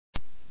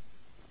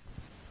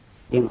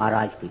जी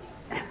महाराज की।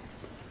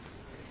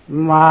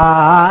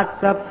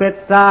 मात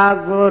पिता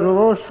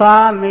गुरु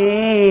स्वामी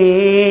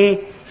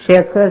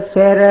सिख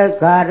सिर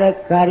घर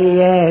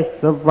करिए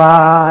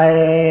सुबाए,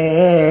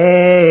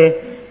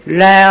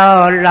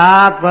 लो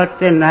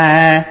लापत न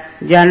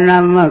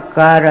जन्म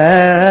कर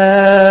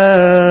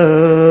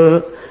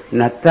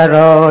न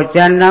तरो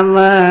जन्म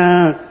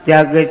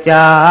जग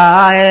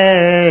जाए।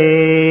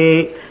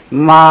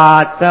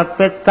 मात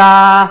पिता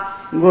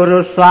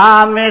गुरु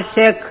स्वामी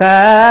सिख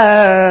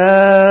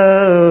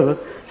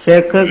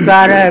सिख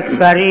कर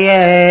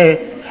करिए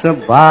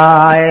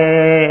सुभाए,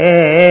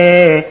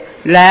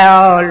 लो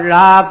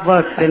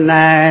लापत न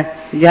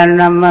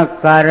जन्म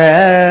कर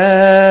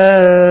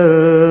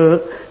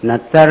न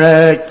तर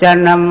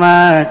जन्म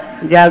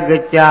जग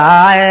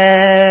जाए।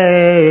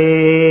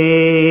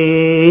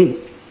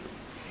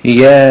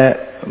 यह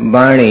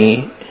वाणी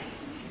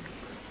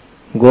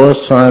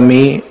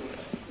गोस्वामी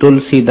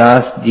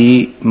तुलसीदास जी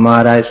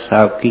महाराज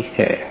साहब की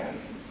है।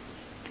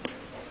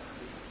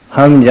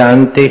 हम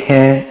जानते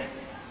हैं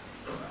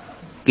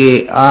कि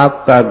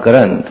आपका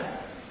ग्रंथ,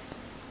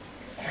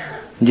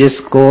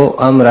 जिसको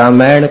हम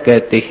रामायण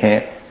कहते हैं,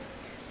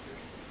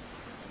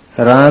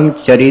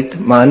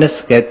 रामचरितमानस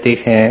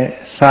कहते हैं,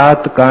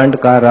 7 कांड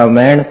का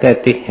रामायण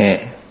कहते हैं,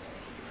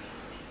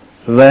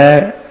 वह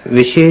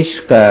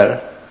विशेषकर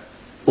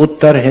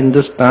उत्तर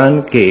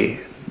हिंदुस्तान के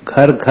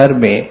घर घर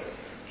में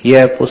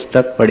यह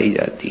पुस्तक पढ़ी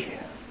जाती है।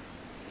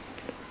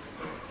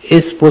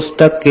 इस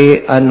पुस्तक के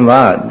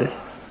अनुवाद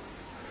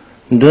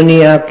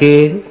दुनिया के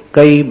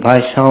कई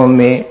भाषाओं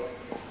में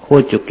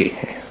हो चुके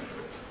हैं।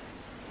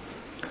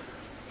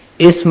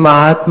 इस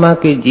महात्मा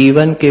के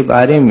जीवन के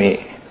बारे में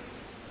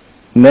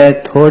मैं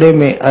थोड़े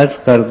में अर्ज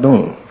कर दूं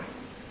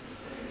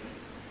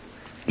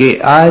कि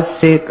आज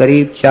से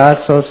करीब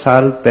 400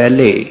 साल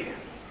पहले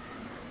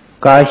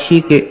काशी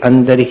के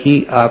अंदर ही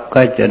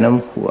आपका जन्म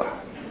हुआ।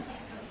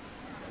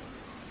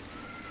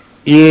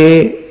 ये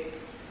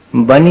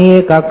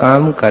बनिए का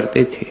काम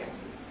करते थे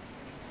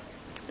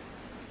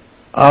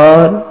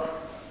और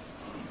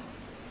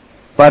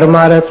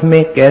परमार्थ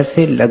में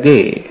कैसे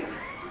लगे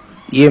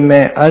ये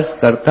मैं अर्ज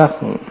करता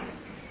हूं,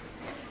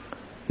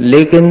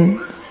 लेकिन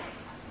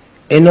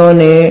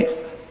इन्होंने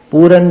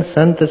पूरन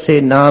संत से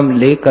नाम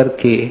लेकर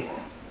के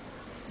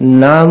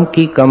नाम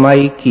की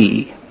कमाई की,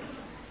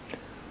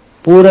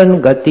 पूरन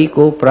गति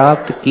को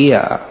प्राप्त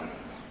किया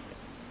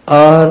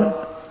और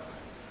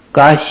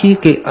काशी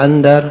के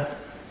अंदर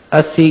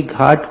 80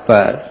 घाट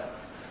पर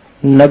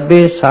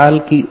 90 साल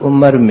की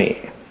उम्र में,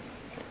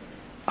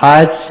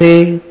 आज से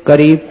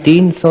करीब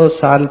 300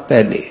 साल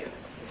पहले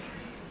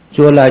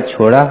चोला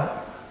छोड़ा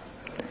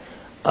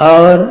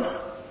और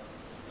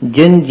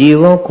जिन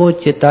जीवों को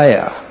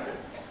चिताया,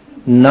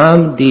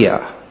 नाम दिया,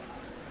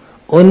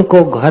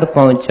 उनको घर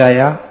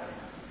पहुंचाया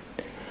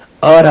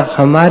और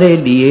हमारे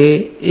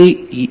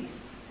लिए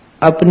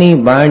अपनी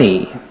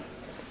वाणी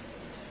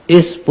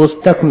इस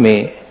पुस्तक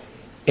में,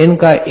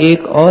 इनका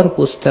एक और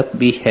पुस्तक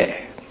भी है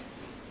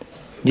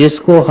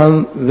जिसको हम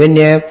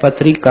विनय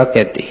पत्रिका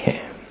कहते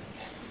हैं।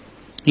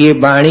 ये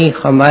वाणी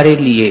हमारे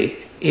लिए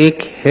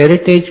एक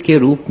हेरिटेज के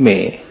रूप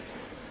में,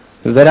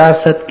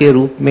 विरासत के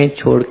रूप में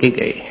छोड़ के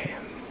गए हैं।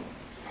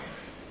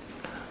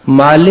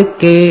 मालिक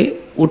के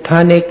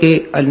उठाने के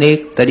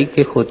अनेक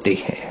तरीके होते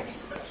हैं।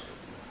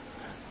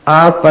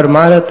 आप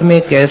परमार्थ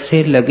में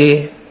कैसे लगे,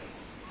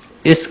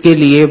 इसके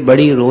लिए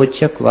बड़ी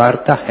रोचक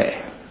वार्ता है।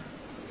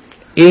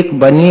 एक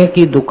बनिए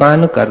की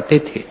दुकान करते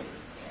थे।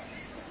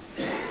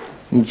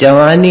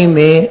 जवानी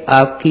में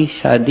आपकी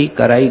शादी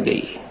कराई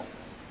गई।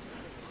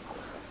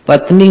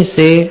 पत्नी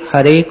से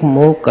हर एक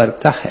मोह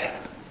करता है,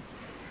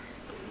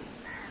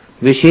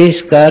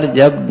 विशेषकर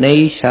जब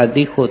नई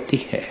शादी होती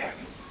है।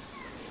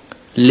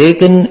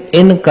 लेकिन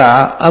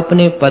इनका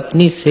अपने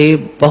पत्नी से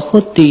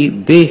बहुत ही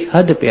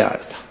बेहद प्यार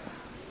था।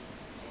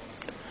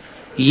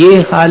 ये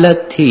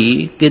हालत थी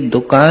कि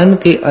दुकान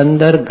के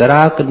अंदर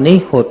ग्राहक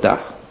नहीं होता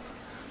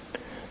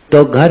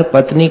तो घर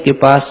पत्नी के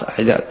पास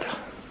आ जाता।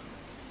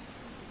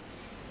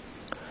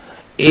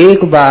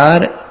 एक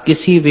बार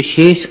किसी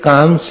विशेष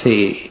काम से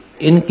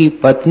इनकी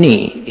पत्नी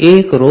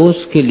एक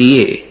रोज के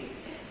लिए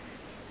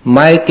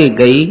मायके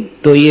गई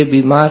तो ये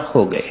बीमार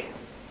हो गए।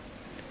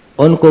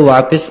 उनको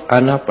वापस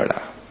आना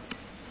पड़ा।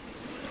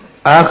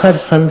 आखिर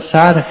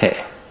संसार है,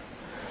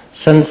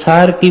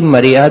 संसार की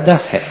मर्यादा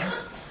है।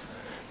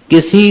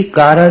 किसी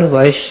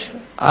कारणवश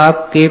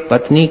आपके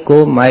पत्नी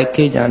को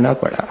मायके जाना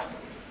पड़ा।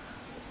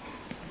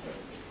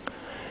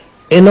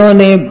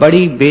 इन्होंने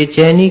बड़ी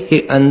बेचैनी के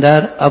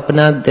अंदर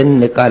अपना दिन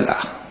निकाला।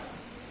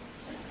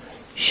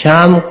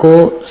 शाम को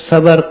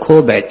सबर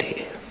खो बैठे,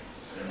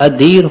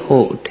 अधीर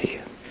हो उठे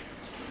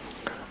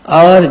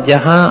और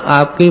जहां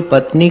आपकी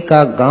पत्नी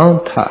का गांव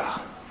था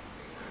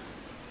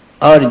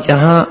और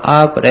जहां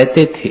आप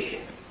रहते थे,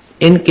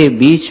 इनके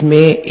बीच में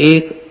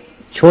एक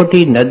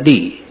छोटी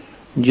नदी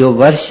जो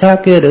वर्षा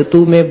के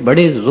ऋतु में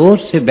बड़े जोर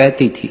से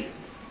बहती थी,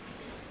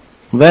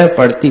 वह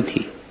पड़ती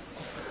थी।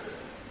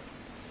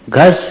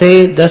 घर से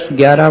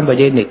 10-11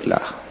 बजे निकला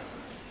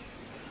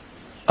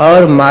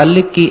और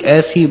मालिक की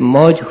ऐसी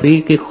मौज हुई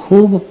कि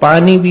खूब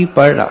पानी भी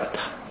पड़ रहा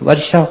था,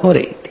 वर्षा हो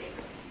रही थी।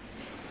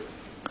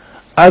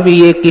 अब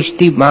ये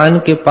किश्ती बान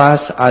के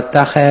पास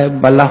आता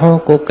है, बलाहों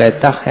को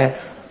कहता है।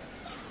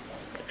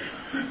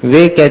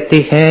 वे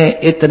कहते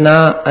हैं इतना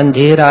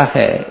अंधेरा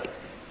है,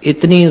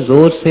 इतनी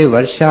जोर से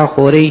वर्षा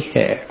हो रही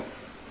है,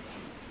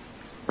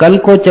 कल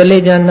को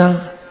चले जाना,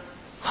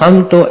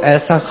 हम तो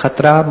ऐसा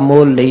खतरा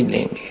मोल नहीं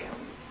लेंगे।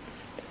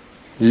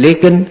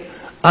 लेकिन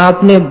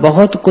आपने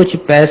बहुत कुछ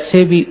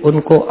पैसे भी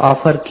उनको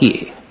ऑफर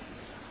किए।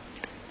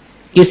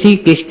 किसी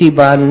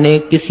किश्तीबान ने,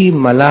 किसी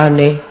मलाह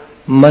ने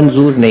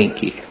मंजूर नहीं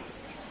किए।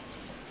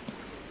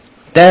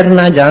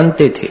 तैरना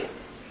जानते थे,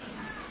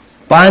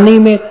 पानी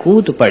में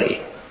कूद पड़े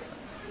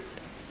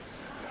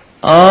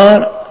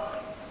और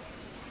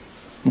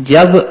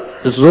जब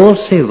जोर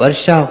से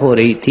वर्षा हो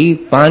रही थी,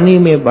 पानी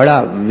में बड़ा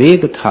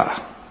वेग था,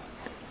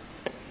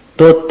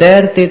 तो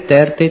तैरते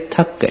तैरते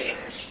थक गए।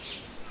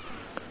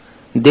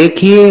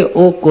 देखिए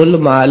वो कुल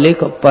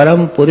मालिक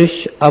परम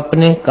पुरुष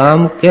अपने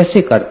काम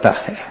कैसे करता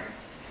है।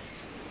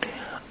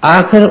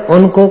 आखिर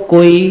उनको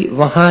कोई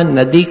वहां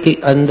नदी के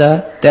अंदर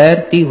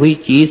तैरती हुई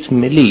चीज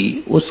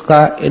मिली,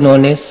 उसका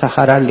इन्होंने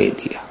सहारा ले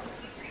लिया।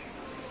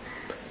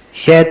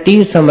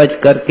 शैती समझ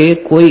करके,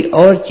 कोई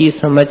और चीज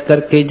समझ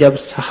करके जब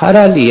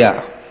सहारा लिया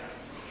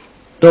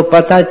तो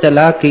पता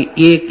चला कि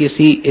ये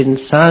किसी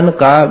इंसान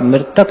का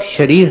मृतक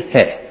शरीर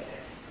है,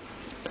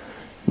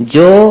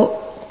 जो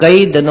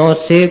कई दिनों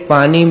से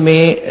पानी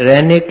में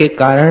रहने के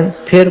कारण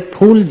फिर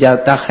फूल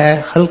जाता है,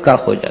 हल्का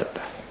हो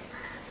जाता है।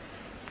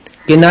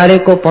 किनारे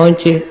को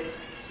पहुंचे,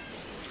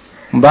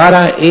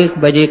 12-1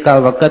 बजे का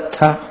वक्त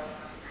था।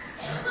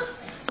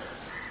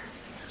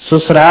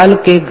 ससुराल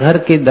के घर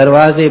के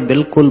दरवाजे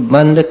बिल्कुल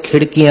बंद,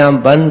 खिड़कियां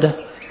बंद।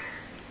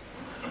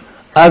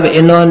 अब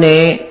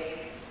इन्होंने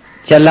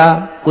चला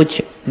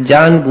कुछ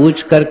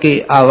जानबूझ करके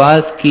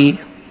आवाज की।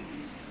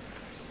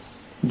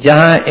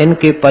 जहां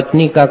इनके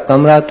पत्नी का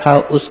कमरा था,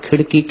 उस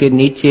खिड़की के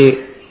नीचे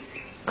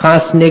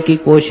खांसने की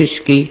कोशिश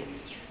की,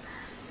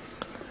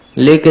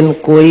 लेकिन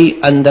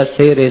कोई अंदर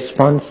से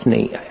रिस्पांस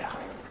नहीं आया।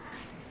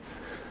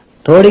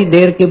 थोड़ी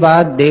देर के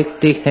बाद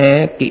देखते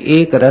हैं कि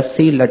एक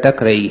रस्सी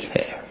लटक रही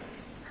है।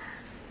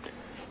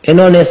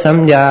 इन्होंने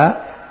समझा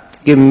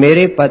कि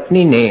मेरे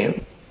पत्नी ने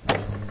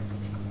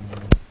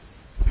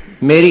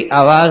मेरी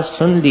आवाज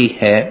सुन ली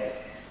है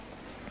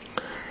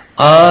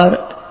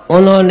और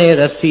उन्होंने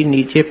रस्सी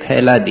नीचे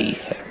फैला दी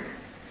है।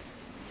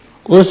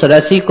 उस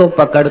रस्सी को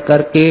पकड़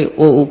करके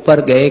वो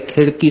ऊपर गए,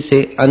 खिड़की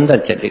से अंदर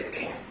चले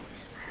गए।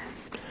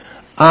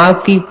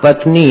 आपकी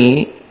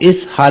पत्नी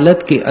इस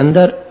हालत के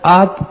अंदर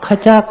आप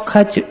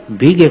खचाखच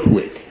भीगे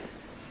हुए थे।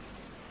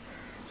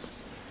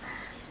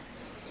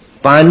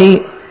 पानी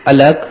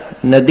अलग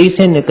नदी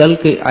से निकल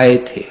के आए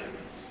थे।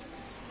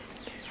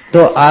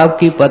 तो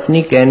आपकी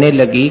पत्नी कहने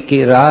लगी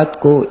कि रात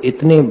को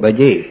इतने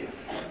बजे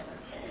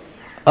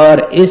और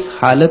इस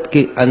हालत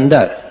के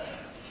अंदर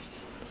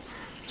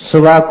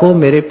सुबह को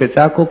मेरे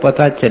पिता को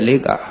पता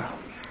चलेगा,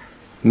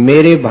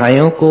 मेरे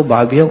भाइयों को,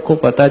 भाभियों को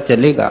पता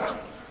चलेगा।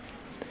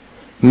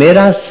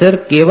 मेरा सिर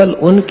केवल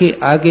उनके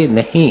आगे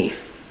नहीं,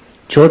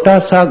 छोटा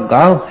सा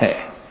गांव है,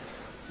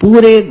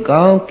 पूरे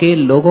गांव के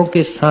लोगों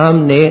के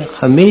सामने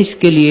हमेशा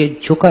के लिए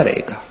झुका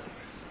रहेगा।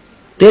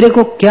 तेरे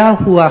को क्या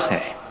हुआ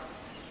है?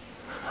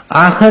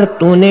 आखिर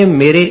तूने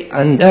मेरे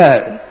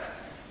अंदर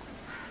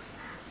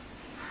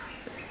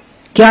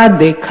क्या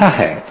देखा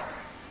है?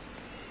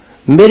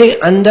 मेरे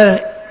अंदर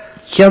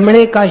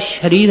चमड़े का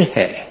शरीर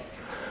है,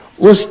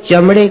 उस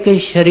चमड़े के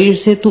शरीर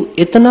से तू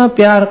इतना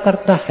प्यार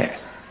करता है।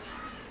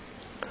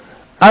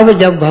 अब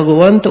जब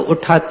भगवंत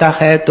उठाता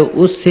है तो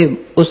उससे,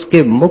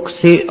 उसके मुख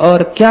से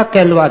और क्या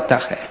कहलवाता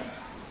है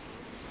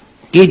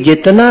कि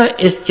जितना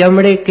इस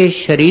चमड़े के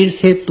शरीर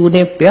से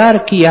तूने प्यार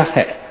किया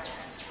है,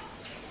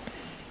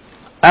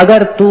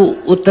 अगर तू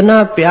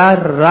उतना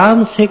प्यार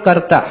राम से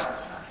करता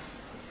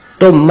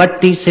तो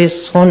मट्टी से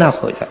सोना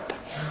हो जाता।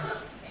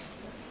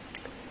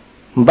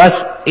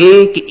 बस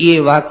एक ये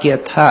वाक्य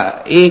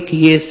था, एक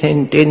ये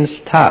सेंटेंस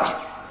था,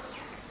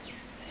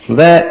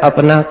 वह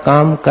अपना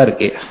काम कर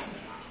गया।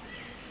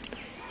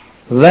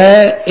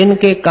 वह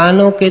इनके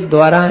कानों के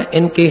द्वारा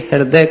इनके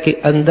हृदय के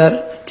अंदर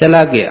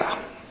चला गया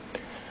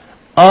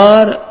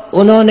और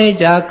उन्होंने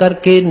जाकर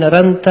के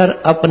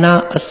निरंतर अपना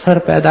असर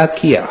पैदा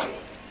किया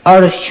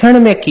और क्षण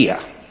में किया।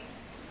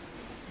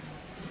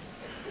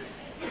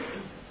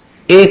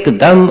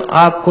 एकदम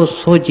आपको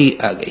सोजी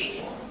आ गई,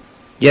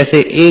 जैसे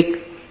एक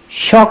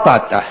शौक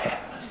आता है।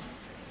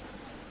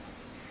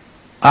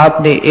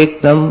 आपने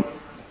एकदम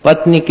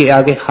पत्नी के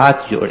आगे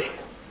हाथ जोड़े,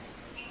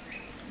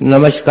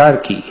 नमस्कार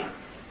किए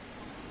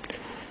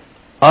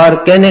और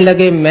कहने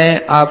लगे,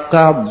 मैं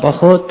आपका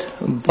बहुत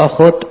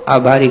बहुत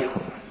आभारी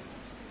हूं,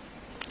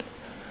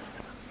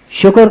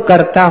 शुक्र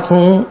करता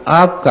हूं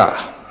आपका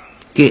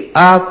कि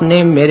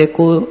आपने मेरे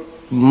को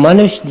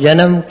मनुष्य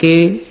जन्म के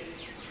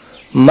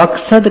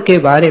मकसद के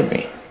बारे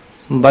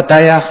में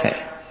बताया है,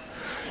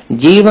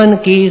 जीवन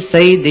की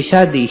सही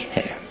दिशा दी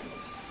है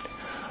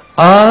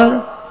और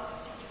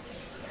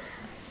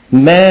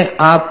मैं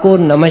आपको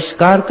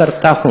नमस्कार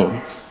करता हूं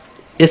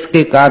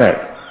इसके कारण,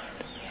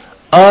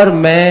 और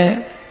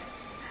मैं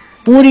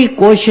पूरी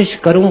कोशिश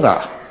करूंगा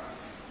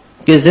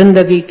कि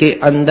जिंदगी के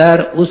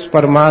अंदर उस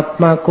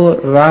परमात्मा को,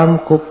 राम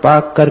को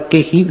पाक करके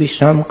ही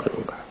विश्राम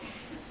करूंगा,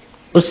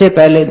 उससे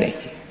पहले नहीं।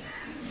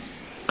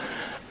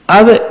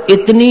 अब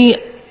इतनी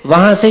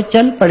वहां से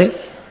चल पड़े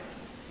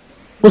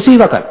उसी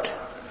वक्त।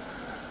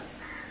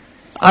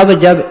 अब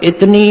जब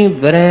इतनी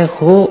विरह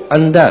हो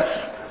अंदर,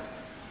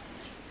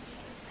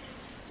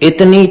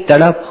 इतनी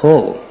तड़प हो,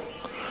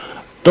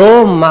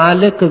 तो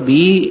मालिक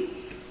भी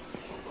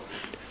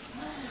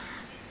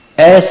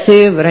ऐसे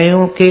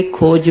विरहों के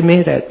खोज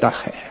में रहता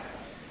है।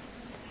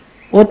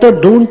 वो तो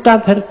ढूंढता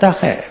फिरता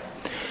है।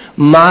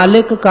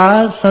 मालिक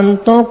का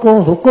संतों को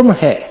हुक्म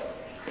है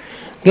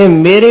कि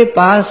मेरे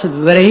पास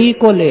विरही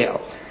को ले आओ,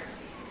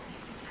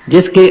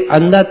 जिसके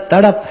अंदर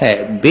तड़प है,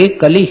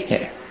 बेकली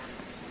है।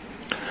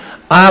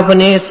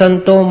 आपने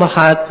संतों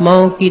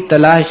महात्माओं की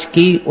तलाश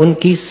की,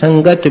 उनकी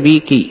संगत भी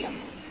की।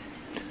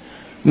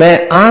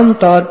 मैं आम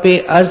तौर पे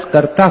अर्ज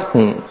करता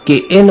हूं कि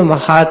इन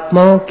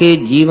महात्माओं के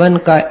जीवन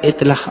का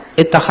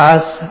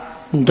इतिहास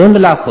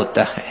धुंधला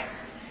होता है,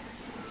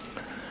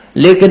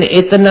 लेकिन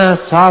इतना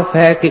साफ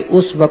है कि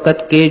उस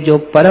वक्त के जो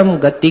परम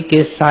गति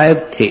के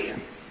साहिब थे,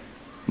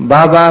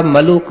 बाबा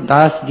मलुक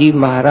दास जी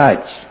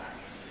महाराज,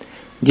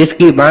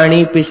 जिसकी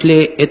वाणी पिछले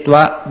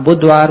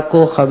बुधवार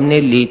को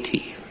हमने ली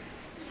थी,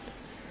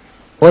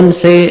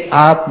 उनसे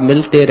आप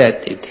मिलते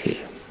रहते थे।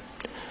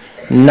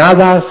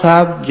 नाभा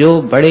साहब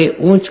जो बड़े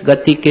ऊंच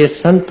गति के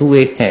संत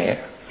हुए हैं,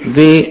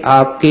 वे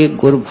आपके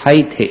गुरु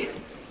भाई थे,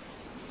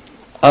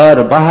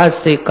 और बाहर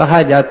से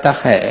कहा जाता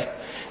है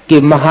कि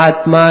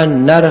महात्मा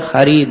नर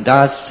हरि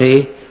दास से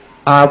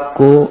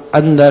आपको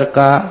अंदर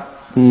का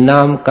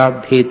नाम का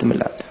भेद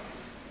मिला था।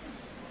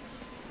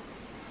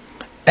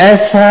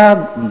 ऐसा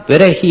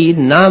विरही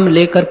नाम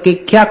लेकर के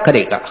क्या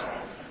करेगा?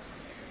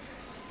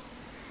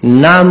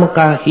 नाम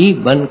का ही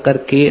बन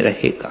करके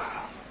रहेगा।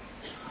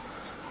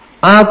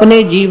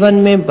 आपने जीवन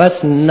में बस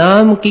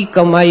नाम की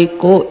कमाई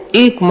को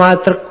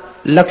एकमात्र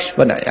लक्ष्य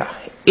बनाया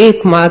है,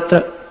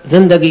 एकमात्र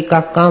जिंदगी का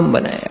काम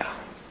बनाया।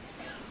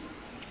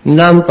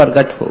 नाम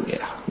प्रगट हो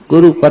गया,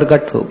 गुरु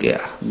प्रगट हो गया,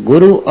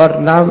 गुरु और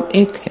नाम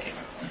एक है।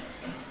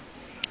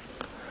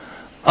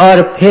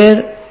 और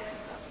फिर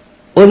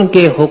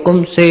उनके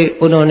हुक्म से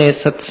उन्होंने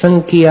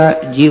सत्संग किया,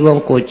 जीवों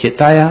को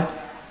चिताया,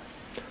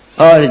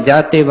 और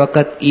जाते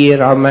वक्त ये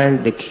रामायण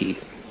लिखी।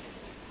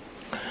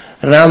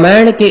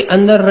 रामायण के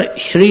अंदर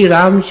श्री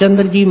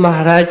रामचंद्र जी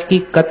महाराज की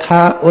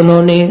कथा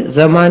उन्होंने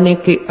जमाने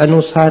के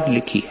अनुसार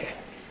लिखी है,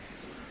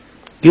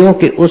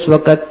 क्योंकि उस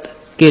वक्त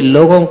के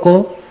लोगों को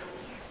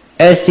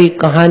ऐसी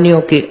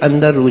कहानियों के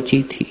अंदर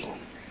रुचि थी।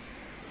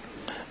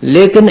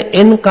 लेकिन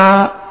इनका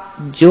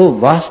जो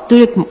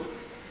वास्तविक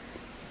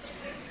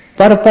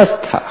पर्पस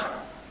था,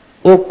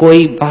 वो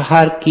कोई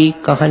बाहर की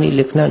कहानी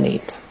लिखना नहीं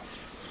था।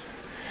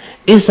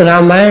 इस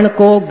रामायण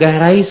को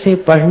गहराई से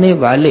पढ़ने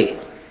वाले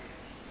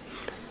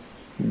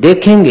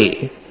देखेंगे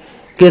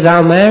कि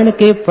रामायण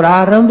के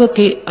प्रारंभ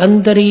के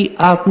अंदर ही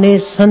आपने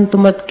संत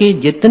मत के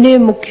जितने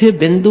मुख्य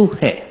बिंदु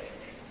हैं,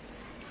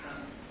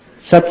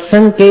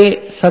 सत्संग के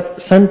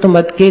संत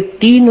मत के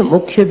 3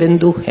 मुख्य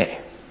बिंदु हैं,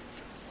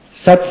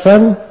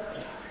 सत्संग,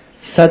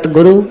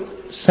 सतगुरु,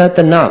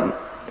 सतनाम।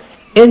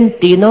 इन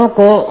तीनों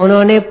को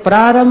उन्होंने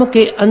प्रारंभ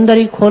के अंदर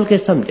ही खोल के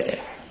समझाया।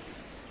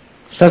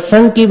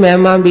 सत्संग की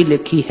महिमा भी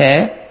लिखी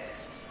है,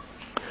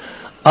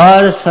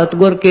 और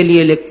सतगुरु के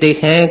लिए लिखते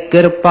हैं,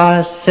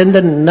 कृपा सिंध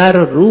नर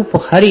रूप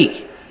हरि।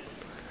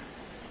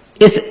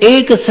 इस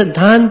एक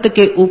सिद्धांत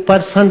के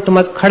ऊपर संत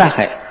मत खड़ा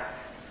है,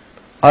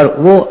 और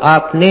वो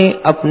आपने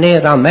अपने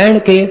रामायण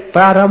के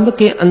प्रारंभ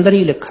के अंदर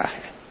ही लिखा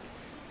है।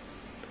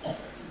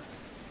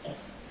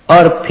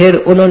 और फिर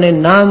उन्होंने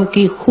नाम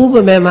की खूब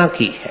महिमा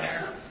की है,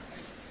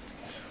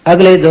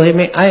 अगले दोहे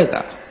में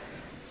आएगा।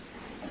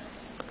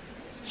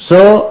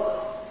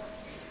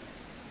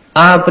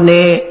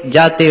 आपने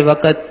जाते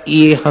वक्त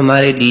ये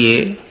हमारे लिए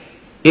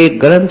एक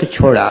ग्रंथ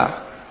छोड़ा,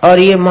 और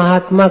ये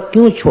महात्मा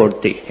क्यों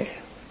छोड़ते हैं?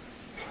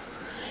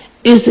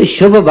 इस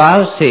शुभ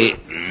भाव से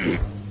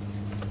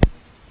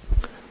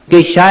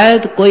कि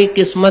शायद कोई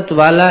किस्मत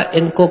वाला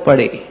इनको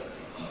पढ़े,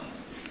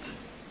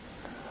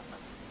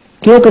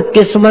 क्योंकि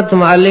किस्मत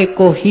वाले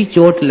को ही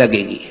चोट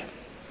लगेगी।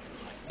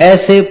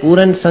 ऐसे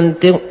पूर्ण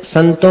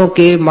संतों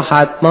के,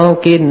 महात्माओं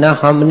के न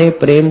हमने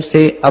प्रेम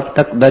से अब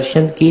तक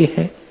दर्शन किए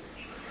हैं,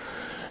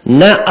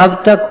 न अब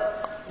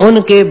तक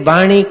उनके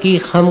वाणी की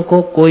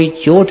हमको कोई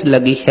चोट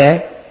लगी है।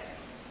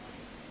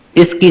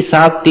 इसकी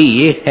साबिती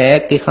ये है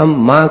कि हम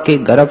मां के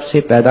गर्भ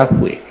से पैदा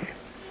हुए हैं।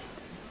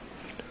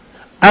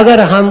 अगर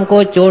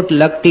हमको चोट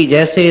लगती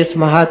जैसे इस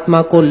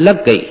महात्मा को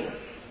लग गई,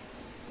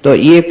 तो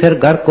ये फिर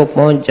घर को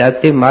पहुंच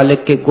जाते,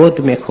 मालिक के गोद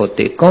में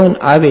खोते, कौन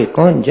आवे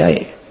कौन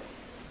जाए।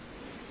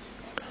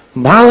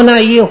 भावना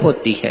ये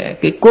होती है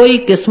कि कोई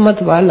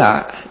किस्मत वाला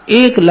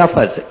एक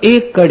लफ्ज,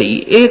 एक कड़ी,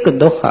 एक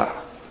दोहा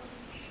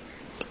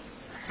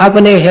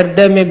अपने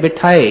हृदय में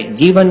बिठाए,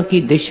 जीवन की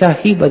दिशा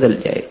ही बदल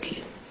जाएगी।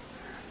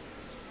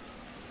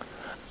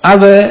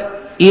 अब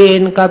ये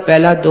इनका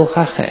पहला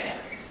दोहा है।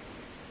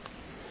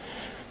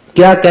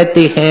 क्या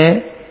कहते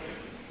हैं?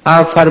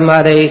 आप फरमा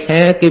रहे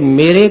हैं कि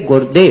मेरे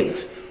गुरुदेव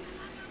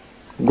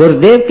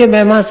के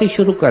महिमा से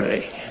शुरू कर रहे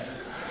हैं।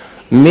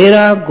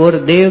 मेरा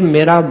गुरुदेव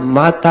मेरा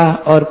माता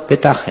और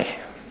पिता है।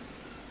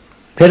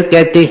 फिर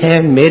कहते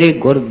हैं मेरे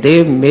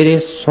गुरुदेव मेरे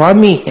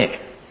स्वामी हैं।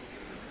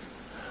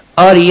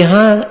 और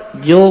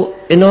यहां जो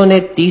इन्होंने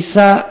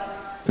तीसरा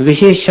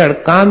विशेषण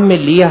काम में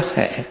लिया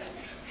है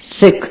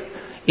सिख,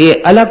 ये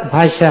अलग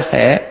भाषा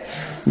है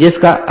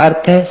जिसका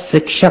अर्थ है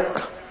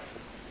शिक्षक,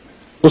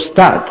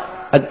 उस्ताद,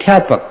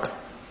 अध्यापक,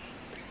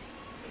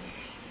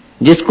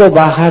 जिसको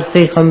बाहर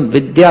से हम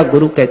विद्या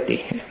गुरु कहते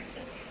हैं।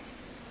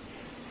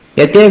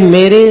 कहते हैं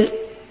मेरे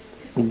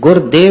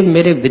गुरुदेव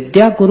मेरे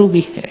विद्या गुरु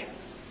भी हैं।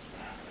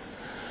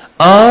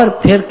 और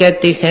फिर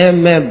कहते हैं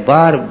मैं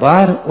बार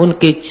बार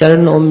उनके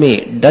चरणों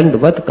में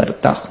दंडवत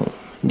करता हूं,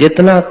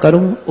 जितना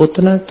करूं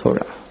उतना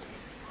थोड़ा।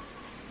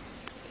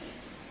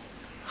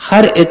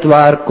 हर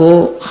इतवार को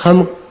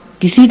हम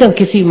किसी न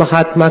किसी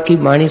महात्मा की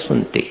वाणी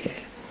सुनते हैं।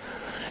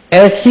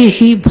 ऐसे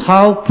ही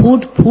भाव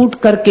फूट फूट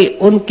करके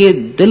उनके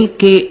दिल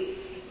के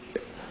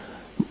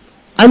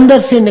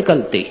अंदर से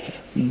निकलते हैं,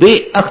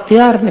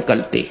 बेअख्तियार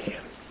निकलते हैं।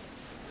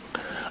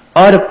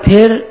 और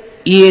फिर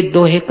ये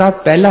दोहे का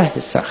पहला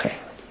हिस्सा है।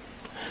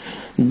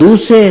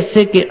 दूसरे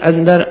हिस्से के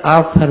अंदर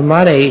आप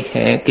फरमा रहे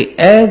हैं कि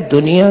ऐ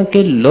दुनिया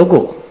के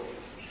लोगों,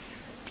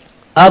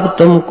 अब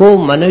तुमको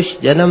मनुष्य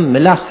जन्म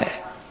मिला है।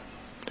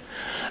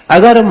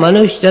 अगर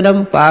मनुष्य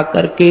जन्म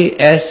पाकर के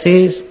ऐसे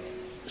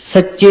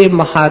सच्चे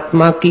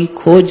महात्मा की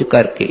खोज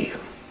करके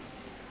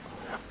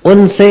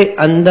उनसे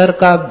अंदर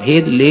का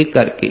भेद ले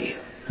करके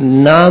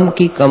नाम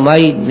की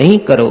कमाई नहीं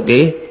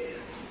करोगे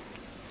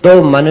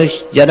तो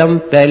मनुष्य जन्म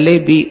पहले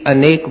भी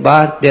अनेक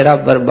बार तेरा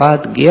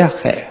बर्बाद गया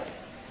है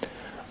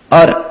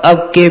और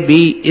अब के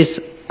भी इस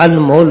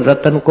अनमोल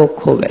रतन को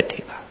खो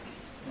बैठेगा,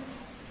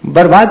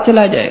 बर्बाद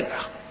चला जाएगा।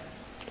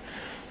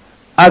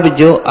 अब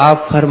जो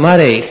आप फरमा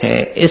रहे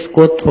हैं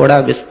इसको थोड़ा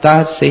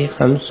विस्तार से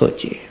हम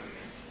सोचिए।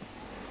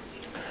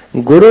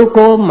 गुरु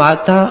को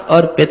माता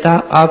और पिता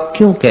आप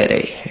क्यों कह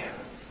रहे हैं?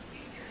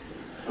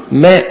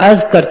 मैं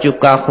अर्ज कर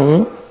चुका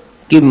हूं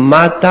कि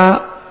माता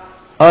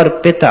और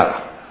पिता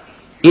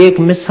एक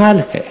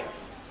मिसाल है।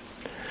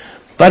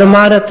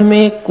 परमार्थ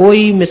में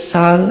कोई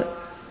मिसाल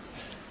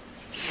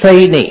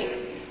सही नहीं,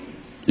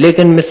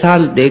 लेकिन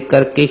मिसाल देख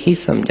करके ही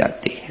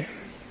समझाती है।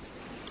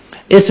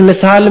 इस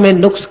मिसाल में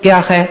नुक्स क्या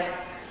है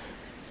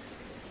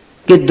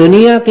कि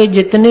दुनिया के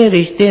जितने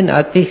रिश्ते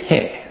नाते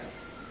हैं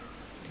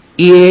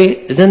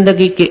ये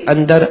जिंदगी के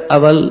अंदर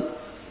अव्वल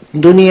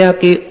दुनिया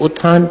के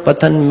उत्थान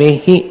पतन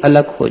में ही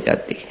अलग हो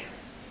जाती है,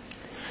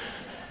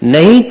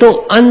 नहीं तो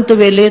अंत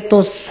वेले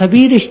तो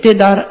सभी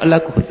रिश्तेदार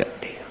अलग हो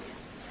जाते हैं।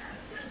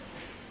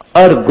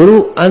 और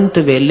गुरु अंत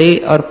वेले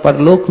और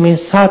परलोक में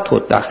साथ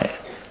होता है।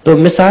 तो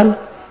मिसाल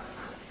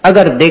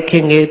अगर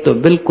देखेंगे तो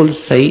बिल्कुल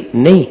सही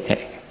नहीं है।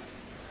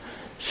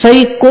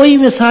 सही कोई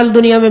मिसाल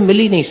दुनिया में मिल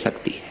ही नहीं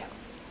सकती है,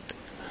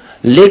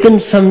 लेकिन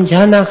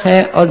समझाना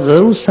है और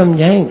जरूर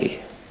समझाएंगे,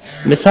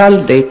 मिसाल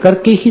देकर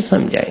के ही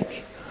समझाएंगे।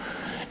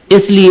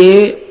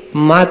 इसलिए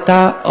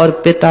माता और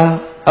पिता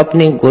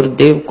अपने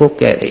गुरुदेव को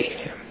कह रहे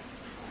हैं।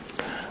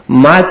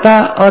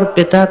 माता और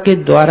पिता के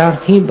द्वारा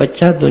ही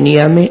बच्चा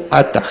दुनिया में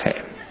आता है।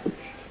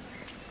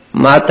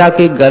 माता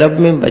के गर्भ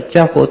में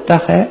बच्चा होता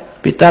है,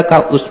 पिता का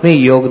उसमें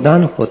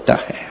योगदान होता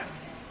है।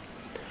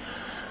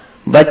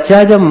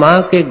 बच्चा जब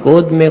मां के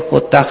गोद में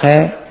होता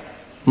है,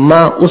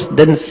 मां उस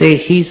दिन से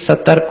ही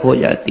सतर्क हो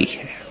जाती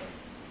है,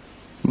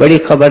 बड़ी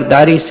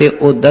खबरदारी से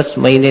वो 10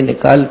 महीने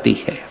निकालती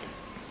है।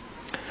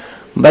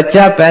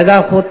 बच्चा पैदा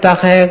होता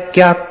है,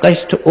 क्या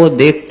कष्ट वो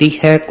देखती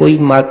है कोई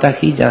माता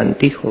ही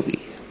जानती होगी।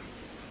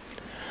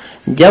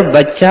 जब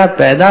बच्चा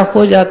पैदा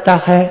हो जाता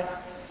है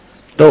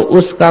तो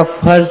उसका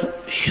फर्ज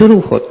शुरू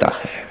होता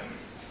है,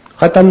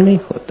 खत्म नहीं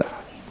होता।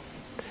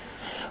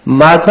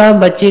 माता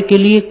बच्चे के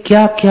लिए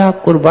क्या क्या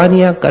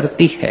कुर्बानियां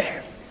करती है,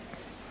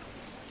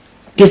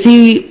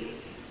 किसी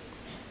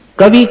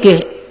कवि के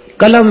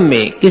कलम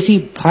में, किसी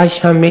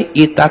भाषा में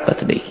ये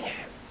ताकत नहीं है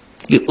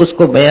कि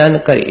उसको बयान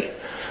करे।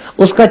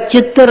 उसका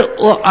चित्र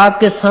वो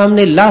आपके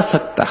सामने ला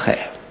सकता है,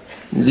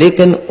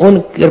 लेकिन उन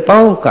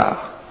कृपाओं का,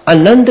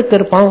 अनंत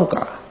कृपाओं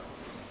का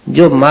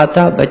जो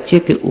माता बच्चे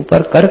के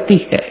ऊपर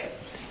करती है,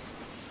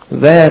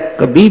 वह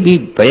कभी भी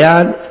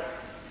बयान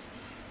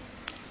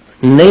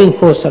नहीं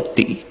हो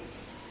सकती।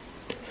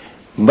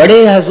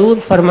 बड़े हजूर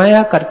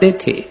फरमाया करते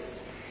थे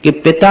कि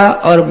पिता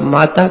और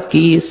माता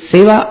की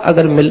सेवा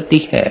अगर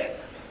मिलती है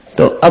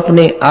तो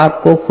अपने आप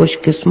को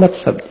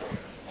खुशकिस्मत समझो।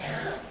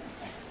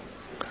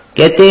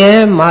 कहते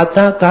हैं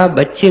माता का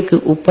बच्चे के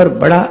ऊपर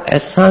बड़ा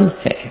एहसान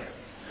है,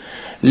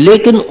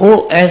 लेकिन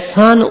वो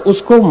एहसान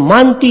उसको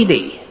मानती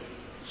नहीं।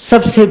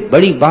 सबसे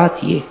बड़ी बात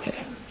ये है।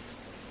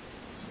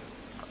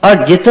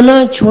 और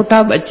जितना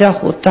छोटा बच्चा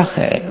होता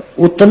है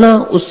उतना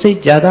उससे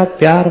ज्यादा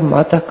प्यार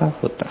माता का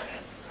होता है।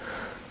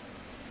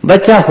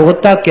 बच्चा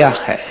होता क्या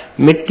है?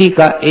 मिट्टी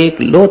का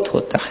एक लोथ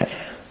होता है।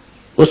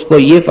 उसको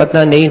ये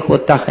पता नहीं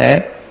होता है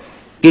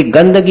कि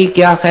गंदगी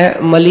क्या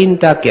है,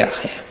 मलिनता क्या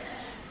है।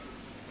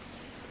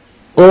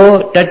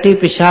 वो टट्टी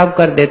पेशाब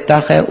कर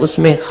देता है,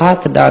 उसमें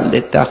हाथ डाल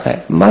देता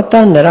है,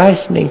 माता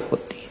निराश नहीं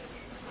होती।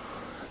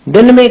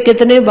 दिन में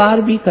कितने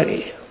बार भी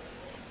करे,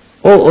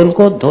 वो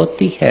उनको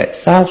धोती है,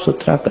 साफ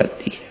सुथरा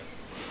करती है।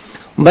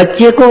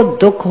 बच्चे को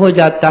दुख हो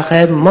जाता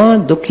है,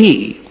 माँ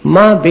दुखी,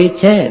 माँ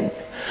बेचैन,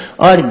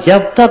 और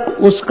जब तक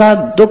उसका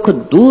दुख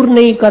दूर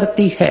नहीं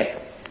करती है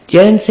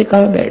चैन से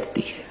कहां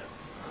बैठती है।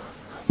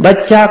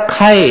 बच्चा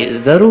खाए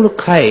जरूर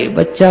खाए,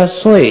 बच्चा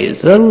सोए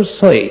जरूर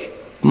सोए,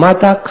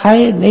 माता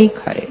खाए नहीं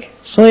खाए,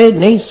 सोए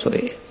नहीं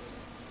सोए।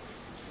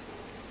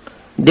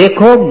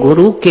 देखो,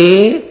 गुरु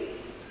के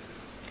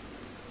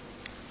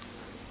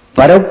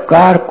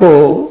परोपकार को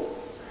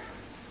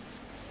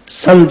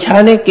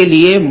समझाने के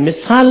लिए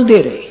मिसाल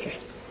दे रहे हैं,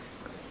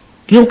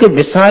 क्योंकि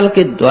मिसाल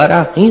के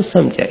द्वारा ही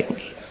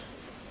समझाएंगे।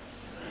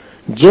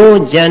 जो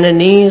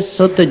जननी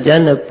सुत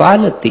जन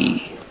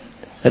पालती,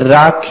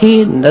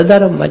 राखी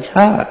नदर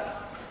मझार।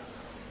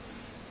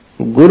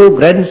 गुरु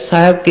ग्रंथ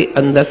साहब के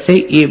अंदर से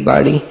ये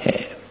बाणी है।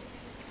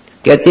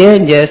 कहते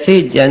हैं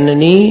जैसे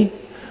जननी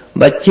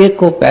बच्चे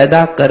को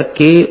पैदा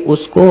करके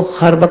उसको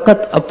हर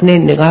वक्त अपने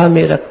निगाह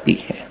में रखती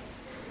है।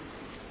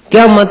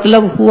 क्या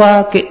मतलब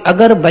हुआ कि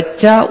अगर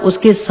बच्चा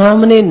उसके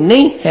सामने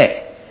नहीं है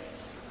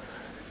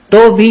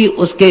तो भी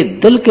उसके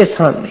दिल के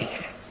सामने है।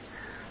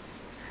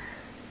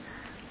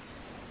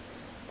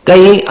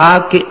 कहीं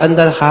आग के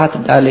अंदर हाथ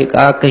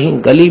डालेगा, कहीं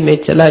गली में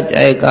चला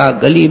जाएगा,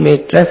 गली में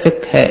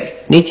ट्रैफिक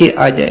है, नीचे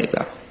आ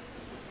जाएगा।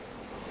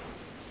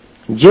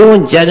 जो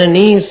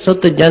जननी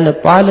सुत जन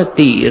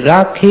पालती,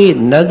 राखी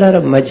नजर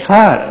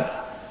मझार।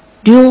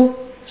 त्यों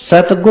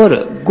सतगुर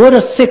गुर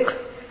सिख।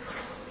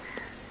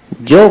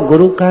 जो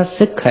गुरु का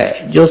सिख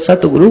है, जो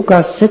सतगुरु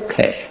का सिख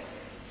है,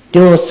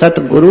 त्यों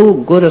सतगुरु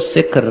गुर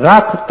सिख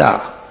राखता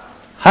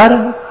हर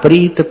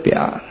प्रीत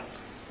प्यार।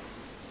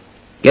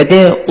 कहते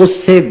हैं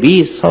उससे भी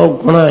 100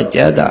 गुना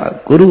ज्यादा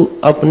गुरु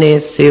अपने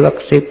सेवक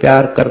से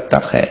प्यार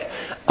करता है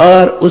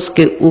और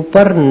उसके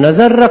ऊपर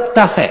नजर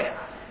रखता है।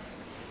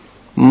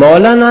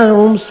 मौलाना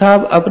रूम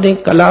साहब अपने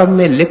कलाम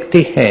में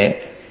लिखते हैं,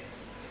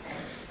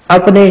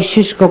 अपने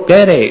शिष्य को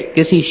कह रहे,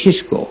 किसी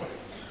शिष्य को,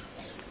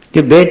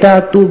 कि बेटा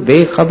तू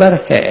बेखबर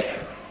है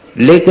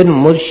लेकिन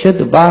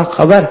मुर्शिद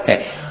बाखबर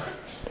है।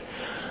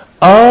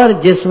 और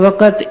जिस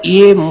वक्त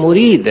ये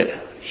मुरीद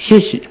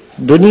शिष्य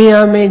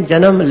दुनिया में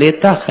जन्म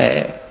लेता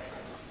है,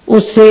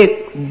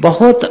 उससे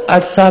बहुत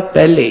अरसा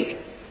पहले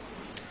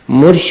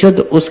मुर्शिद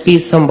उसकी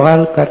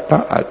संभाल करता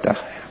आता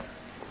है।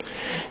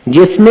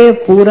 जिसने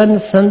पूरन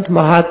संत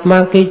महात्मा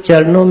के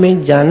चरणों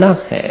में जाना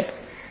है,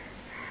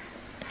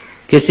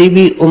 किसी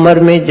भी उम्र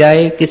में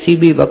जाए, किसी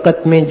भी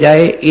वक्त में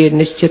जाए, ये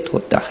निश्चित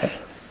होता है।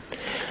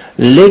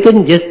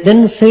 लेकिन जिस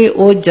दिन से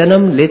वो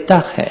जन्म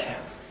लेता है,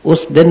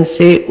 उस दिन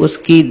से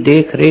उसकी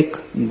देख रेख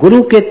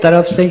गुरु के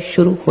तरफ से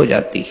शुरू हो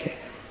जाती है।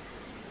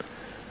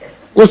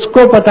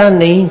 उसको पता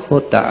नहीं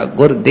होता,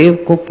 गुरुदेव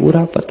को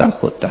पूरा पता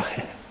होता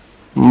है।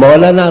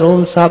 मौलाना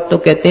रूम साहब तो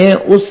कहते हैं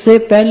उससे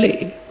पहले।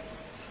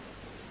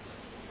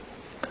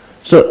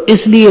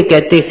 इसलिए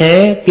कहते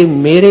हैं कि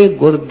मेरे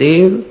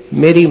गुरुदेव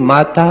मेरी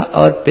माता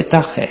और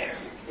पिता है।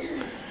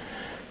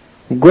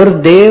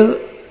 गुरुदेव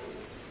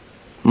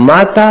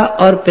माता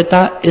और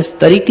पिता इस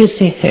तरीके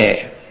से है,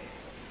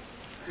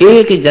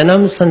 एक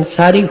जन्म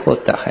संसारी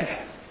होता है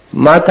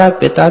माता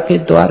पिता के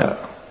द्वारा,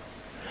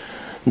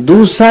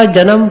 दूसरा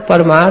जन्म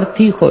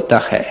परमार्थी होता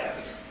है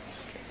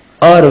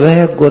और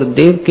वह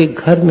गुरुदेव के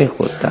घर में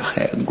होता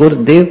है,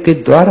 गुरुदेव के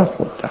द्वारा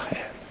होता है।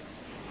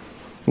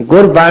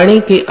 गुरबाणी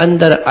के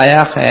अंदर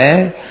आया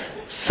है,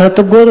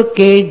 सतगुर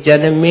के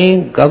जन्मे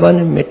गवन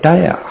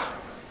मिटाया।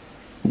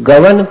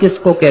 गवन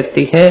किसको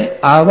कहते हैं?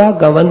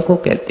 आवागमन को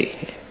कहते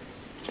हैं।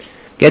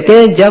 कहते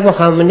हैं जब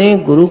हमने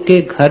गुरु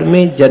के घर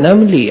में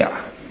जन्म लिया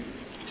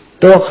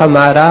तो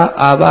हमारा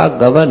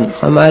आवागमन,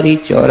 हमारी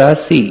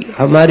 84,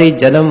 हमारे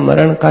जन्म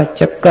मरण का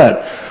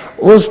चक्कर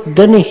उस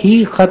दिन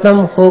ही खत्म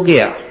हो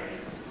गया।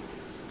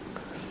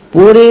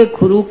 पूरे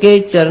गुरु के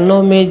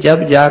चरणों में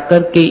जब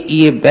जाकर के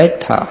ये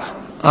बैठा,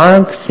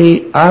 आंख से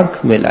आंख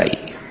मिलाई,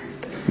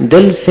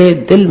 दिल से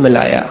दिल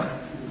मिलाया,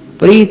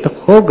 प्रीत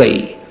हो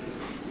गई।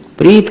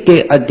 प्रीत के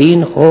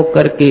अधीन हो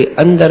करके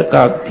अंदर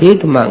का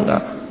भेद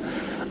मांगा।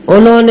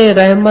 उन्होंने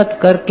रहमत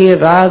करके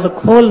राज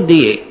खोल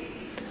दिए,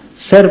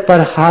 सिर पर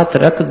हाथ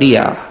रख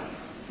दिया,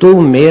 तू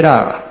मेरा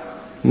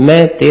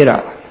मैं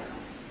तेरा।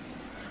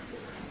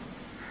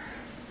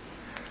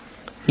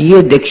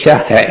 ये दीक्षा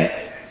है।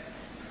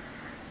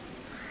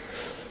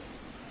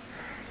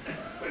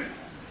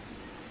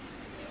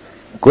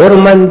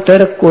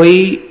 गुरुमंत्र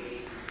कोई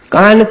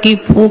कान की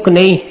फूंक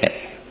नहीं है।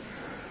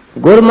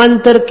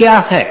 गुरुमंत्र क्या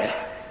है?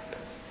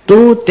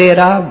 तू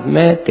तेरा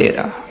मैं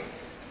तेरा।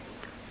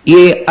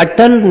 ये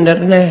अटल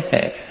निर्णय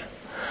है।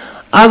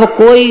 अब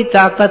कोई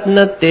ताकत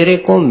न तेरे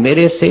को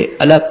मेरे से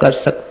अलग कर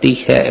सकती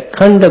है।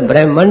 खंड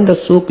ब्रह्मांड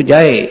सूख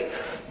जाए,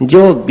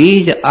 जो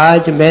बीज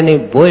आज मैंने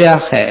बोया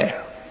है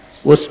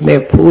उसमें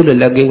फूल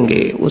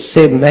लगेंगे,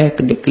 उससे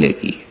महक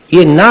निकलेगी।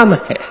 ये नाम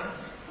है।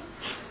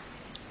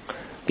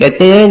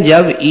 कहते हैं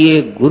जब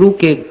ये गुरु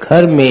के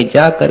घर में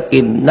जाकर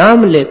के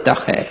नाम लेता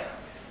है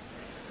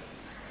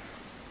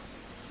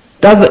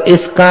तब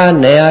इसका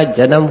नया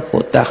जन्म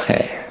होता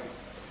है।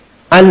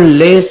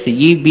 Unless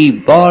ye be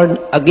born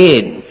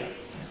again,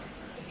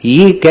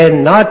 ye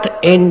cannot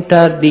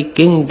enter the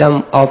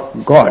kingdom of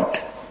God।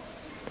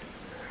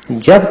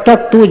 जब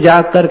तक तू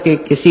जाकर के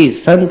किसी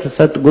संत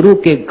सतगुरु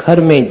के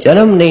घर में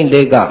जन्म नहीं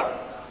लेगा,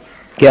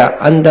 क्या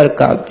अंदर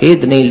का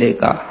भेद नहीं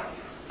लेगा,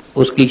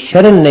 उसकी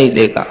शरण नहीं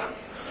लेगा,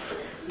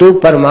 तू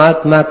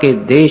परमात्मा के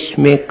देश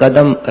में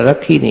कदम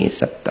रख ही नहीं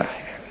सकता है।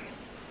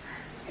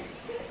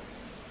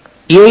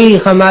 यही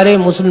हमारे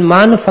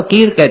मुसलमान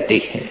फकीर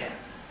कहते हैं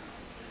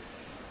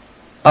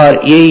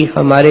और यही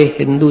हमारे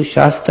हिंदू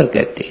शास्त्र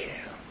कहते हैं।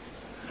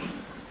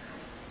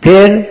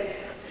 फिर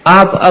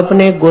आप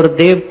अपने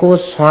गुरुदेव को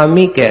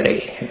स्वामी कह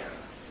रहे हैं।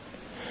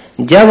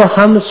 जब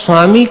हम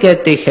स्वामी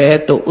कहते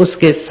हैं तो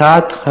उसके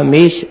साथ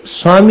हमेशा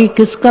स्वामी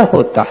किसका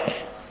होता है?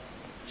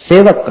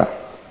 सेवक का।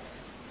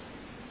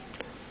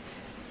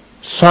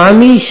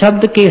 स्वामी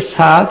शब्द के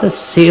साथ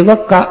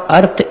सेवक का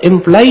अर्थ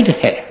इंप्लाइड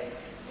है।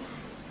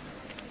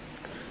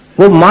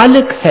 वो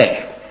मालिक है,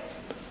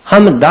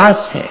 हम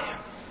दास हैं।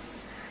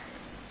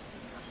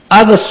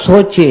 अब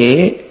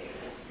सोचे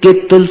कि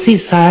तुलसी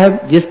साहब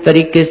जिस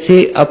तरीके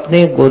से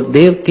अपने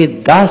गुरुदेव के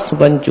दास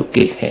बन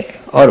चुके हैं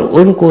और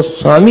उनको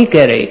स्वामी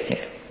कह रहे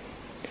हैं,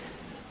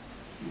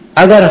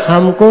 अगर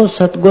हमको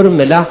सतगुरु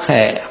मिला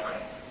है,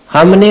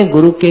 हमने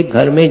गुरु के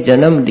घर में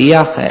जन्म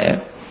लिया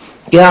है,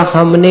 क्या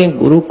हमने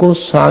गुरु को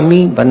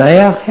स्वामी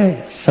बनाया है,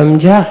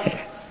 समझा है?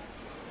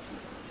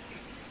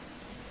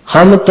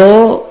 हम तो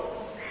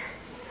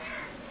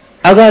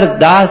अगर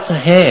दास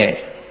हैं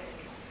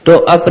तो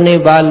अपने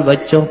बाल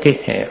बच्चों के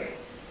हैं,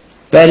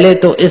 पहले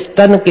तो इस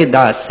तन के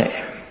दास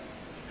हैं।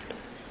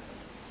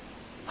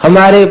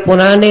 हमारे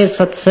पुराने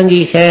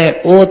सत्संगी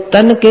हैं, वो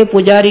तन के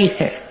पुजारी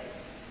हैं।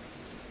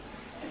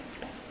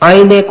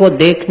 आईने को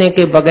देखने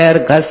के बगैर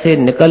घर से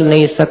निकल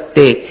नहीं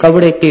सकते,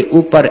 कपड़े के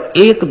ऊपर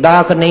एक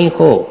दाग नहीं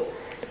हो,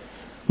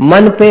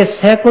 मन पे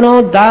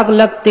सैकड़ों दाग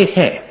लगते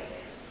हैं।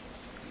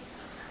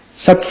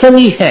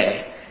 सत्संगी है,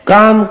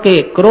 काम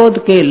के,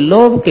 क्रोध के,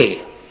 लोभ के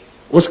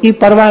उसकी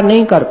परवाह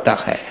नहीं करता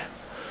है,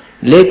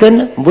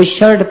 लेकिन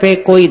बुशर्ट पे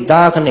कोई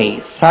दाग नहीं,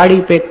 साड़ी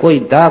पे कोई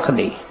दाग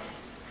नहीं।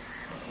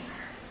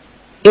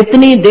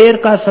 इतनी देर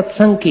का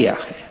सत्संग किया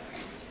है।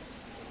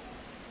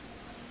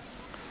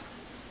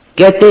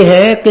 कहते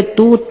हैं कि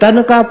तू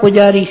तन का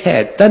पुजारी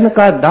है, तन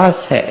का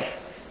दास है,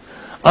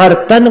 और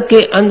तन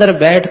के अंदर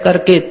बैठ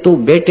करके तू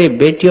बेटे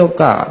बेटियों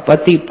का,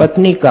 पति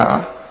पत्नी का,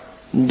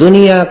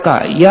 दुनिया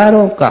का,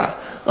 यारों का,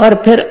 और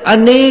फिर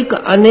अनेक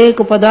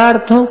अनेक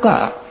पदार्थों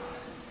का।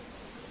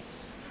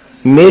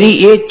 मेरी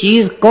ये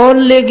चीज कौन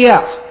ले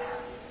गया,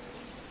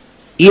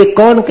 ये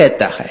कौन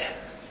कहता है?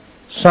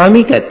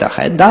 स्वामी कहता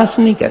है, दास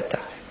नहीं कहता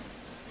है।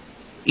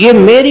 ये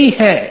मेरी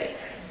है,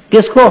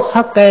 किसको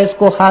हक है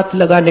इसको हाथ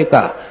लगाने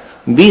का?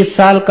 20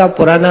 साल का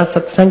पुराना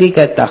सत्संगी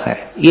कहता है।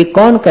 ये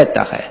कौन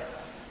कहता है?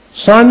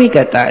 स्वामी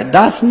कहता है,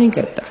 दास नहीं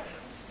कहता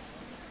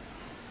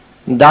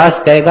है।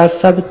 दास कहेगा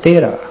सब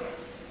तेरा,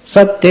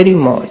 सब तेरी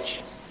मौज।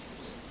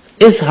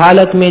 इस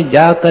हालत में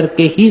जाकर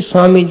के ही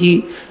स्वामी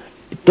जी,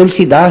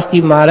 तुलसीदास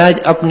जी महाराज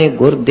अपने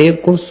गुरुदेव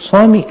को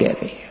स्वामी कह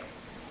रहे हैं।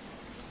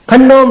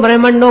 खंडों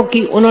ब्रह्मांडों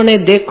की उन्होंने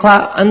देखा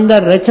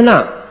अंदर रचना,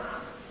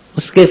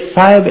 उसके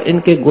साहिब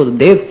इनके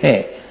गुरुदेव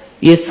हैं।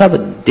 ये सब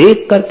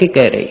देख करके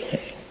कह रहे हैं।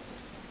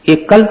 ये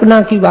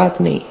कल्पना की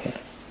बात नहीं है,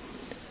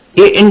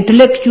 ये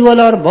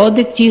इंटेलेक्चुअल और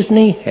बौद्धिक चीज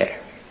नहीं है।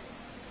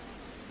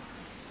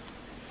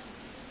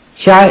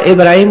 शाह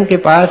इब्राहिम के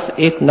पास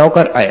एक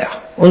नौकर आया।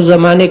 उस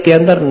जमाने के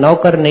अंदर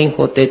नौकर नहीं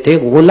होते थे,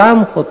 गुलाम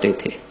होते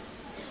थे,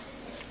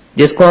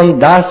 जिसको हम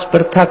दास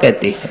प्रथा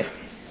कहते हैं।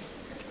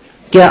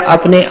 क्या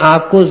अपने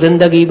आप को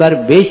जिंदगी भर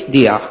बेच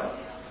दिया?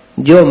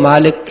 जो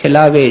मालिक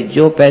खिलावे,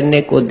 जो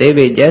पहनने को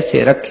देवे,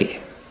 जैसे रखे,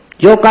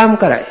 जो काम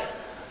कराए,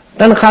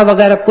 तनख्वाह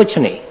वगैरह कुछ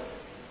नहीं।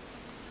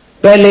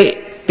 पहले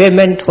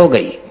पेमेंट हो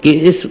गई कि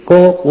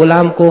इसको,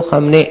 गुलाम को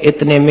हमने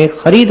इतने में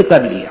खरीद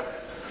कर लिया।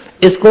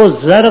 इसको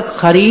जर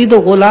खरीद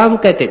गुलाम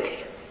कहते थे।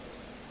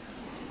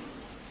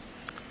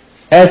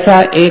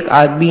 ऐसा एक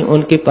आदमी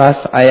उनके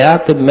पास आया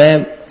कि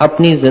मैं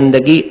अपनी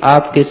जिंदगी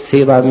आपके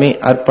सेवा में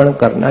अर्पण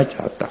करना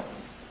चाहता हूं।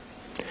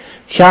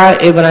 शाह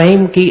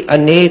इब्राहिम की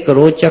अनेक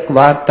रोचक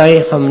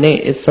वार्ताएं हमने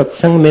इस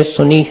सत्संग में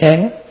सुनी है।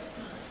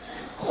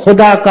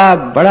 खुदा का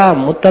बड़ा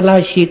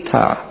मुतलाशी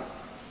था,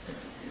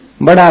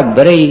 बड़ा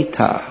बरई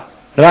था,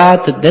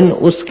 रात दिन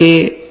उसके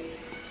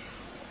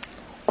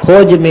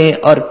खोज में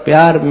और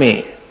प्यार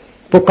में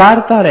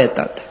पुकारता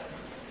रहता था।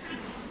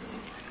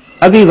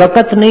 अभी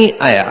वक्त नहीं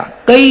आया।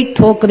 कई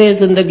ठोकरें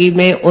जिंदगी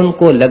में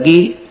उनको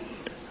लगी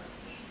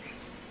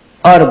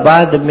और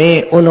बाद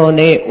में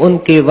उन्होंने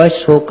उनके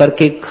वश होकर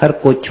के घर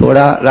को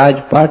छोड़ा,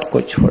 राजपाट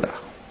को छोड़ा।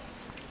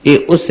 ये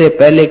उससे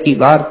पहले की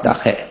वार्ता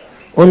है।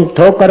 उन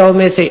ठोकरों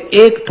में से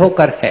एक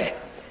ठोकर है।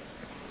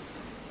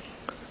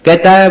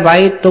 कहता है,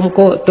 भाई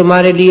तुमको,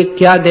 तुम्हारे लिए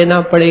क्या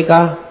देना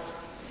पड़ेगा?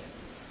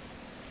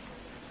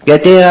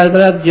 कहते हैं,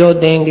 हजरत जो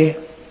देंगे।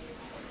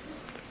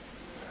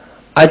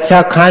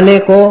 अच्छा, खाने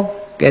को?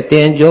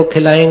 कहते हैं, जो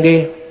खिलाएंगे।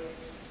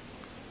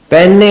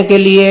 पहनने के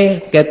लिए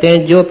कहते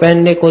हैं जो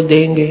पहनने को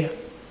देंगे।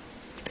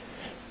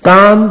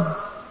 काम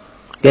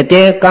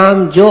कहते हैं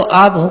काम जो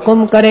आप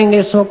हुक्म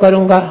करेंगे सो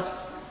करूंगा।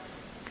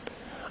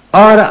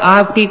 और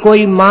आपकी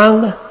कोई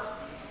मांग,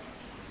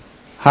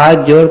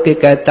 हाथ जोड़ के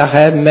कहता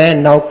है मैं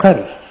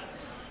नौकर,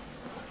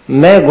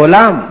 मैं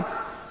गुलाम।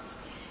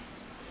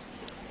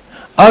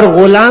 और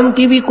गुलाम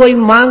की भी कोई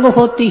मांग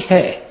होती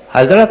है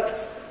हजरत।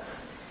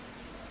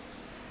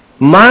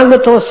 मांग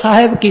तो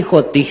साहब की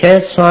होती है,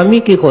 स्वामी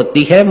की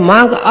होती है,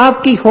 मांग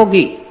आपकी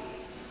होगी।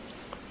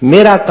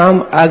 मेरा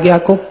काम आज्ञा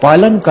को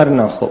पालन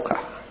करना होगा।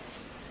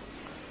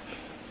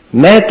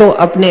 मैं तो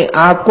अपने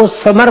आप को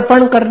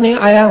समर्पण करने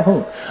आया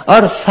हूं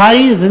और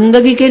सारी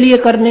जिंदगी के लिए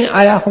करने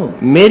आया हूं।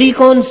 मेरी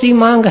कौन सी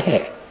मांग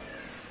है?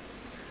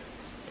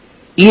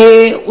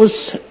 ये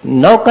उस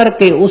नौकर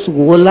के, उस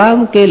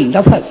गुलाम के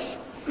लफ्ज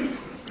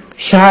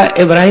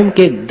शाह इब्राहिम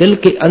के दिल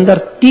के अंदर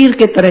तीर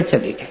के तरह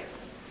चले गए।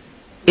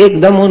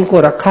 एकदम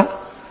उनको रखा,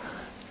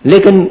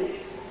 लेकिन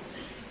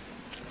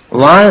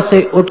वहां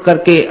से उठ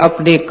करके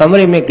अपने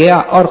कमरे में गया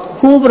और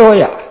खूब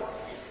रोया।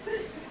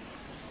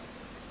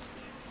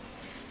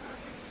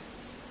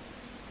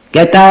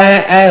 कहता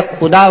है ऐ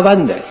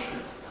खुदावंद,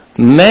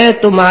 मैं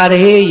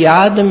तुम्हारे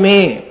याद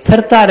में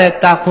फिरता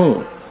रहता हूं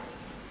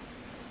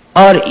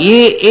और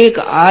ये एक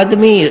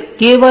आदमी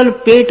केवल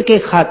पेट के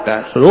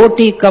खातर,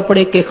 रोटी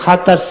कपड़े के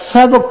खातर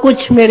सब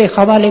कुछ मेरे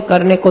हवाले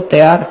करने को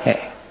तैयार है,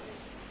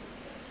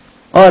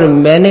 और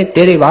मैंने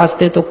तेरे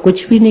वास्ते तो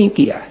कुछ भी नहीं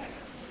किया है।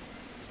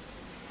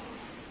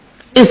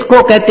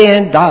 इसको कहते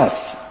हैं दास।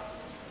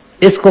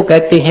 इसको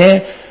कहते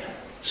हैं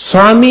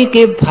स्वामी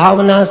के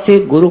भावना से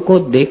गुरु को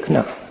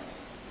देखना।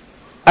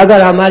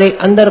 अगर हमारे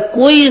अंदर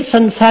कोई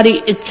संसारी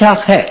इच्छा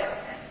है,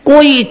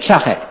 कोई इच्छा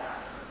है,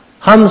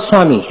 हम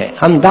स्वामी हैं,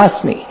 हम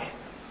दास नहीं हैं।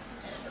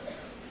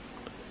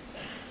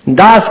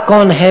 दास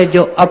कौन है?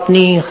 जो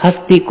अपनी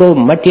हस्ती को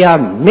मटिया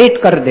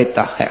मेट कर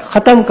देता है,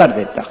 खत्म कर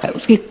देता है,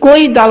 उसकी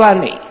कोई दावा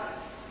नहीं।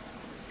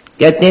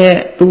 कहते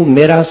हैं तू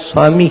मेरा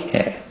स्वामी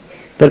है,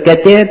 फिर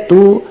कहते हैं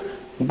तू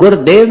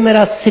गुरुदेव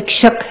मेरा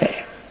शिक्षक है।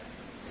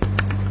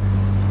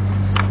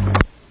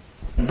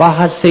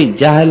 बाहर से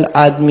जाहल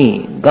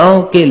आदमी,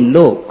 गांव के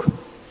लोग,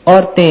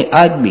 औरतें,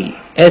 आदमी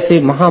ऐसे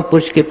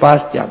महापुरुष के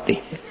पास जाते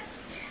हैं।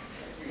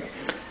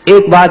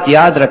 एक बात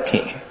याद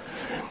रखें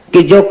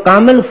कि जो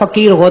कामिल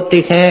फकीर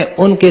होते हैं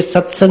उनके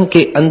सत्संग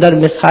के अंदर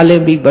मिसालें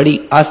भी बड़ी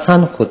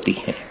आसान होती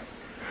हैं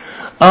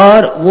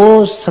और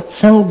वो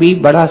सत्संग भी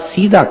बड़ा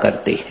सीधा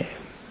करते हैं।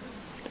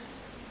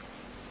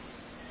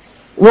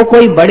 वो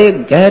कोई बड़े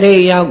गहरे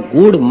या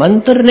गूढ़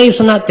मंत्र नहीं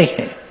सुनाते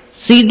हैं,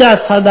 सीधा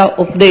साधा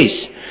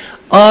उपदेश,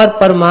 और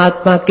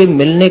परमात्मा के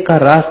मिलने का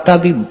रास्ता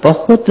भी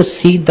बहुत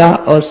सीधा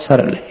और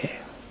सरल है।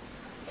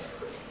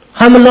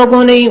 हम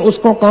लोगों ने ही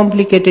उसको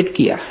कॉम्प्लिकेटेड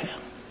किया है।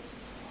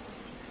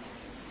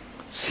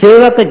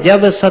 सेवक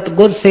जब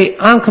सतगुरु से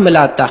आंख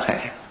मिलाता है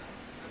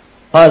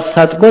और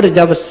सतगुरु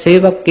जब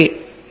सेवक के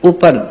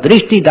ऊपर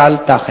दृष्टि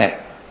डालता है,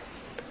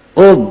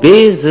 वो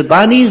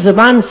बेजुबानी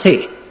जुबान से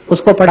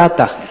उसको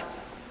पढ़ाता है।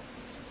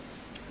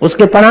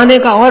 उसके पढ़ाने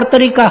का और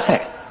तरीका है।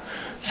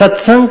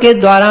 सत्संग के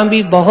द्वारा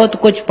भी बहुत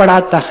कुछ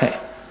पढ़ाता है।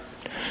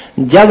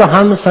 जब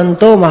हम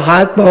संतों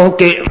महात्माओं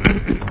के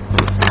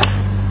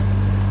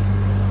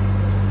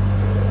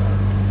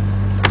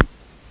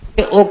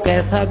वो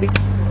कैसा भी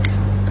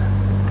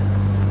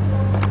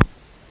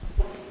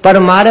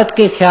परमार्थ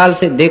के ख्याल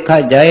से देखा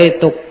जाए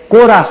तो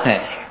कोरा है,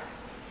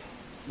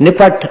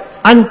 निपट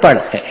अनपढ़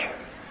है,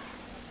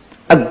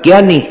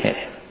 अज्ञानी है।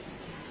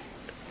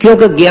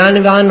 क्योंकि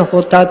ज्ञानवान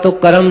होता तो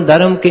कर्म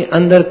धर्म के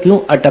अंदर क्यों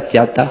अटक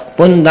जाता,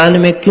 पुण्य दान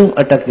में क्यों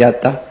अटक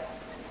जाता,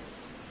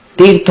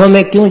 तीर्थों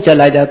में क्यों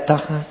चला जाता,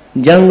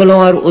 जंगलों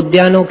और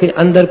उद्यानों के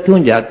अंदर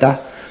क्यों जाता,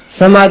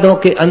 समाधों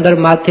के अंदर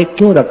माथे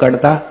क्यों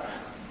रगड़ता,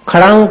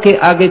 खड़ाओं के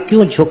आगे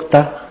क्यों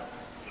झुकता।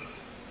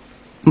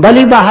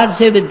 भली बाहर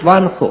से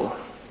विद्वान हो,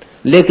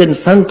 लेकिन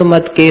संत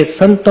मत के,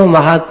 संतों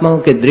महात्माओं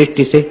के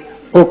दृष्टि से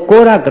वो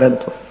कोरा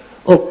ग्रंथ हो,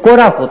 वो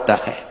कोरा होता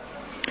है।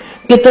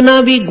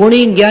 कितना भी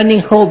गुणी ज्ञानी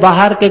हो,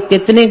 बाहर के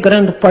कितने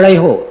ग्रंथ पढ़े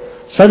हो,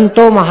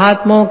 संतों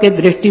महात्माओं के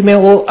दृष्टि में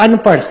वो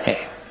अनपढ़ है।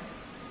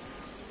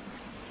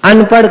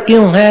 अनपढ़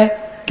क्यों है?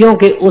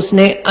 क्योंकि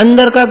उसने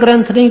अंदर का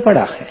ग्रंथ नहीं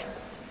पढ़ा है।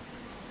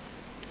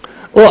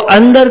 वो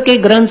अंदर के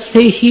ग्रंथ से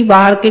ही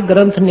बाहर के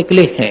ग्रंथ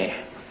निकले हैं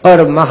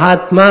और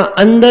महात्मा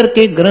अंदर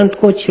के ग्रंथ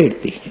को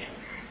छेड़ते हैं।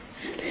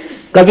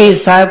 कबीर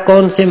साहब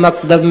कौन से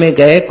मकतब में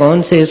गए,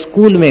 कौन से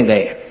स्कूल में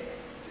गए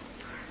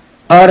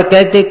और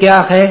कहते क्या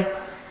है,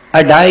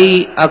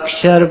 2.5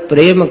 अक्षर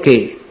प्रेम के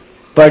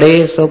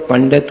पढ़े सो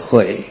पंडित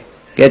होए।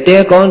 कहते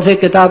हैं कौन से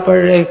किताब पढ़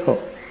रहे हो?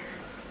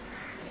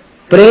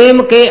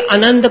 प्रेम के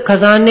अनंत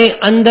खजाने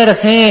अंदर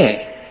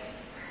हैं।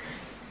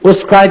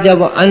 उसका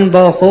जब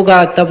अनुभव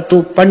होगा तब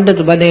तू पंडित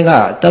बनेगा,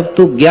 तब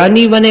तू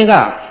ज्ञानी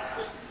बनेगा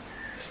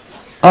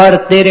और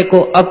तेरे को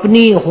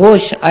अपनी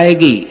होश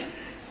आएगी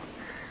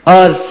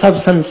और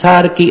सब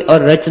संसार की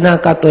और रचना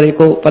का तेरे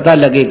को पता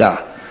लगेगा,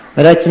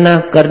 रचना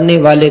करने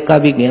वाले का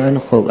भी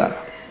ज्ञान होगा।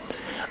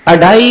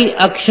 2.5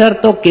 अक्षर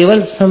तो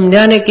केवल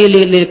समझाने के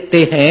लिए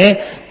लिखते हैं,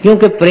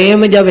 क्योंकि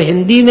प्रेम जब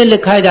हिंदी में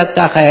लिखा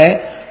जाता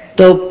है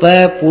तो प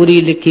पूरी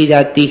लिखी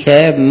जाती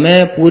है,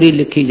 मैं पूरी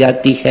लिखी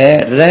जाती है,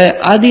 र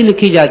आदि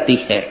लिखी जाती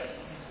है।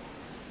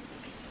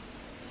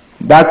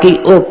 बाकी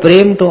वो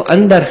प्रेम तो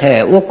अंदर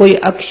है, वो कोई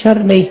अक्षर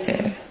नहीं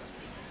है।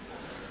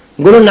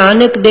 गुरु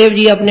नानक देव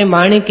जी अपने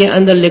वाणी के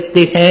अंदर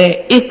लिखते हैं,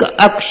 एक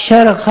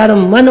अक्षर हर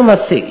मन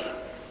वसे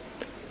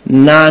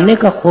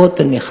नानक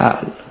होत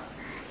निहाल।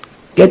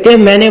 कहते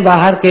मैंने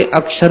बाहर के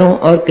अक्षरों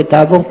और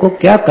किताबों को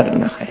क्या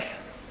करना है।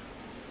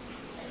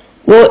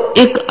 वो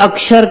एक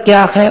अक्षर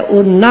क्या है,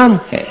 वो नाम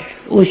है,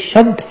 वो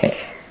शब्द है।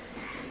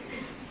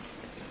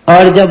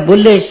 और जब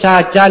बुल्ले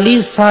शाह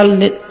 40 साल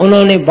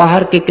उन्होंने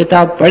बाहर की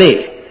किताब पढ़े,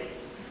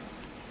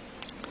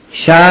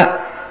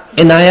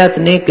 शाह इनायत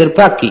ने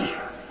कृपा की,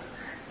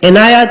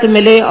 इनायत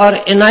मिले और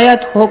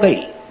इनायत हो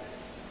गई।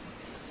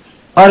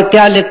 और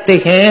क्या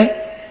लिखते हैं,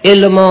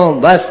 इल्मो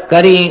बस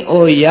करी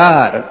ओ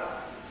यार,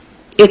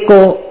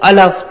 इको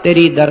अलफ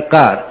तेरी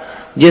दरकार।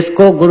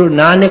 जिसको गुरु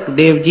नानक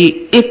देव जी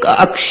एक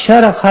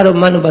अक्षर हर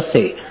मन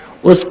बसे,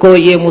 उसको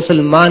ये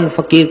मुसलमान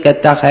फकीर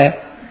कहता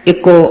है,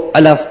 इको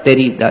अलफ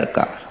तेरी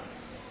दरकार।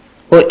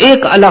 वो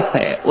एक अलफ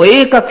है, वो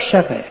एक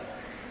अक्षर है,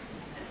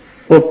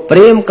 वो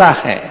प्रेम का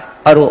है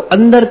और वो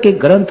अंदर के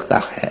ग्रंथ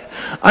का है।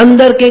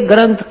 अंदर के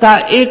ग्रंथ का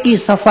एक ही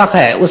सफा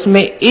है,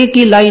 उसमें एक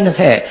ही लाइन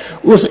है,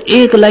 उस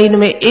एक लाइन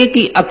में एक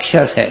ही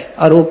अक्षर है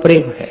और वो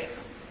प्रेम है।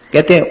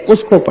 कहते हैं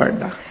उसको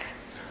पढ़ना है।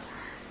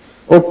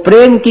 वो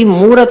प्रेम की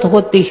मूर्त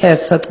होती है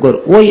सतगुरु,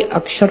 वही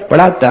अक्षर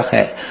पढ़ाता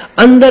है,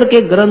 अंदर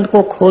के ग्रंथ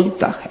को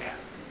खोलता है।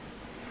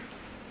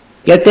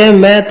 कहते हैं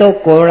मैं तो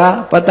कोड़ा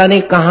पता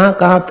नहीं कहां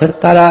कहां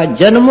फिरता रहा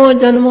जन्मों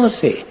जन्मों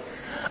से,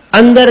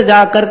 अंदर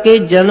जाकर के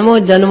जन्मों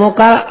जन्मों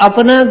का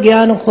अपना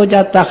ज्ञान हो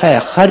जाता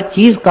है, हर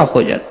चीज का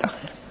हो जाता है।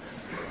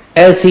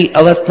 ऐसी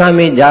अवस्था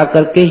में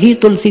जाकर के ही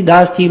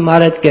तुलसीदास जी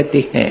महाराज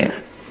कहते हैं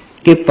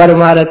कि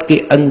परमार्थ के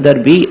अंदर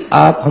भी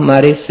आप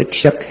हमारे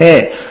शिक्षक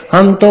हैं।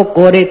 हम तो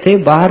कोरे थे,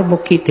 बाहर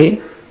मुखी थे,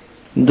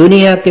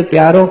 दुनिया के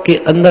प्यारों के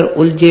अंदर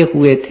उलझे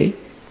हुए थे।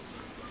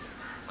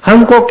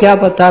 हमको क्या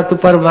पता कि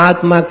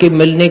परमात्मा के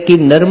मिलने की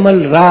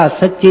निर्मल राह,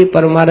 सच्ची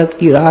परमार्थ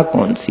की राह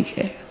कौन सी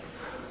है।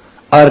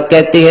 और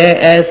कहते हैं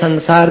ऐ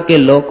संसार के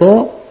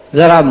लोगों,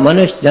 जरा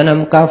मनुष्य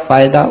जन्म का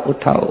फायदा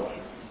उठाओ,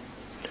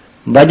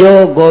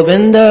 भजो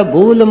गोविंद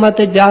भूल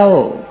मत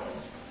जाओ,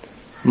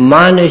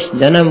 मानुष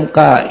जन्म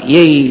का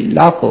यही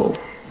लाखो।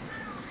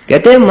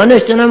 कहते हैं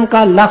मनुष्य जन्म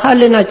का लाहा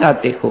लेना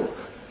चाहते हो,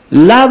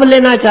 लाभ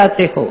लेना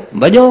चाहते हो,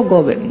 भजो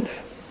गोविंद।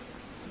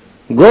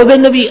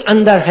 गोविंद भी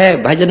अंदर है,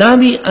 भजना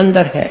भी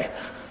अंदर है।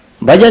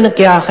 भजन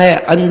क्या है,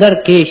 अंदर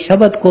के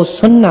शब्द को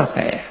सुनना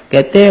है।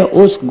 कहते हैं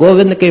उस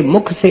गोविंद के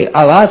मुख से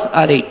आवाज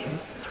आ रही है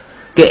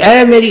कि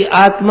ऐ मेरी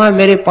आत्मा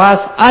मेरे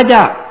पास आ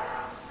जा।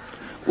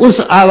 उस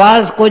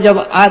आवाज को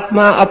जब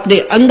आत्मा अपने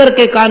अंदर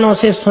के कानों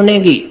से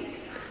सुनेगी,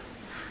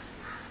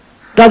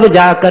 तब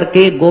जाकर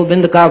के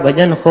गोविंद का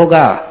भजन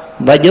होगा।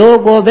 भजो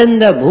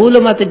गोविंद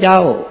भूल मत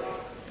जाओ,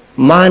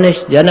 मानुष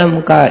जन्म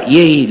का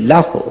यही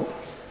लाहो।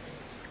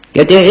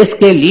 कहते हैं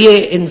इसके लिए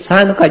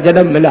इंसान का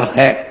जन्म मिला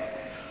है।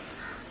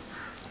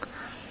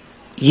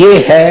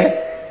 ये है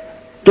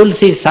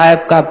तुलसी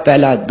साहब का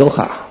पहला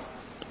दोहा।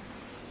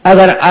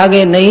 अगर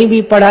आगे नहीं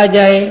भी पढ़ा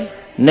जाए,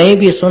 नहीं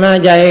भी सुना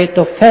जाए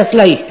तो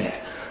फैसला ही है,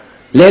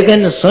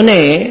 लेकिन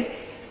सुने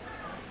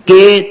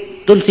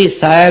कि तुलसी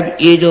साहब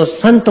ये जो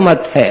संत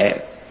मत है,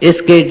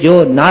 इसके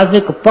जो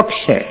नाजुक पक्ष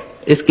है,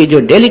 इसकी जो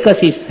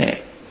डेलिकेसीज हैं,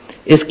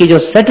 इसकी जो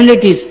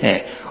सैटेलिटीज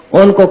हैं,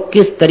 उनको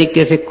किस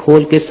तरीके से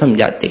खोल के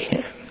समझाते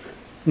हैं।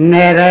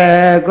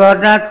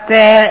 निर्गुण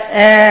ते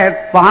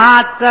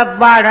पात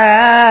बड़,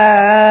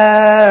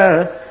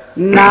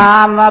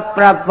 नाम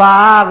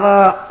प्रभाव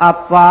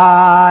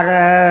अपार,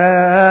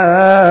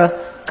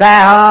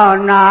 कहो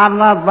नाम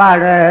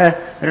बड़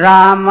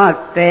राम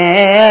ते,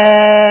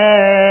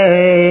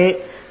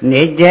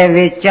 निज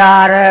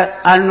विचार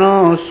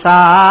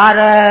अनुसार।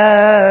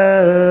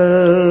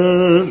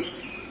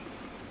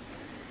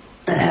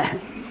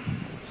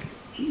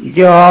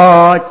 जो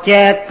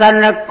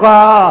चेतन को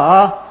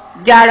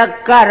जड़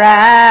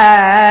करे,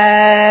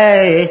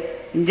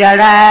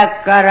 जड़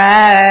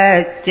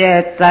करे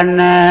चेतन,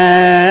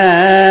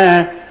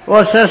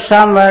 उस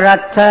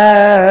समरथ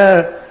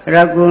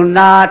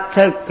रघुनाथ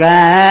कै,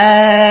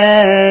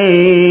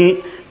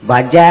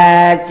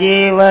 भजै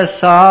जीव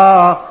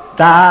सो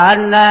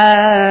तान।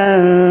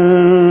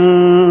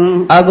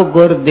 अब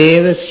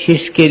गुरुदेव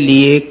शिष्य के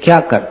लिए क्या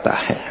करता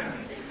है,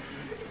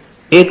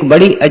 एक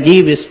बड़ी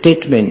अजीब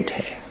स्टेटमेंट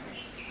है।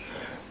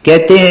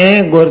 कहते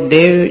हैं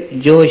गुरुदेव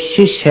जो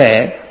शिष्य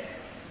है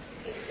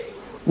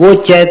वो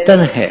चेतन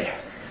है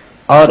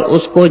और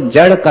उसको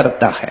जड़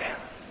करता है।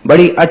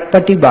 बड़ी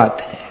अटपटी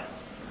बात है।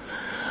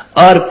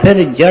 और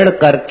फिर जड़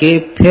करके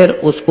फिर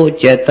उसको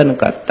चेतन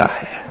करता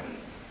है।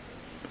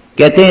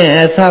 कहते हैं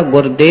ऐसा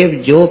गुरुदेव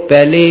जो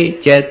पहले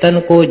चेतन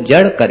को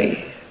जड़ करे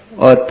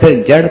और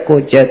फिर जड़ को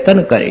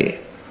चेतन करे,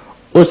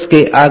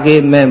 उसके आगे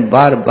मैं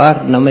बार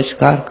बार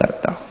नमस्कार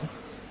करता हूं।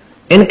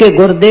 इनके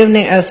गुरुदेव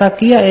ने ऐसा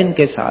किया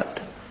इनके साथ।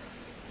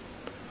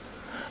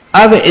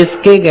 अब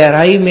इसके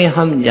गहराई में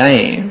हम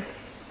जाएं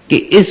कि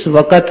इस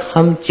वक्त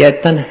हम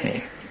चेतन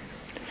हैं,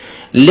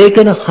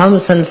 लेकिन हम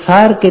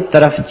संसार के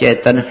तरफ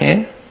चेतन हैं,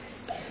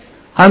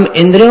 हम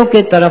इंद्रियों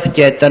के तरफ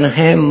चेतन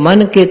हैं,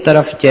 मन के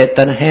तरफ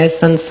चेतन हैं,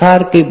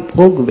 संसार के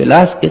भोग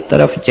विलास के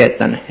तरफ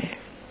चेतन हैं।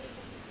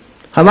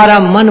 हमारा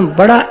मन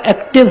बड़ा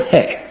एक्टिव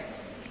है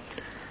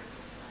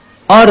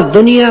और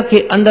दुनिया के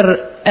अंदर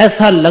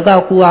ऐसा लगा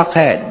हुआ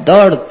है,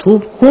 दौड़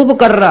धूप खूब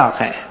कर रहा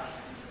है,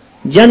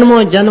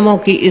 जन्मों जन्मों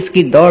की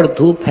इसकी दौड़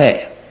धूप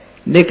है,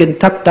 लेकिन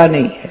थकता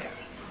नहीं है,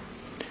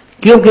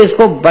 क्योंकि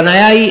इसको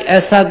बनाया ही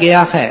ऐसा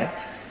गया है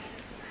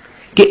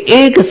कि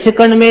 1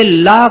 सेकंड में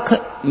लाख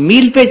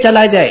मील पे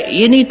चला जाए,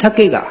 ये नहीं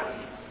थकेगा।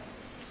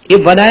 ये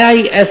बनाया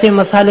ही ऐसे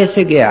मसाले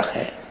से गया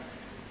है।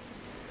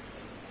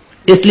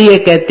 इसलिए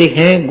कहते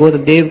हैं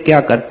गुरुदेव क्या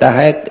करता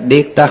है,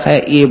 देखता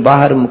है ये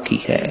बाहर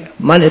मुखी है,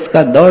 मन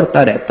इसका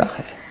दौड़ता रहता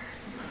है।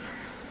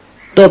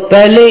 तो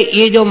पहले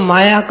ये जो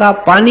माया का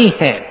पानी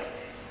है,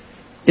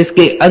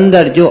 इसके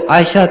अंदर जो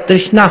आशा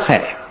तृष्णा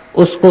है,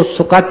 उसको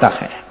सुखाता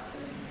है,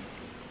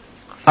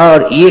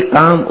 और ये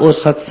काम वो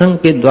सत्संग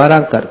के द्वारा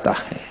करता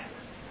है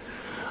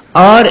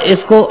और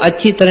इसको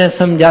अच्छी तरह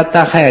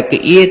समझाता है कि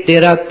ये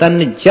तेरा तन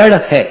जड़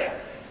है,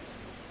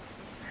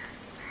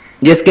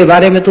 जिसके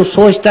बारे में तू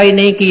सोचता ही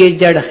नहीं कि ये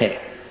जड़ है।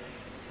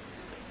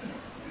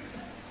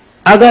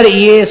 अगर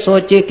ये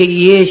सोचे कि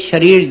ये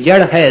शरीर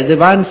जड़ है,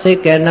 जुबान से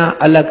कहना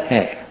अलग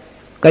है,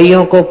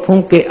 कईयों को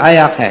फूंक के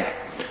आया है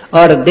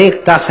और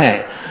देखता है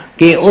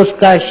कि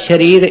उसका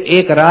शरीर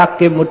एक राख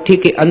के मुट्ठी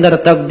के अंदर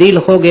तब्दील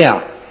हो गया,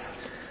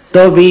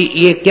 तो भी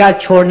ये क्या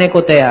छोड़ने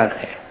को तैयार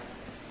है?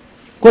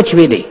 कुछ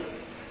भी नहीं।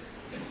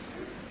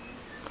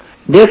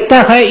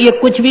 देखता है ये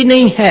कुछ भी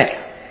नहीं है,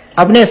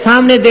 अपने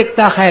सामने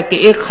देखता है कि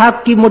एक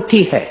खाक की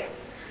मुट्ठी है,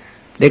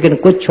 लेकिन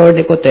कुछ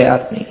छोड़ने को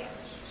तैयार नहीं।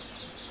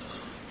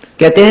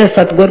 कहते हैं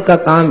सतगुरु का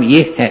काम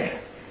ये है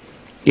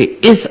कि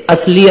इस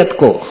असलियत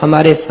को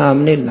हमारे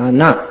सामने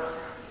लाना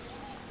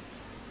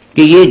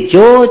कि ये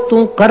जो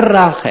तू कर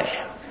रहा है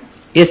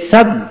ये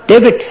सब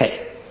डेबिट है।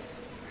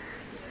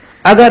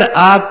 अगर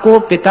आपको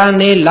पिता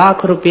ने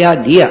लाख रुपया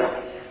दिया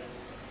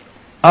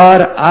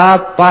और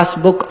आप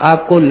पासबुक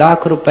आपको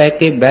लाख रुपए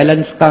के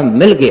बैलेंस का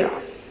मिल गया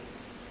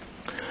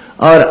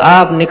और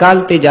आप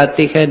निकालते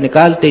जाते हैं,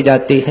 निकालते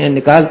जाते हैं,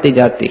 निकालते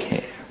जाते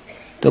हैं,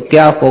 तो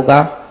क्या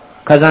होगा?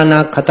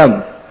 खजाना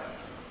खत्म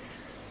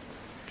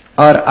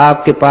और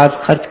आपके पास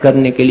खर्च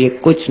करने के लिए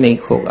कुछ नहीं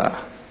होगा।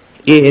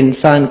 ये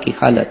इंसान की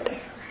हालत है।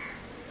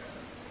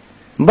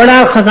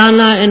 बड़ा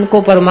खजाना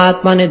इनको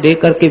परमात्मा ने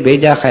देकर के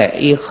भेजा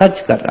है, ये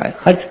खर्च कर रहा है,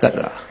 खर्च कर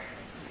रहा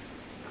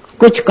है,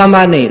 कुछ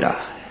कमा नहीं रहा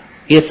है।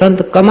 ये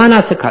संत कमाना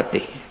सिखाते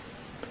हैं,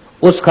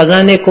 उस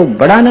खजाने को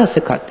बढ़ाना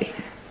सिखाते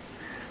हैं।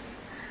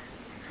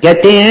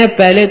 कहते हैं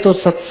पहले तो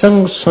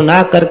सत्संग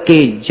सुना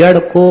करके जड़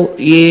को,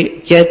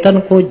 ये चेतन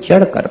को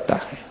जड़ करता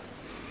है।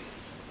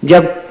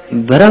 जब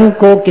भृंग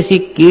को, किसी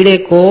कीड़े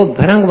को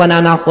भृंग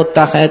बनाना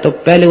होता है तो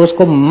पहले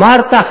उसको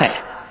मारता है,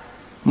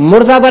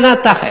 मुर्दा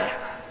बनाता है।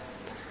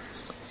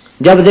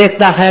 जब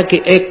देखता है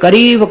कि एक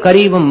करीब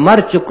करीब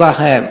मर चुका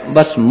है,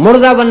 बस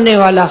मुर्दा बनने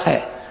वाला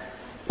है,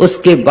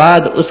 उसके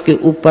बाद उसके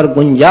ऊपर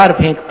गुंजार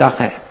फेंकता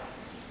है।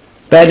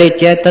 पहले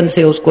चेतन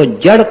से उसको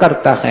जड़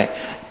करता है,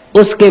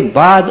 उसके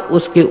बाद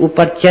उसके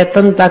ऊपर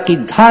चेतनता की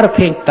धार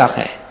फेंकता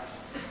है,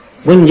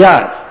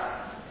 गुंजार,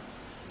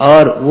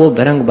 और वो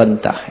भृंग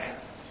बनता है।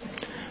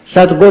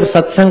 सतगुरु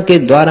सत्संग के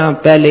द्वारा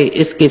पहले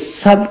इसके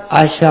सब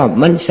आशा,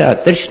 मंशा,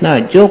 तृष्णा,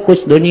 जो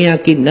कुछ दुनिया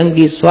की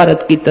नंगी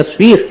स्वार्थ की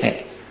तस्वीर है,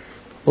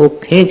 वो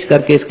खींच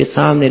करके इसके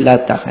सामने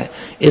लाता है,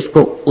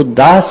 इसको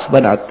उदास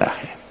बनाता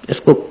है,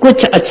 इसको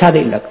कुछ अच्छा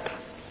नहीं लगता,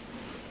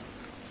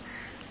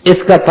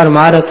 इसका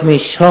परमार्थ में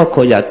शौक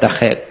हो जाता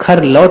है,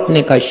 घर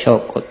लौटने का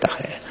शौक होता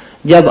है।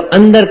 जब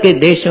अंदर के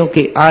देशों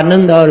के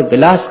आनंद और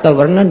विलास का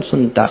वर्णन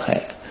सुनता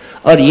है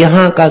और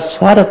यहाँ का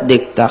स्वार्थ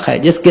देखता है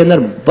जिसके अंदर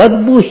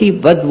बदबू ही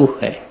बदबू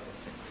है,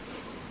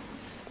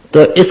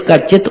 तो इसका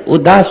चित्त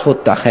उदास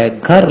होता है,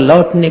 घर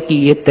लौटने की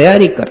ये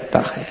तैयारी करता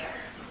है।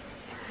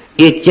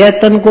 ये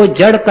चेतन को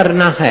जड़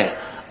करना है,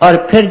 और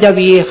फिर जब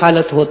ये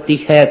हालत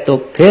होती है तो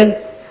फिर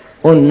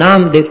वो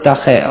नाम देता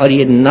है और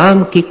ये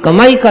नाम की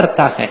कमाई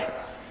करता है।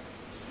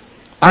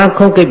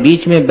 आंखों के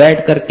बीच में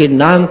बैठ करके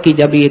नाम की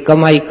जब ये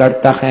कमाई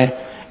करता है,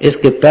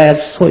 इसके पैर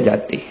सो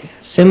जाते हैं,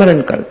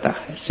 सिमरन करता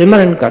है,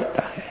 सिमरन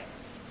करता है।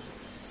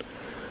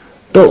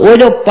 तो वो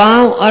जो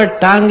पांव और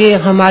टांगे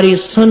हमारी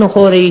सुन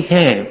हो रही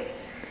हैं,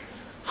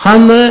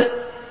 हम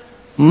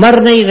मर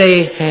नहीं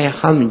रहे हैं,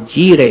 हम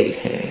जी रहे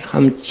हैं,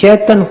 हम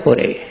चेतन हो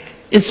रहे हैं।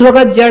 इस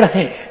वक्त जड़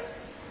हैं,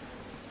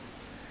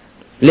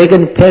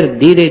 लेकिन फिर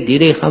धीरे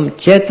धीरे हम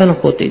चेतन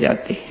होते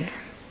जाते हैं।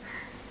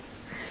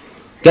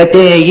 कहते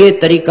हैं ये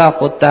तरीका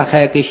होता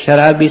है कि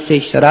शराबी से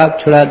शराब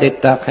छुड़ा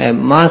देता है,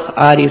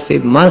 मांसाहारी से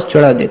मांस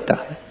छुड़ा देता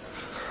है।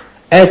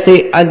 ऐसे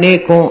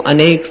अनेकों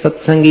अनेक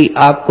सत्संगी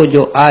आपको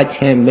जो आज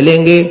हैं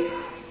मिलेंगे।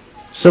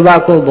 सुबह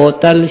को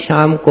बोतल,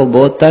 शाम को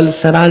बोतल,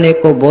 सराहने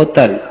को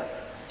बोतल,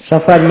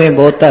 सफर में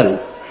बोतल।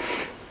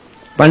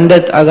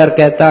 पंडित अगर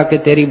कहता कि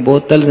तेरी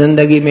बोतल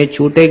जिंदगी में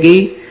छूटेगी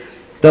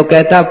तो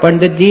कहता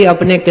पंडित जी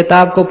अपने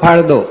किताब को फाड़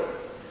दो,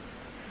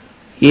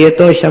 ये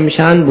तो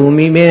शमशान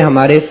भूमि में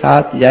हमारे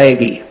साथ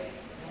जाएगी।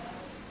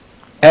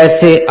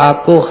 ऐसे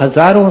आपको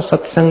हजारों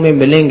सत्संग में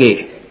मिलेंगे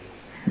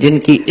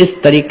जिनकी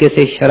इस तरीके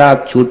से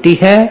शराब छूटी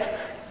है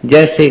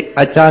जैसे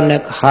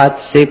अचानक हाथ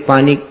से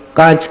पानी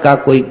कांच का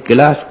कोई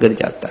गिलास गिर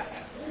जाता है।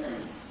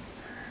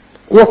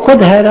 वो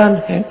खुद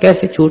हैरान है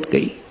कैसे छूट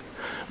गई।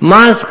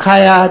 मांस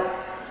खाया,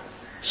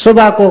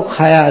 सुबह को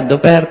खाया,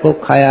 दोपहर को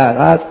खाया,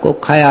 रात को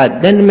खाया,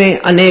 दिन में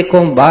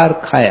अनेकों बार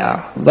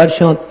खाया,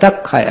 वर्षों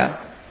तक खाया,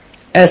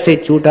 ऐसे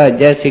छूटा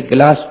जैसे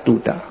गिलास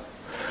टूटा।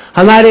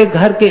 हमारे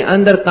घर के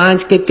अंदर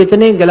कांच के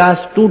कितने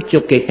गिलास टूट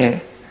चुके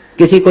हैं,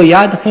 किसी को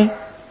याद है?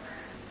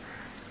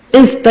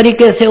 इस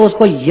तरीके से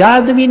उसको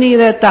याद भी नहीं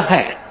रहता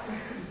है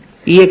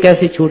ये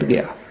कैसे छूट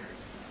गया।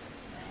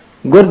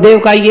 गुरुदेव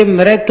का ये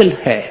मिरेकल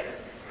है,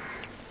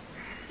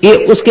 ये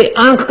उसके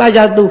आंख का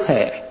जादू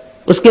है,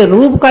 उसके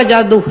रूप का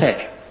जादू है।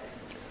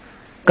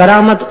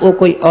 करामत वो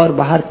कोई और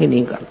बाहर की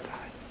नहीं करता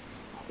है,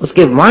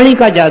 उसके वाणी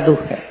का जादू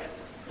है।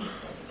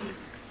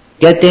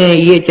 कहते हैं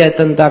ये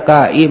चैतन्यता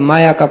का, ये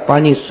माया का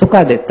पानी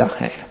सुखा देता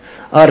है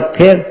और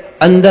फिर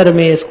अंदर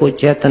में इसको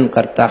चेतन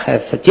करता है,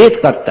 सचेत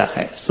करता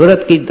है।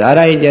 सूरत की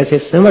धाराएं जैसे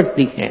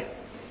सिमटती हैं।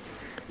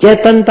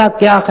 चेतनता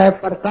क्या है?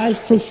 प्रकाश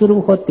से शुरू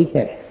होती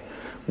है।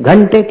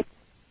 घंटे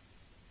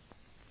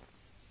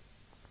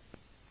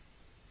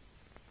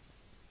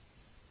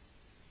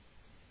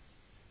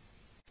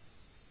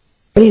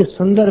बड़ी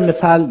सुंदर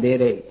मिसाल दे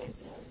रहे हैं,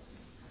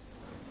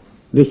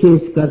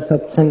 विशेषकर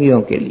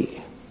सत्संगियों के लिए।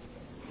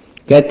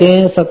 कहते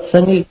हैं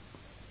सत्संगी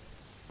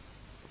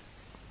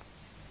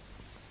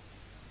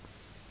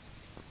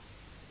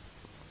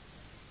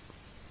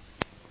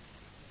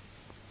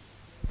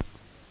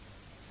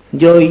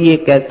जो ये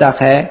कहता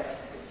है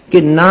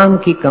कि नाम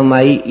की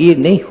कमाई ये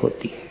नहीं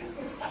होती है,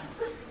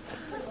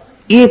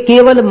 ये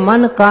केवल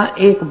मन का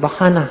एक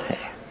बहाना है।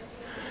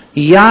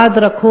 याद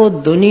रखो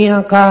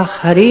दुनिया का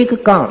हर एक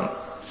काम,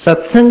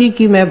 सत्संगी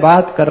की मैं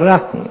बात कर रहा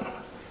हूं,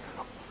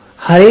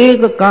 हर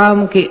एक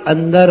काम के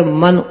अंदर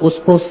मन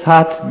उसको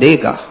साथ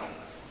देगा,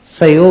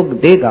 सहयोग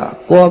देगा,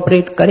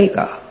 कोऑपरेट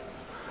करेगा।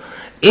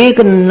 एक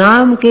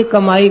नाम के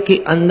कमाई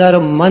के अंदर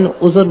मन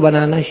उज़र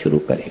बनाना शुरू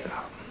करेगा,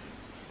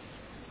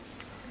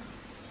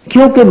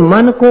 क्योंकि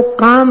मन को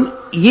काम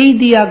यही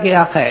दिया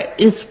गया है।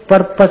 इस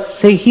पर्पस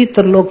से ही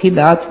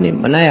त्रिलोकीनाथ ने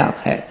बनाया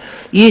है।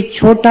 ये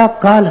छोटा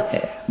काल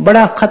है,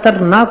 बड़ा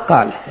खतरनाक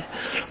काल है।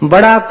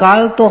 बड़ा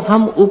काल तो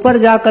हम ऊपर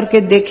जाकर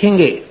के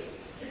देखेंगे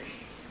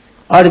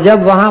और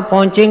जब वहां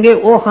पहुंचेंगे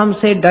वो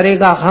हमसे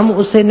डरेगा, हम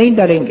उससे नहीं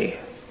डरेंगे।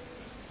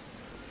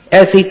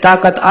 ऐसी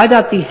ताकत आ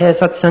जाती है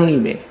सत्संगी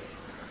में।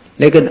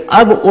 लेकिन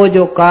अब वो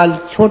जो काल,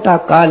 छोटा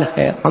काल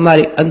है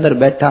हमारे अंदर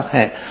बैठा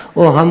है,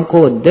 वो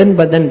हमको दिन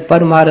ब दिन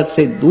परमार्थ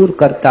से दूर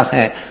करता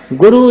है।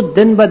 गुरु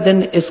दिन ब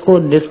दिन इसको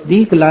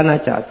नजदीक लाना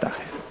चाहता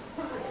है।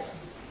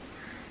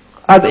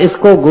 अब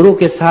इसको गुरु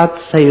के साथ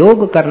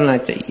सहयोग करना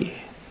चाहिए।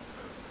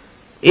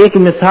 एक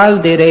मिसाल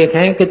दे रहे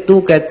हैं कि तू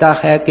कहता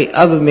है कि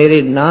अब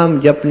मेरे नाम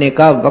जपने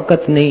का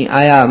वक्त नहीं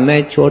आया,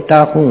 मैं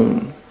छोटा हूं,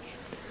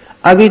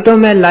 अभी तो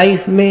मैं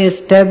लाइफ में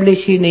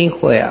एस्टेब्लिश ही नहीं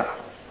होया,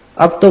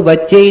 अब तो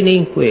बच्चे ही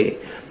नहीं हुए,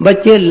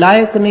 बच्चे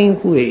लायक नहीं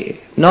हुए,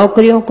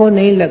 नौकरियों को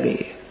नहीं लगे,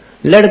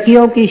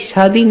 लड़कियों की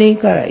शादी नहीं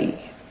कराई।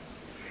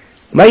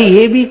 भाई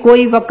ये भी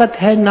कोई वक्त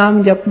है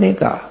नाम जपने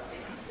का।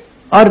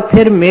 और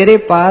फिर मेरे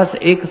पास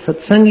एक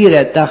सत्संगी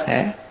रहता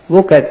है,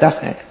 वो कहता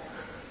है,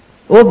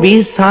 वो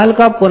 20 साल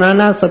का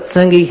पुराना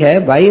सत्संगी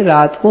है भाई,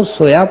 रात को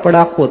सोया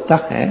पड़ा होता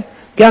है,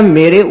 क्या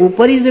मेरे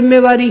ऊपर ही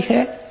जिम्मेवारी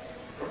है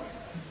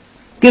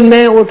कि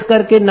मैं उठ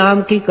करके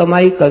नाम की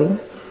कमाई करूं?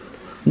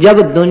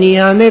 जब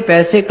दुनिया में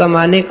पैसे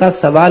कमाने का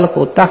सवाल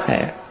होता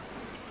है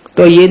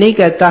तो ये नहीं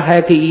कहता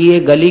है कि ये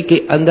गली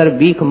के अंदर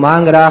भीख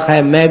मांग रहा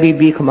है, मैं भी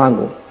भीख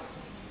मांगू।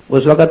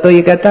 उस वक्त तो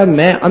ये कहता है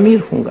मैं अमीर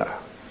हूंगा।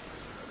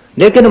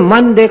 लेकिन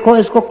मन देखो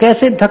इसको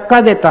कैसे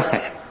धक्का देता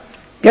है,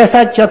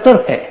 कैसा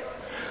चतुर है।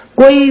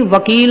 कोई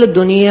वकील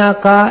दुनिया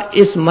का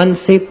इस मन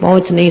से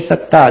पहुंच नहीं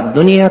सकता।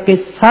 दुनिया के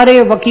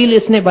सारे वकील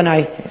इसने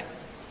बनाए हैं।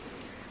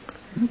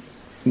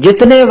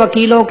 जितने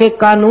वकीलों के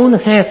कानून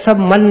हैं सब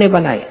मन ने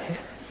बनाए हैं।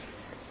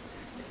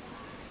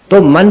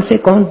 तो मन से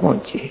कौन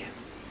पहुंचे?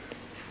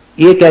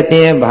 ये कहते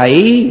हैं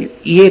भाई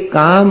ये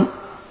काम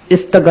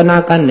इस्तगना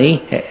का नहीं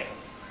है,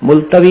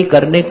 मुलतवी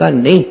करने का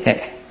नहीं है,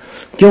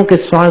 क्योंकि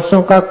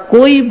श्वासों का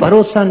कोई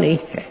भरोसा नहीं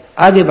है।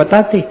 आगे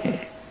बताते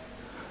हैं।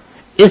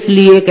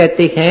 इसलिए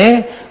कहते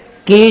हैं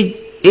कि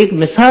एक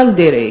मिसाल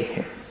दे रहे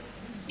हैं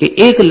कि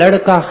एक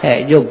लड़का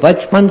है जो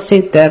बचपन से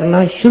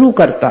तैरना शुरू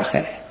करता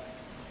है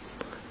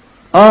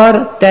और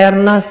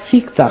तैरना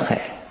सीखता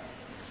है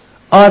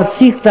और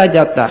सीखता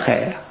जाता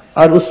है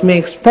और उसमें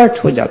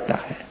एक्सपर्ट हो जाता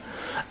है।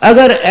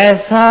 अगर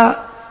ऐसा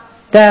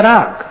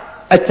तैराक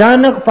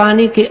अचानक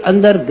पानी के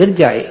अंदर गिर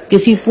जाए,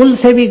 किसी पुल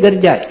से भी गिर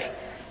जाए,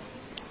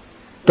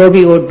 तो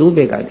भी वो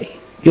डूबेगा नहीं,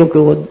 क्योंकि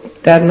वो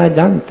तैरना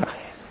जानता है।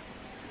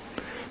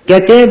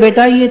 कहते हैं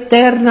बेटा ये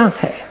तैरना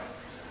है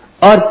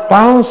और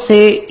पांव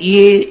से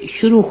ये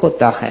शुरू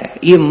होता है।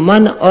 ये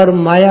मन और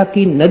माया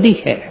की नदी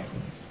है।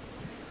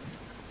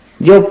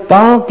 जो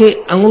पांव के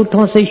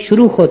अंगूठों से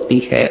शुरू होती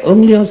है,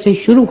 उंगलियों से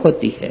शुरू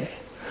होती है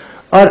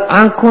और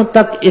आंखों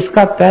तक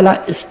इसका पहला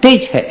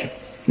स्टेज है।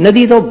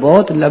 नदी तो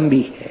बहुत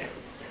लंबी है।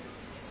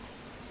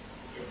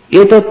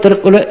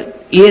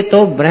 ये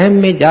तो ब्रह्म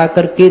में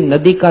जाकर के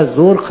नदी का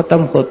जोर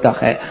खत्म होता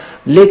है,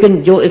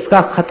 लेकिन जो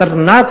इसका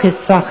खतरनाक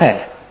हिस्सा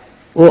है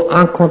वो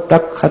आंखों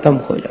तक खत्म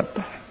हो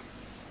जाता है।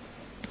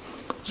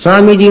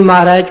 स्वामी जी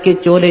महाराज के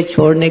चोले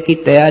छोड़ने की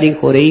तैयारी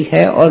हो रही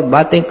है और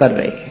बातें कर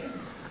रहे हैं।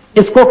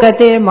 इसको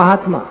कहते हैं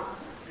महात्मा।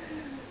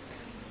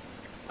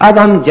 अब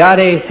हम जा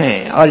रहे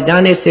हैं और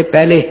जाने से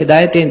पहले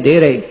हिदायतें दे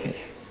रहे हैं।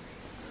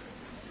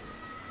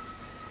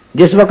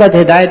 जिस वक्त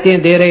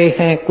हिदायतें दे रहे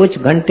हैं कुछ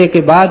घंटे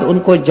के बाद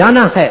उनको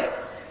जाना है,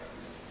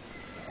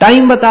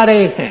 टाइम बता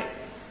रहे हैं,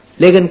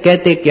 लेकिन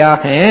कहते क्या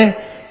हैं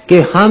कि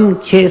हम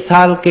 6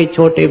 साल के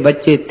छोटे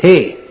बच्चे थे,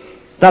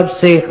 तब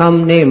से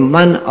हमने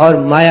मन और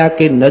माया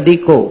के नदी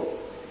को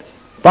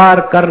पार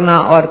करना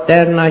और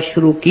तैरना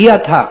शुरू किया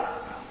था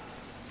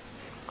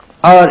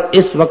और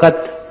इस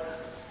वक्त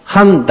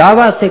हम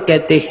दावा से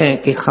कहते हैं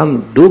कि हम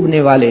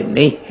डूबने वाले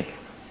नहीं हैं।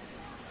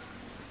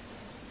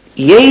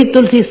 यही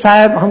तुलसी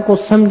साहब हमको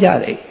समझा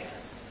रहे हैं।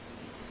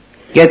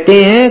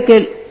 कहते हैं कि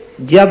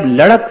जब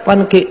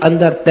लड़कपन के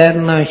अंदर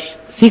तैरना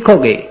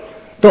सीखोगे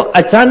तो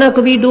अचानक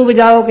भी डूब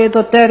जाओगे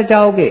तो तैर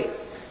जाओगे।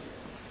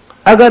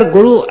 अगर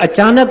गुरु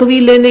अचानक भी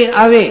लेने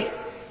आवे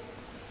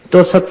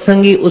तो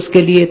सत्संगी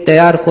उसके लिए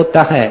तैयार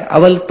होता है।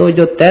 अवल तो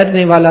जो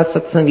तैरने वाला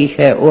सत्संगी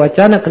है वो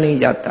अचानक नहीं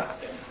जाता,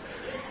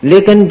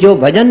 लेकिन जो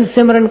भजन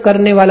सिमरन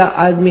करने वाला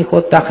आदमी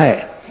होता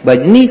है,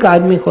 भजनी का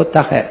आदमी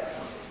होता है,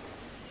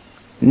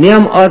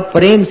 नियम और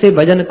प्रेम से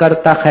भजन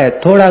करता है,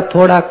 थोड़ा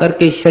थोड़ा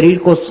करके शरीर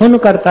को सुन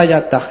करता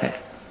जाता है,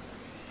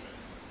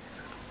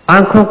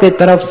 आंखों के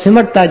तरफ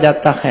सिमटता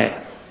जाता है,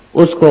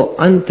 उसको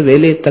अंत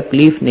वेले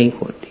तकलीफ नहीं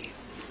होती।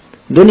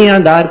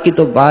 दुनियादार की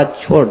तो बात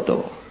छोड़ दो,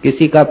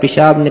 किसी का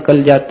पेशाब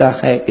निकल जाता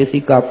है, किसी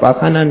का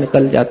पाखाना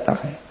निकल जाता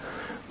है,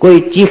 कोई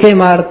चीखे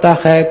मारता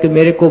है कि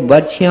मेरे को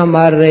बर्छियां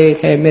मार रहे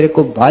हैं, मेरे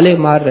को भाले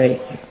मार रहे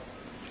हैं।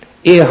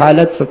 ये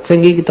हालत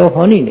सत्संगी की तो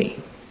होनी नहीं,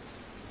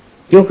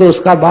 क्योंकि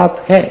उसका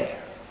बाप है,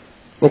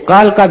 वो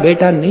काल का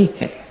बेटा नहीं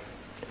है।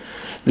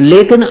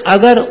 लेकिन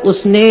अगर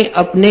उसने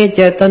अपने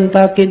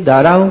चैतन्यता की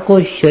धाराओं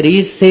को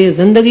शरीर से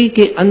जिंदगी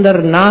के अंदर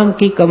नाम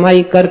की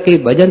कमाई करके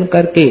भजन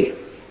करके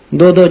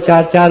 2-2,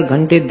 4-4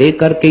 घंटे दे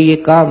करके ये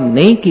काम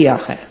नहीं किया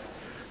है,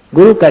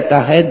 गुरु कहता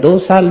है 2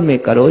 साल में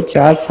करो,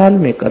 4 साल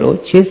में करो,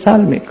 6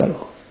 साल में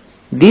करो,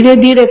 धीरे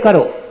धीरे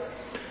करो।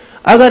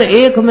 अगर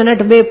 1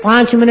 मिनट में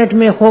 5 मिनट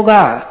में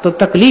होगा तो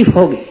तकलीफ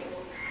होगी।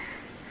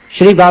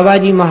 श्री बाबा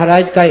जी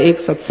महाराज का एक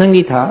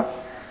सत्संगी था,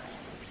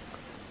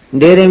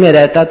 डेरे में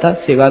रहता था,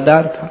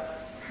 सेवादार था।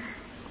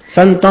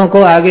 संतों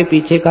को आगे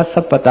पीछे का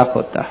सब पता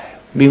होता है।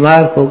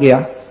 बीमार हो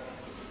गया,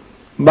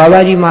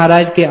 बाबा जी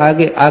महाराज के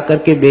आगे आकर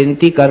के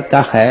बेनती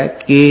करता है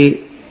कि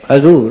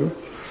हजूर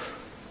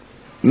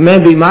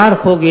मैं बीमार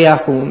हो गया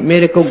हूं,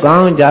 मेरे को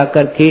गांव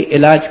जाकर के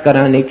इलाज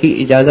कराने की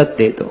इजाजत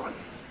दे दो।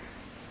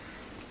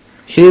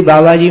 श्री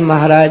बाबा जी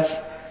महाराज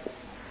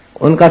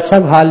उनका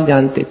सब हाल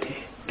जानते थे।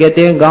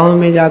 कहते हैं गांव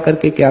में जाकर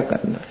के क्या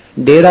करना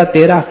है, डेरा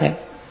तेरा है,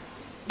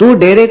 तू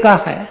डेरे का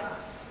है,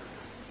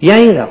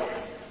 यहीं रहो।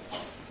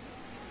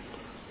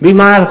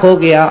 बीमार हो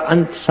गया,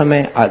 अंत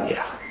समय आ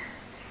गया,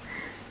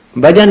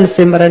 भजन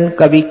सिमरन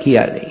कभी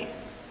किया नहीं,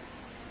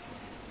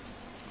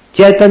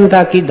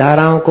 चैतन्यता की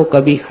धाराओं को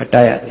कभी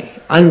हटाया नहीं।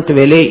 अंत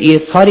वेले ये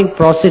सारी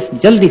प्रोसेस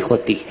जल्दी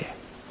होती है।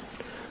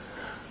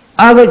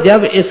 अब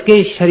जब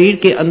इसके शरीर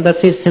के अंदर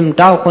से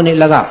सिमटाव होने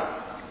लगा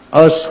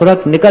और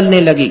सुरत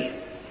निकलने लगी,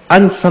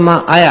 अंत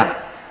समय आया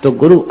तो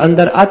गुरु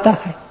अंदर आता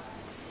है।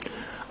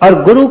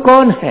 और गुरु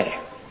कौन है?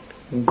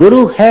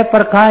 गुरु है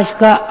प्रकाश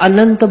का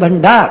अनंत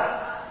भंडार।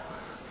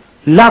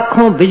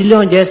 लाखों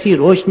बिजलियों जैसी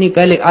रोशनी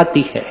पहले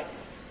आती है।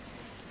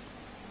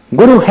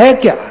 गुरु है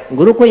क्या?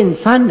 गुरु कोई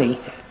इंसान नहीं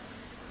है,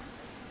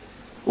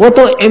 वो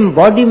तो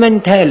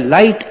एम्बॉडीमेंट है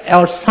लाइट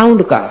और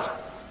साउंड का।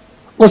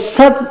 वो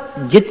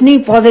सब जितनी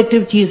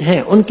पॉजिटिव चीज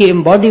हैं उनकी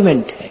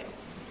एम्बॉडीमेंट है।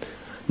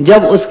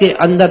 जब उसके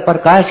अंदर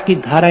प्रकाश की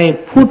धाराएं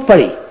फूट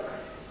पड़ी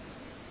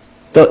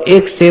तो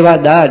एक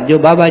सेवादार जो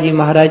बाबा जी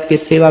महाराज के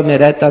सेवा में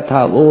रहता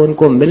था, वो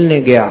उनको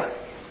मिलने गया।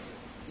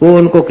 वो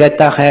उनको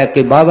कहता है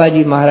कि बाबा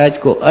जी महाराज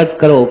को अर्ज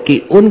करो कि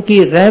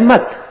उनकी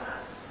रहमत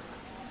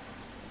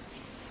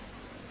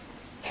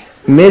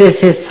मेरे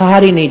से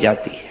सहारी नहीं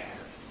जाती है,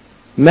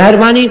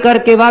 मेहरबानी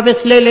करके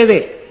वापस ले लेवे।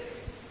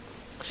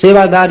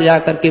 सेवादार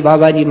जाकर के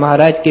बाबा जी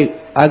महाराज के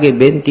आगे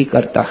बेनती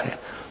करता है।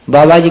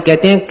 बाबा जी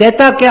कहते हैं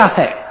कहता क्या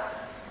है,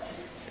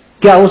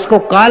 क्या उसको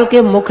काल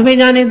के मुख में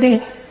जाने दें?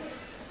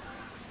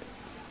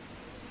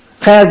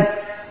 खैर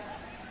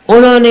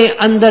उन्होंने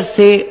अंदर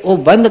से वो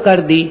बंद कर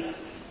दी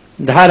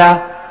धारा,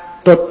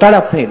 तो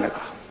तड़पने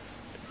लगा।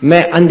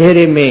 मैं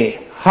अंधेरे में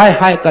हाय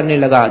हाय करने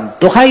लगा,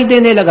 दुहाई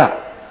देने लगा।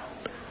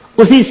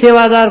 उसी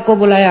सेवादार को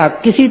बुलाया,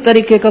 किसी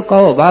तरीके का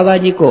कहो बाबा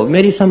जी को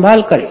मेरी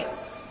संभाल करे।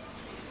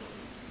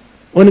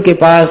 उनके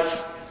पास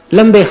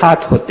लंबे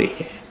हाथ होते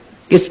हैं,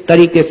 किस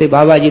तरीके से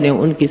बाबा जी ने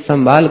उनकी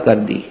संभाल कर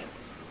दी।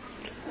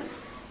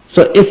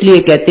 सो इसलिए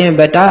कहते हैं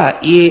बेटा,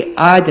 ये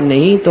आज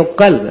नहीं तो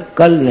कल,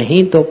 कल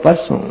नहीं तो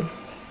परसों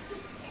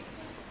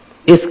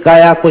इस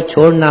काया को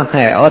छोड़ना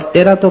है। और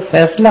तेरा तो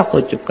फैसला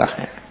हो चुका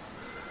है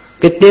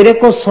कि तेरे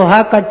को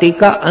सुहा का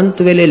टीका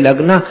अंत वेले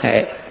लगना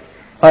है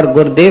और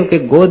गुरुदेव के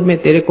गोद में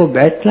तेरे को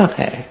बैठना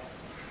है।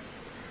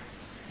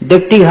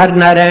 डिप्टी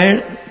हरनारायण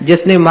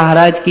जिसने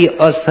महाराज की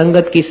और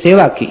संगत की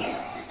सेवा की,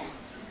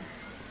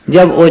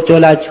 जब वो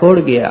चोला छोड़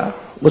गया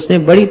उसने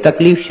बड़ी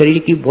तकलीफ शरीर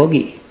की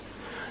भोगी,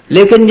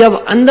 लेकिन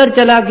जब अंदर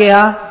चला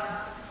गया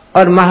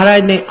और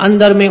महाराज ने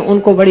अंदर में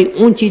उनको बड़ी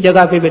ऊंची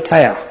जगह पे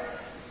बिठाया,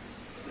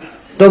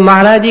 तो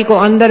महाराज जी को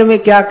अंदर में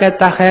क्या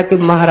कहता है कि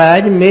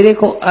महाराज, मेरे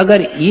को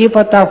अगर ये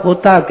पता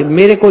होता कि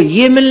मेरे को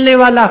ये मिलने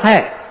वाला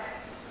है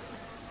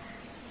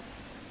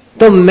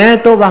तो मैं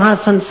तो वहां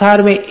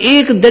संसार में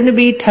एक दिन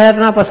भी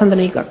ठहरना पसंद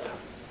नहीं करता।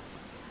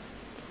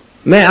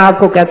 मैं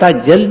आपको कहता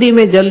जल्दी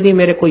में जल्दी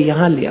मेरे को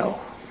यहां ले आओ।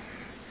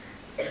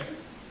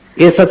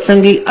 ये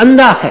सत्संगी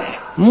अंधा है,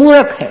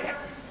 मूर्ख है,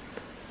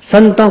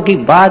 संतों की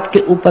बात के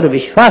ऊपर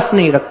विश्वास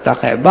नहीं रखता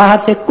है, बाहर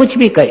से कुछ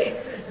भी कहे।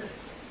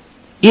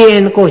 ये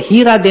इनको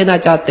हीरा देना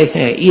चाहते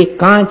हैं, ये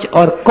कांच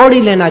और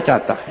कौड़ी लेना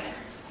चाहता है,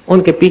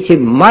 उनके पीछे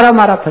मारा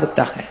मारा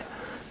फिरता है।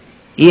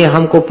 ये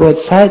हमको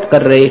प्रोत्साहित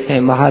कर रहे हैं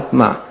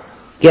महात्मा,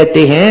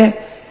 कहते हैं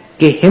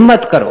कि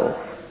हिम्मत करो,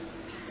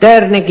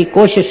 तैरने की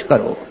कोशिश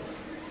करो,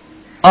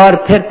 और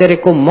फिर तेरे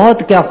को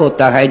मौत क्या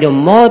होता है। जो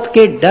मौत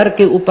के डर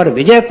के ऊपर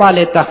विजय पा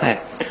लेता है,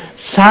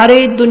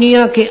 सारे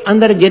दुनिया के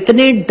अंदर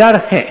जितने डर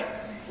हैं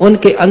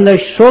उनके अंदर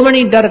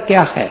श्रोमणी डर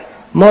क्या है,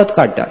 मौत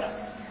का डर।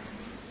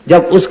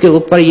 जब उसके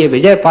ऊपर ये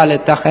विजय पा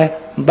लेता है,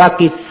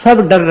 बाकी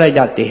सब डर रह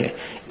जाते हैं।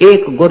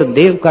 एक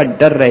गुरुदेव का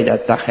डर रह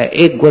जाता है,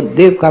 एक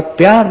गुरुदेव का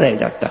प्यार रह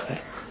जाता है,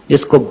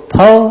 जिसको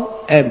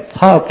भाव एवं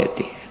भाव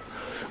कहते हैं।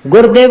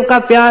 गुरुदेव का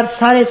प्यार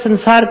सारे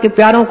संसार के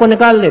प्यारों को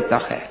निकाल देता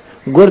है,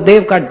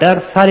 गुरुदेव का डर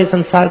सारे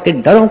संसार के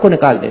डरों को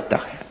निकाल देता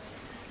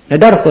है,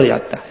 डर हो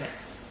जाता है।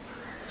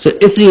 तो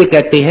इसलिए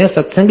कहते हैं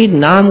सत्संगी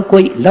नाम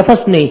कोई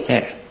लफ्ज़ नहीं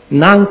है,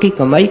 नाम की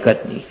कमाई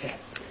करनी है।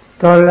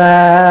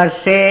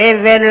 तुलसी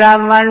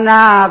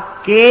विलमना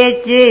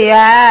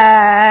कीजिए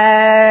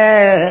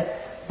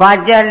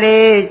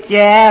भजली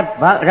चे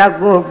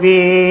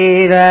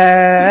रघुबीर,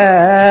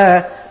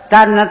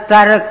 तन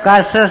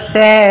तरकस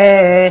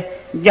से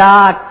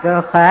जात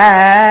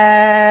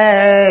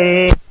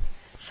है,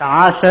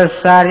 सांस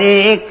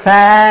सरीख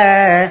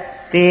है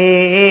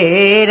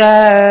तीर।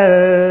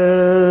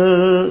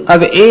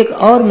 अब एक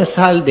और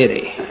मिसाल दे रहे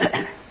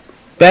हैं।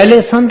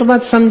 पहले संत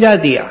मत समझा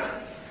दिया,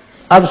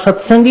 अब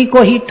सत्संगी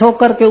को ही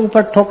ठोकर के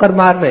ऊपर ठोकर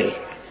मार रहे,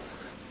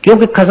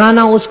 क्योंकि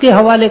खजाना उसके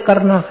हवाले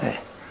करना है,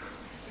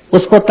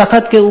 उसको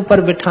तख्त के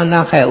ऊपर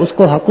बिठाना है,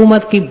 उसको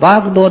हुकूमत की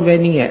बागडोर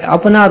देनी है,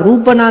 अपना रूप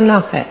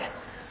बनाना है,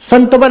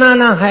 संत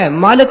बनाना है,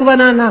 मालिक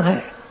बनाना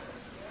है।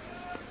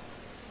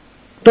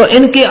 तो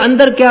इनके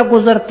अंदर क्या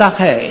गुजरता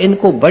है,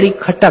 इनको बड़ी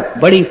खटक,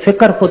 बड़ी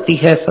फिक्र होती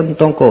है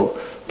संतों को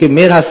कि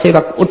मेरा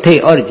सेवक उठे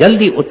और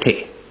जल्दी उठे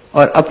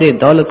और अपने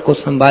दौलत को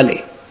संभाले।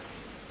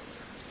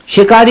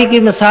 शिकारी की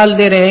मिसाल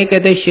दे रहे हैं,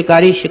 कहते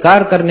शिकारी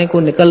शिकार करने को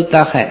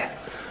निकलता है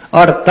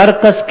और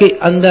तरकस के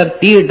अंदर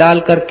तीर डाल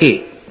करके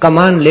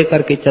कमान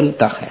लेकर के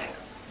चलता है,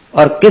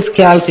 और किस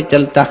ख्याल से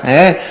चलता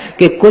है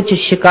कि कुछ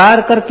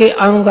शिकार करके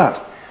आऊंगा।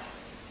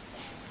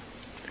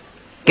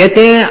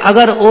 कहते हैं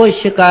अगर वो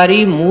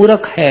शिकारी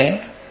मूर्ख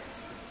है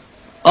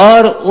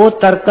और वो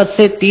तरकस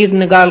से तीर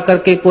निकाल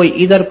करके कोई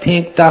इधर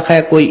फेंकता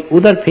है, कोई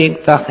उधर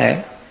फेंकता है,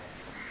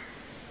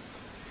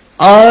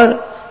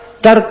 और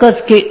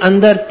तरकस के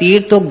अंदर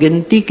तीर तो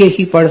गिनती के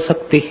ही पड़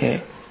सकते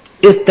हैं,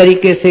 इस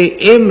तरीके से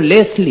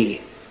एमलेसली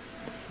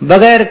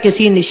बगैर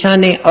किसी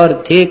निशाने और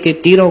ध्येय के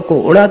तीरों को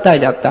उड़ाता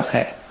जाता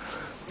है,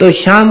 तो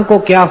शाम को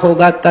क्या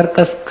होगा,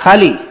 तरकस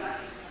खाली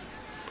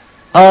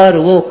और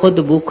वो खुद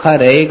भूखा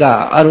रहेगा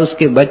और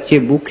उसके बच्चे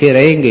भूखे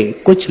रहेंगे,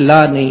 कुछ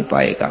ला नहीं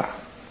पाएगा।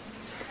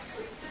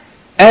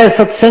 ऐ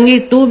सत्संगी,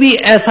 तू भी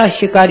ऐसा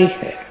शिकारी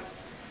है,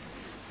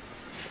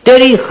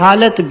 तेरी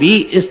हालत भी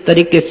इस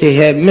तरीके से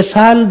है।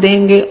 मिसाल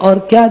देंगे और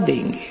क्या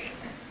देंगे,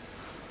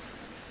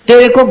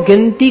 तेरे को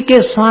गिनती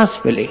के श्वास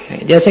मिले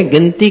हैं, जैसे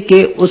गिनती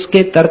के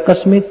उसके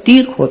तरकस में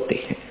तीर होते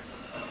हैं।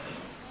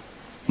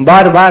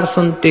 बार बार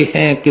सुनते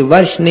हैं कि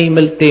वर्ष नहीं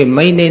मिलते,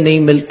 महीने नहीं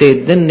मिलते,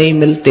 दिन नहीं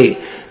मिलते।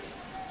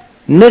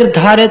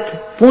 निर्धारित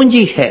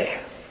पूंजी है,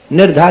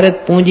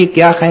 निर्धारित पूंजी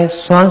क्या है,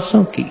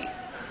 श्वासों की।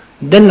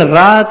 दिन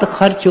रात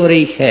खर्च हो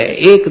रही है,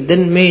 एक दिन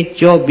में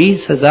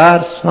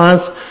 24,000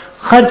 श्वास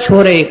खर्च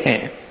हो रहे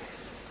हैं।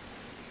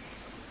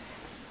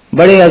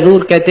 बड़े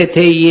हजूर कहते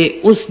थे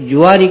ये उस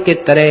जुआरी के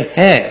तरह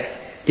है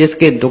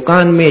जिसके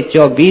दुकान में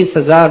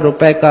 24,000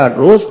 रुपए का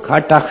रोज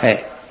घाटा है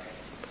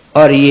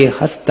और ये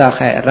हंसता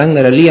है, रंग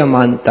रलिया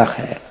मानता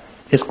है।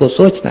 इसको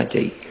सोचना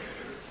चाहिए।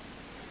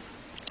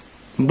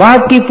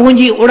 बाप की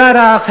पूंजी उड़ा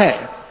रहा है,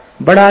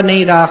 बढ़ा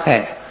नहीं रहा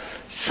है,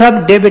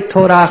 सब डेबिट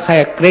हो रहा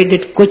है,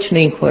 क्रेडिट कुछ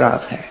नहीं हो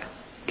रहा है।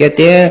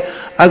 कहते हैं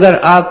अगर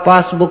आप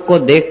पासबुक को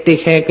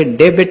देखते हैं कि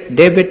डेबिट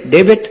डेबिट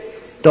डेबिट,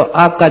 तो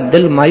आपका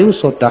दिल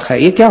मायूस होता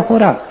है, ये क्या हो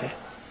रहा है,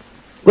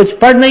 कुछ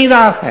पढ़ नहीं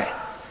रहा है।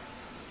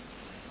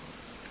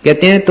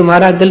 कहते हैं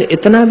तुम्हारा दिल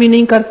इतना भी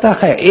नहीं करता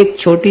है, एक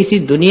छोटी सी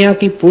दुनिया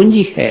की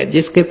पूंजी है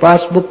जिसके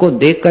पासबुक को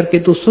देख करके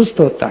तू सुस्त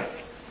होता है।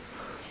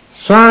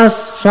 श्वास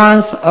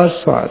श्वास और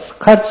श्वास,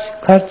 खर्च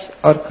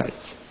खर्च और खर्च।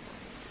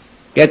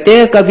 कहते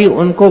हैं कभी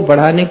उनको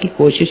बढ़ाने की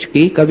कोशिश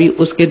की, कभी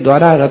उसके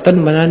द्वारा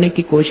रतन बनाने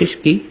की कोशिश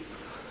की।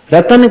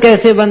 रतन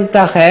कैसे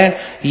बनता है?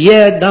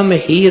 ये दम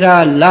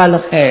हीरा लाल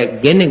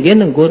है, गिन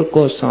गिन गुर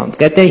को सौंप।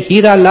 कहते हैं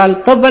हीरा लाल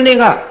तब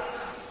बनेगा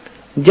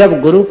जब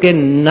गुरु के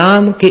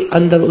नाम के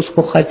अंदर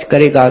उसको खर्च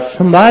करेगा,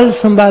 संभाल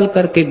संभाल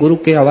करके गुरु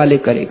के हवाले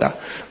करेगा।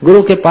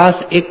 गुरु के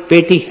पास एक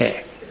पेटी है,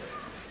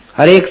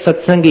 हर एक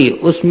सत्संगी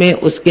उसमें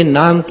उसके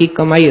नाम की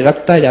कमाई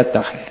रखता जाता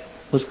है,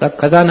 उसका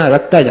खजाना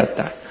रखता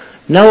जाता है।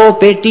 न वो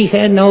पेटी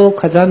है न वो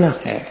खजाना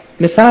है,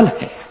 मिसाल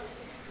है।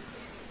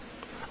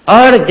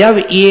 और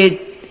जब ये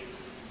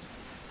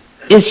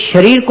इस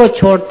शरीर को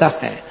छोड़ता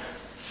है,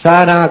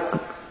 सारा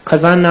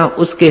खजाना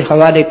उसके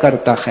हवाले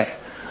करता है।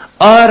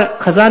 और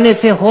खजाने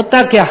से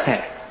होता क्या है?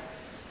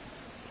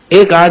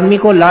 एक आदमी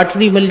को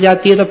लॉटरी मिल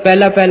जाती है तो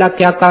पहला पहला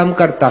क्या काम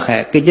करता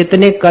है कि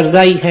जितने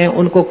कर्जाई हैं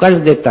उनको कर्ज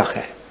देता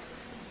है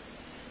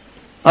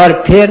और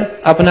फिर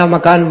अपना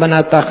मकान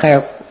बनाता है,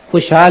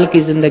 खुशहाल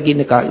की जिंदगी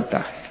निकालता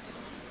है।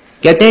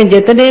 कहते हैं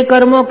जितने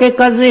कर्मों के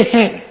कर्जे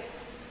हैं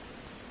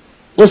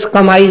उस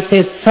कमाई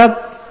से सब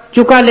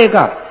चुका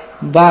लेगा,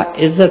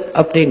 बाइज्जत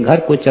अपने घर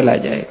को चला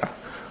जाएगा।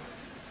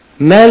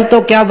 महल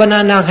तो क्या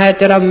बनाना है,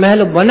 तेरा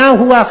महल बना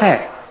हुआ है,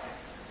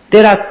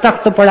 तेरा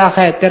तख्त पड़ा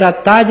है, तेरा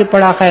ताज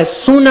पड़ा है,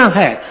 सोना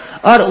है,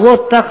 और वो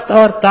तख्त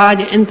और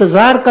ताज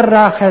इंतजार कर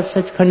रहा है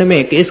सचखंड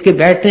में कि इसके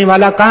बैठने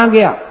वाला कहां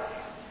गया,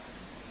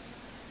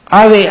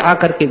 आवे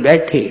आकर के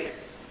बैठे,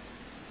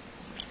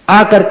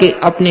 आकर के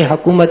अपने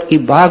हुकूमत की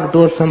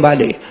बागडोर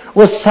संभाले।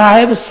 वो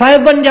साहिब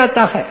साहिब बन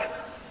जाता है।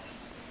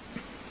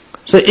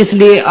 तो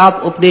इसलिए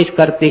आप उपदेश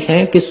करते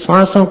हैं कि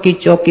श्वासों की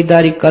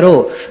चौकीदारी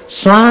करो,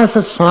 श्वास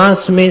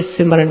श्वास में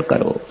सिमरन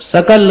करो।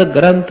 सकल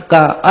ग्रंथ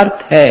का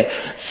अर्थ है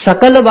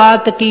सकल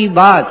बात की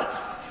बात,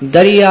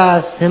 दरिया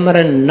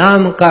सिमरन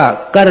नाम का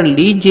कर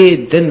लीजिए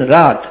दिन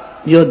रात।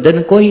 जो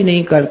दिन को ही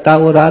नहीं करता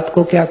वो रात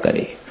को क्या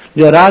करे,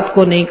 जो रात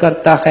को नहीं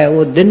करता है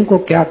वो दिन को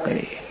क्या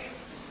करे।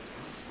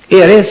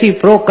 ये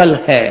रेसिप्रोकल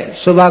है।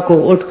 सुबह को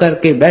उठ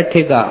करके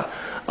बैठेगा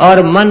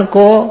और मन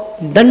को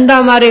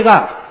डंडा मारेगा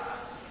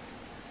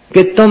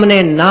कि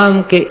तुमने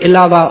नाम के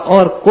अलावा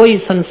और कोई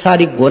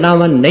संसारिक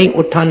गुनावन नहीं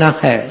उठाना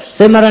है,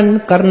 सिमरन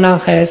करना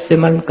है,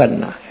 सिमरन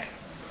करना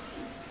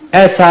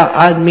है। ऐसा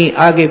आदमी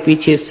आगे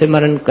पीछे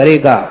सिमरन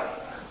करेगा,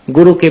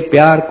 गुरु के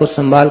प्यार को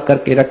संभाल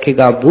करके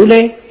रखेगा। भूले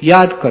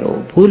याद करो,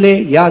 भूले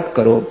याद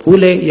करो,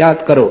 भूले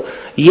याद करो।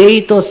 यही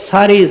तो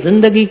सारी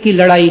जिंदगी की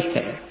लड़ाई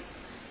है,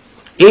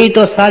 यही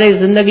तो सारी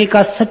जिंदगी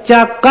का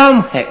सच्चा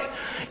काम है,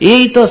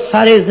 यही तो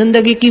सारी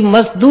जिंदगी की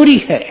मजदूरी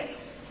है।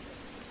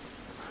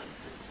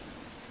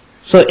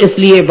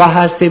 इसलिए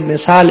बाहर से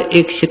मिसाल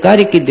एक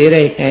शिकारी की दे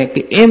रहे हैं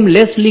कि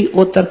एमलेसली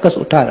वो तरकस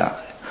उठा रहा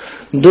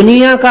है।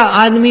 दुनिया का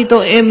आदमी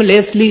तो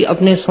एमलेसली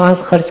अपने श्वास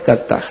खर्च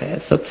करता है,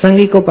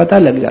 सत्संगी को पता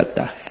लग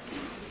जाता है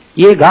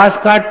ये घास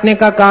काटने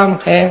का काम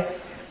है,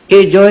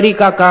 ये जोहरी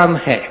का काम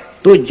है।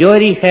 तू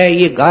जोहरी है,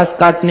 ये घास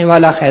काटने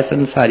वाला है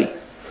संसारी।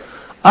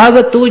 अब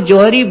तू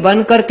जोहरी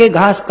बन करके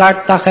घास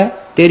काटता है,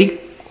 तेरी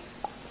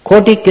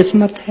खोटी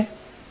किस्मत है।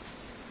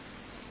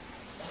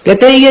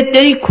 कहते हैं ये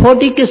तेरी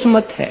खोटी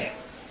किस्मत है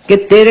कि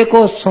तेरे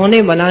को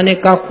सोने बनाने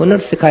का हुनर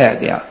सिखाया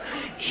गया,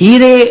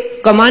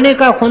 हीरे कमाने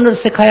का हुनर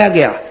सिखाया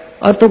गया,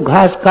 और तू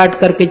घास काट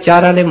करके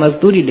चारा ने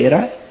मजदूरी ले रहा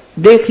है।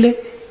 देख ले।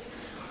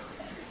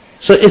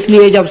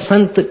 इसलिए जब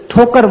संत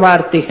ठोकर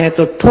मारते हैं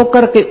तो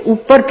ठोकर के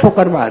ऊपर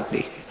ठोकर मारते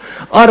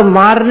हैं और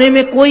मारने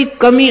में कोई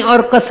कमी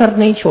और कसर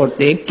नहीं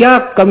छोड़ते। क्या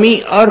कमी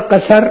और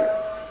कसर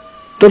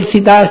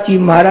तुलसीदास जी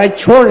महाराज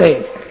छोड़ रहे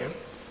हैं?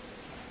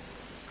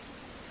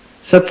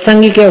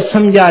 सत्संगी के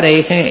समझा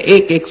रहे हैं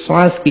एक एक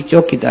श्वास की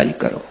चौकीदारी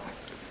करो।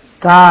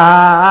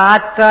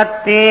 तात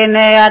तीन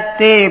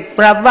अति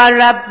प्रबल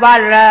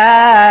बल,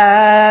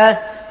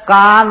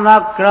 काम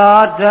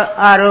क्रोध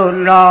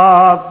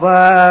अरुलोभ,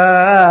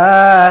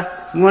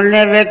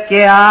 मुनि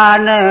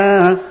विज्ञान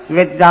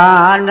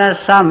विधान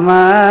सम,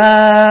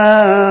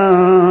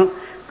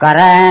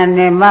 करै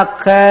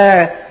निमख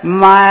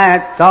मैं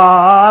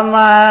तोम।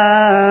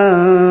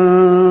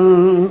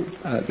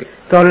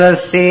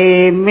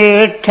 तुलसी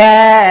मीठे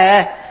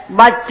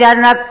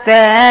बचन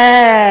ते,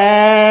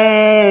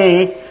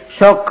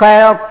 सुख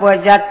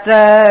उपजत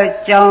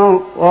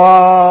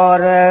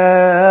चौर,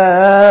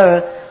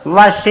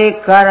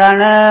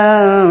 वशीकरण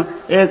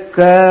एक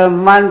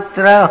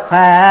मंत्र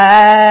है,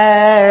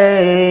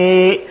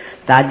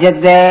 तज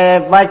दे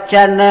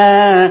बचन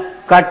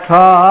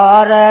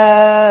कठोर।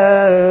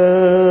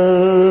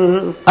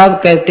 अब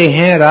कहते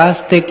हैं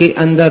रास्ते के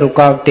अंदर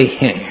रुकावटें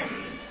हैं,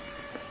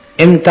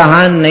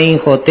 इम्तिहान नहीं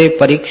होते,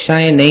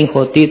 परीक्षाएं नहीं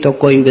होती तो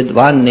कोई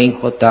विद्वान नहीं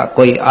होता,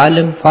 कोई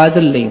आलिम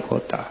फाजिल नहीं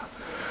होता।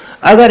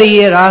 अगर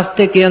ये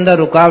रास्ते के अंदर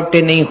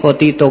रुकावटें नहीं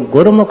होती तो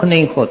गुरुमुख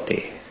नहीं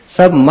होते,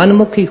 सब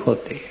मनमुखी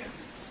होते।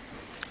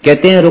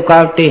 कहते हैं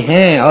रुकावटें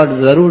हैं और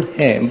जरूर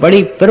हैं,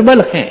 बड़ी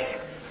प्रबल हैं।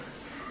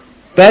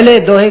 पहले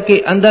दोहे के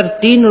अंदर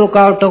 3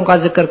 रुकावटों का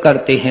जिक्र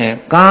करते हैं,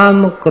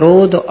 काम,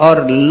 क्रोध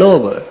और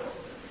लोभ।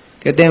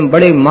 कहते हैं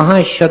बड़े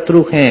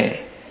महाशत्रु हैं,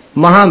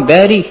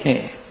 महाबैरी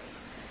हैं,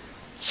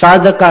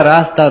 साधक का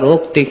रास्ता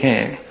रोकते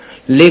हैं।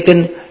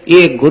 लेकिन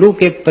ये गुरु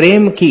के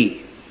प्रेम की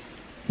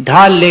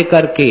ढाल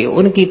लेकर के,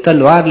 उनकी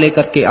तलवार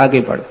लेकर के आगे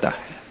बढ़ता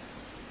है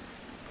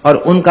और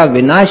उनका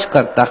विनाश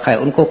करता है,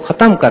 उनको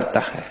खत्म करता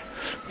है।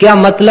 क्या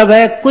मतलब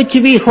है? कुछ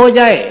भी हो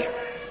जाए,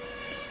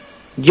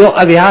 जो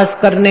अभ्यास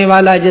करने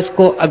वाला,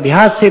 जिसको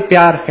अभ्यास से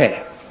प्यार है,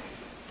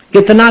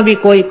 कितना भी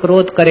कोई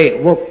क्रोध करे,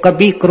 वो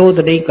कभी क्रोध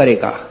नहीं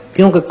करेगा।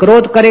 क्योंकि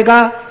क्रोध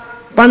करेगा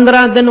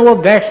 15 दिन वो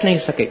बैठ नहीं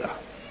सकेगा,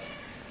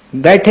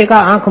 बैठेगा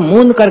आंख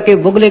मूंद करके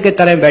बुगले के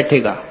तरह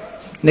बैठेगा,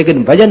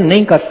 लेकिन भजन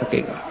नहीं कर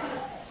सकेगा।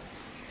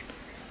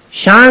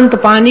 शांत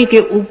पानी के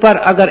ऊपर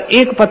अगर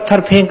एक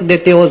पत्थर फेंक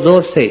देते हो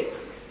जोर से,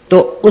 तो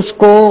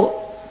उसको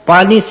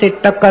पानी से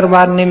टक्कर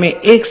मारने में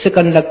 1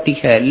 सेकंड लगती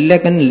है,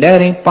 लेकिन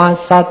लहरें 5,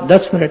 7,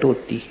 10 मिनट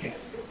उठती है।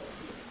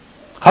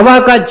 हवा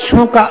का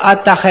झोंका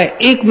आता है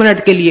 1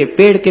 मिनट के लिए,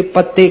 पेड़ के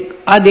पत्ते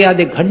आधे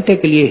आधे घंटे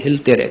के लिए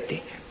हिलते रहते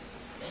हैं।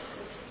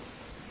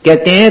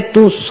 कहते हैं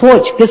तू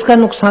सोच किसका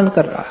नुकसान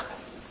कर रहा है।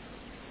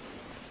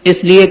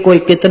 इसलिए कोई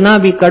कितना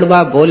भी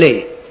कड़वा बोले,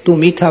 तू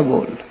मीठा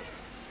बोल।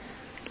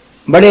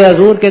 बड़े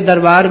हजूर के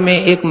दरबार में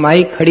एक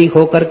माई खड़ी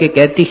होकर के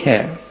कहती है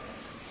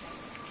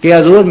कि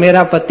हजूर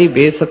मेरा पति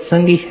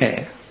बेसत्संगी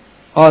है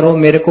और वो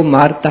मेरे को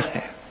मारता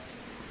है।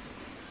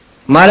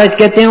 महाराज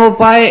कहते हैं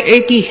उपाय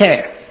एक ही है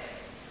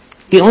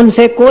कि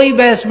उनसे कोई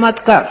बहस मत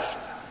कर,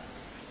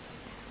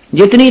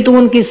 जितनी तू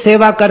उनकी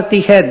सेवा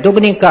करती है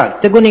दुगनी कर,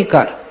 तिगुनी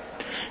कर।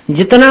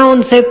 जितना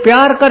उनसे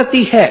प्यार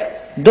करती है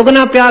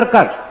दुगना प्यार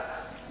कर।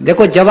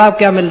 देखो जवाब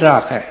क्या मिल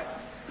रहा है।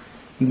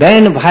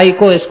 बहन भाई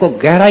को इसको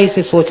गहराई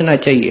से सोचना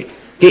चाहिए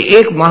कि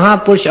एक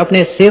महापुरुष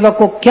अपने सेवक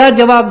को क्या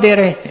जवाब दे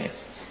रहे हैं।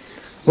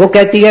 वो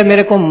कहती है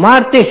मेरे को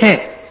मारते हैं,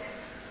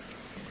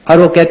 और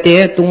वो कहते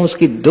हैं तू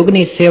उसकी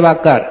दुगनी सेवा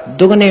कर,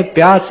 दुगने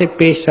प्यार से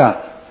पेश आ,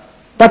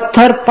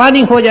 पत्थर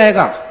पानी हो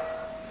जाएगा।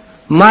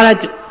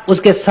 महाराज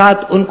उसके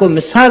साथ उनको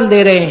मिसाल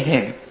दे रहे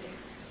हैं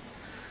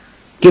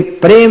कि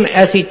प्रेम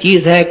ऐसी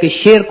चीज है कि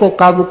शेर को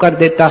काबू कर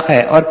देता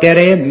है, और कह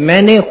रहे हैं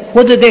मैंने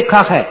खुद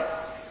देखा है।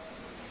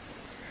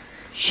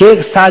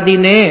 शेख सादी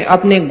ने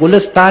अपने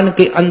गुलिस्तान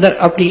के अंदर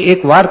अपनी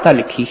एक वार्ता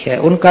लिखी है,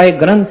 उनका एक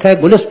ग्रंथ है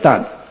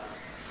गुलिस्तान।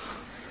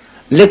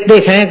 लिखते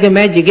हैं कि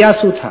मैं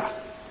जिज्ञासु था,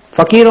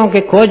 फकीरों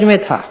के खोज में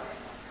था,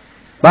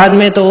 बाद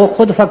में तो वो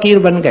खुद फकीर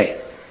बन गए।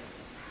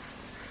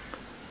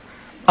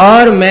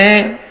 और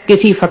मैं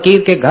किसी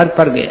फकीर के घर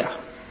पर गया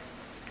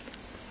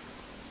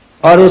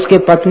और उसके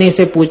पत्नी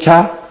से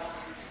पूछा,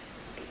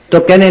 तो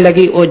कहने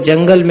लगी वो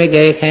जंगल में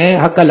गए हैं,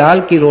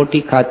 हकलाल की रोटी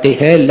खाते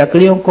हैं,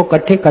 लकड़ियों को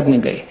इकट्ठे करने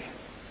गए।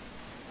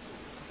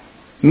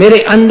 मेरे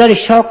अंदर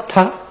शौक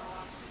था,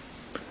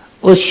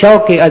 उस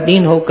शौक के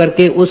अधीन होकर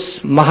के उस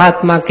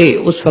महात्मा के,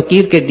 उस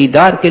फकीर के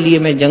दीदार के लिए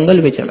मैं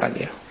जंगल में चला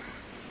गया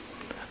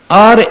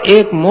और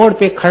एक मोड़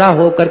पे खड़ा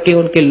होकर के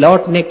उनके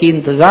लौटने की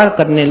इंतजार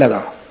करने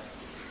लगा।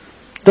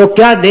 तो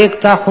क्या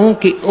देखता हूं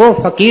कि वो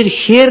फकीर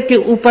शेर के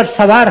ऊपर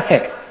सवार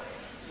है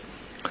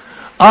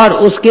और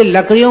उसके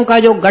लकड़ियों का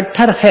जो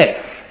गट्ठर है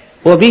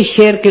वो भी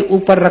शेर के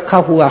ऊपर रखा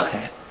हुआ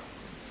है,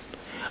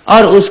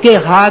 और उसके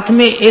हाथ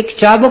में एक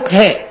चाबुक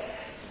है,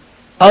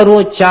 और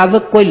वो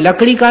चाबुक कोई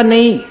लकड़ी का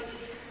नहीं,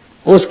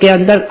 उसके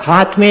अंदर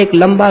हाथ में एक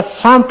लंबा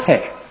सांप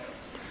है।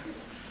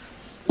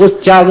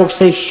 उस चाबुक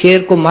से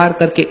शेर को मार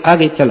करके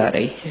आगे चला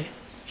रही है।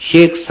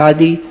 शेख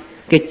सादी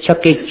के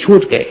छक्के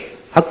छूट गए,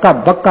 हक्का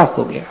बक्का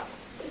हो गया,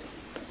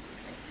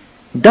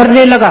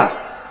 डरने लगा।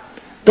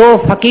 तो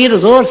फकीर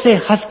जोर से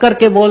हंस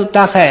करके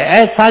बोलता है,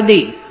 ऐ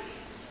सादी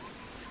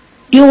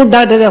क्यों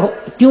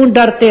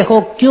डरते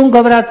हो, क्यों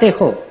घबराते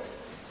हो?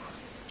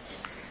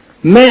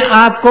 मैं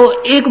आपको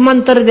एक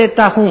मंत्र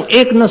देता हूं,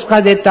 एक नुस्खा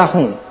देता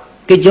हूं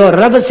कि जो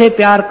रब से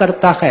प्यार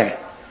करता है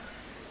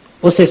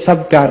उसे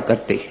सब प्यार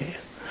करते हैं,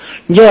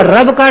 जो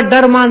रब का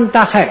डर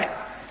मानता है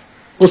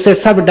उसे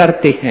सब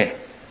डरते हैं।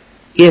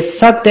 ये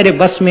सब तेरे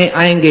बस में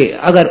आएंगे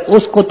अगर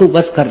उसको तू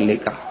बस कर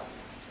लेगा।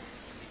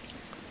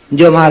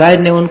 जो महाराज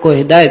ने उनको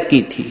हिदायत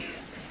की थी।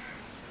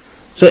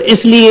 तो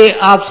इसलिए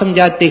आप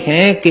समझाते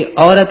हैं कि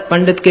औरत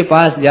पंडित के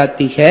पास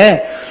जाती है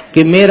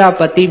कि मेरा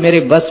पति मेरे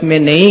बस में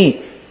नहीं,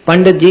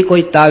 पंडित जी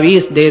कोई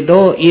तावीज दे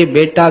दो, ये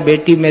बेटा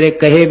बेटी मेरे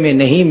कहे में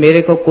नहीं,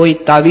 मेरे को कोई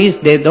तावीज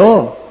दे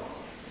दो।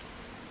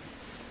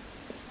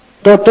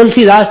 तो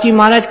तुलसीदास जी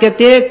महाराज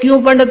कहते हैं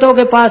क्यों पंडितों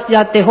के पास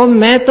जाते हो,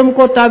 मैं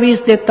तुमको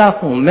तावीज देता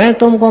हूं, मैं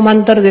तुमको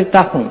मंत्र देता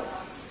हूं।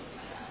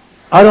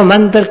 और वो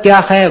मंत्र क्या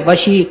है?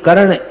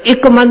 वशीकरण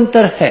एक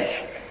मंत्र है,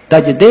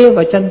 तज दे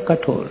वचन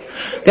कठोर।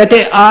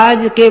 कहते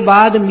आज के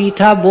बाद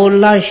मीठा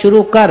बोलना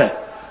शुरू कर,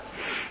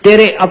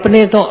 तेरे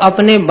अपने तो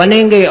अपने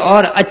बनेंगे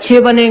और अच्छे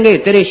बनेंगे,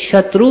 तेरे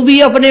शत्रु भी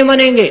अपने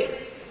बनेंगे,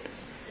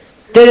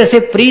 तेरे से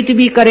प्रीत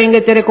भी करेंगे,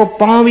 तेरे को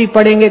पांव भी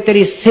पड़ेंगे,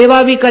 तेरी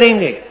सेवा भी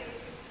करेंगे।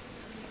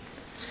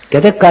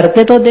 कहते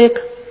करके तो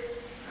देख।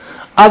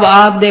 अब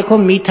आप देखो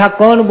मीठा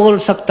कौन बोल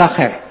सकता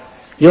है?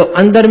 जो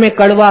अंदर में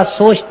कड़वा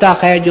सोचता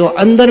है, जो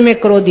अंदर में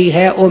क्रोधी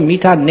है, वो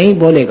मीठा नहीं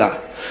बोलेगा।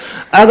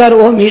 अगर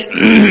वो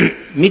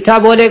मीठा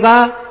बोलेगा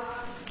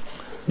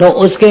तो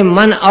उसके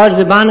मन और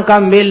जुबान का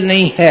मेल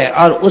नहीं है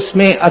और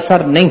उसमें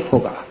असर नहीं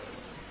होगा।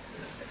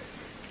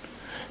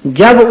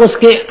 जब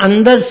उसके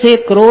अंदर से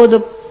क्रोध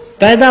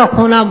पैदा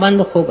होना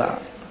बंद होगा,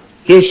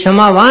 ये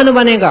क्षमावान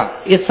बनेगा,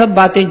 ये सब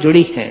बातें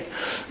जुड़ी हैं।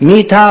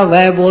 मीठा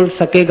वह बोल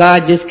सकेगा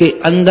जिसके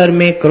अंदर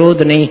में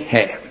क्रोध नहीं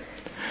है।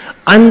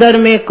 अंदर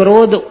में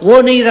क्रोध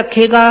वो नहीं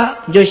रखेगा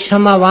जो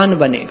क्षमावान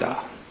बनेगा।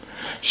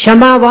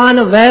 क्षमावान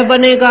वह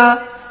बनेगा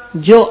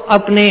जो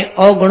अपने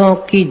अवगुणों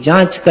की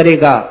जांच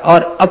करेगा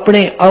और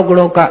अपने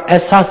अवगुणों का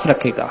एहसास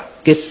रखेगा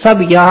कि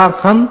सब यहां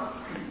हम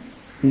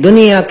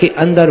दुनिया के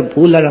अंदर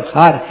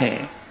भूलरहार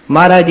हैं।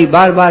 महाराज जी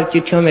बार बार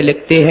चिट्ठियों में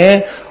लिखते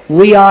हैं,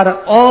 we are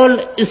all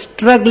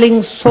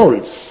struggling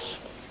souls.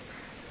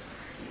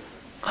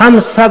 हम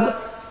सब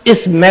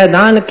इस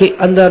मैदान के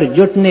अंदर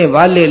जुटने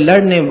वाले,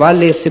 लड़ने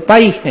वाले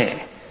सिपाही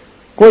हैं,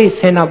 कोई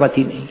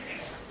सेनापति नहीं है।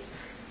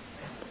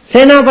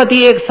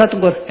 सेनापति एक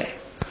सतगुरु है।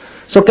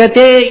 सो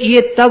कहते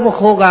ये तब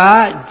होगा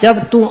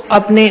जब तू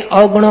अपने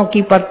अवगुणों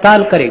की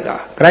पड़ताल करेगा।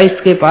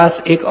 क्राइस्ट के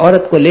पास एक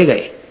औरत को ले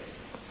गए,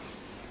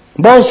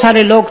 बहुत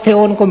सारे लोग थे,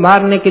 उनको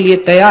मारने के लिए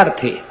तैयार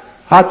थे,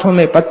 हाथों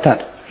में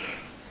पत्थर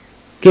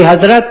कि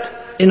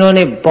हजरत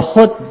इन्होंने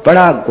बहुत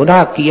बड़ा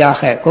गुनाह किया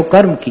है,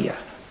 कुकर्म किया।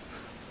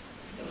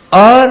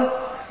 और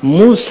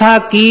मूसा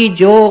की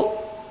जो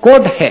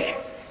कोड है,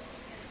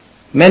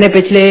 मैंने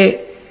पिछले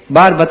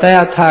बार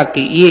बताया था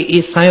कि ये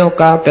ईसाइयों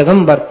का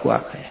पैगंबर हुआ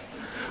है,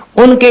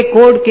 उनके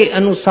कोड के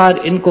अनुसार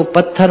इनको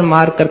पत्थर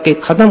मार करके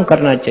खत्म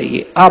करना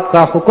चाहिए।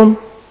 आपका हुक्म।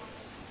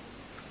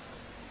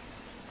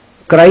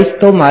 क्राइस्ट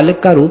तो मालिक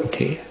का रूप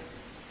थे,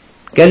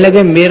 कहने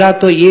लगे मेरा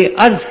तो ये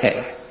अर्ज है,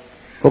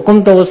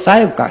 हुक्म तो वो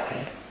साहिब का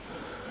है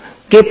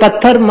कि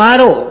पत्थर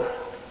मारो,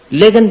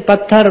 लेकिन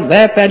पत्थर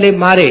वह पहले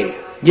मारे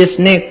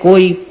जिसने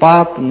कोई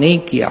पाप नहीं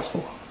किया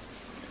हो।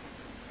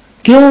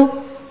 क्यों?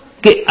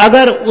 कि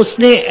अगर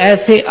उसने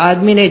ऐसे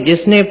आदमी ने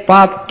जिसने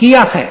पाप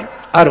किया है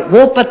और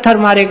वो पत्थर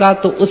मारेगा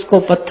तो उसको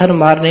पत्थर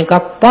मारने का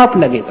पाप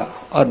लगेगा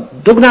और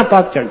दुगना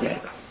पाप चढ़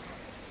जाएगा।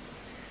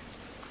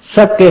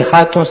 सबके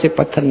हाथों से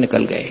पत्थर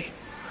निकल गए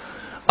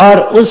और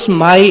उस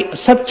माई,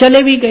 सब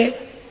चले भी गए,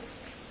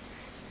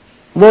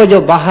 वो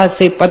जो बाहर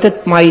से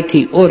पतित माई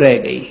थी वो रह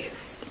गई।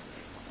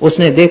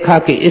 उसने देखा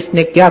कि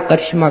इसने क्या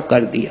करिश्मा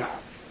कर दिया,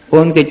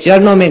 वो उनके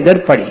चरणों में गिर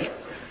पड़ी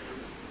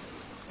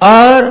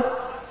और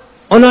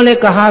उन्होंने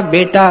कहा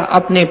बेटा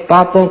अपने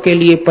पापों के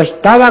लिए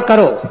पछतावा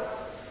करो।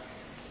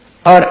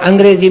 और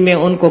अंग्रेजी में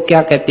उनको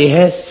क्या कहते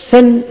हैं,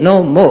 सिन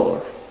नो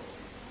मोर।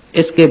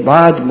 इसके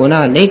बाद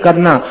गुनाह नहीं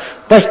करना।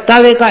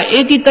 पछतावे का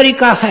एक ही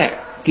तरीका है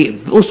कि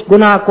उस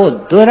गुनाह को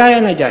दोहराया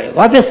न जाए,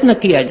 वापस न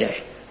किया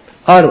जाए।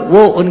 और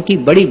वो उनकी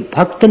बड़ी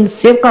भक्तन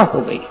सेवका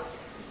हो गई।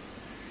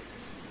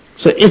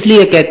 सो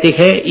इसलिए कहते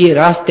हैं ये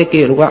रास्ते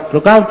के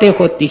रुकावटें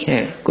होती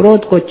हैं।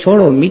 क्रोध को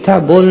छोड़ो, मीठा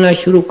बोलना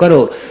शुरू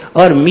करो।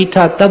 और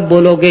मीठा तब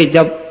बोलोगे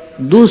जब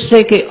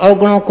दूसरे के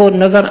अवगुणों को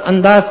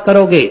नजरअंदाज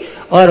करोगे,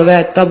 और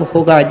वह तब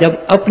होगा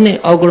जब अपने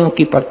अवगुणों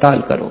की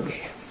पड़ताल करोगे।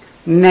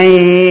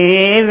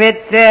 नहीं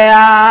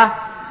विद्या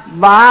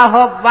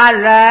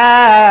बाहुबल,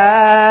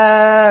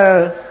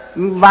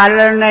 बल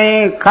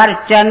नहीं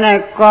खर्चन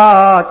को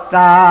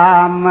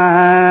ताम,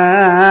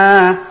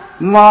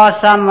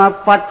 मौसम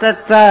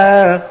पतत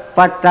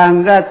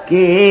पतंग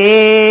की,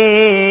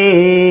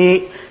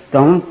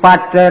 तुम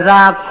पत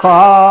राखो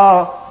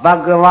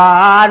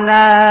भगवान।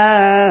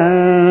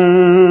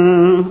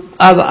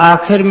 अब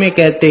आखिर में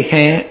कहते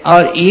हैं,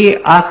 और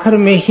ये आखिर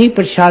में ही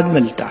प्रसाद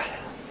मिलता है।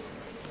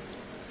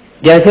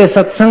 जैसे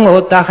सत्संग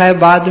होता है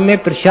बाद में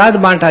प्रसाद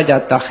बांटा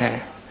जाता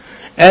है,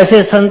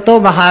 ऐसे संतों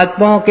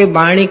महात्माओं के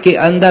वाणी के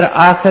अंदर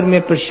आखिर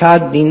में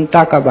प्रसाद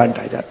दीनता का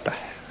बांटा जाता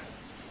है।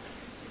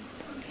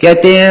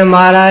 कहते हैं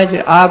महाराज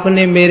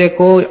आपने मेरे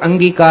को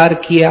अंगीकार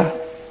किया,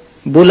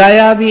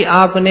 बुलाया भी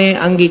आपने,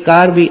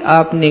 अंगीकार भी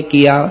आपने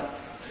किया।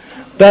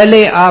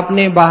 पहले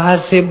आपने बाहर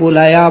से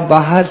बुलाया,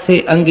 बाहर से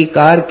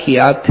अंगीकार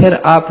किया, फिर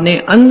आपने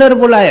अंदर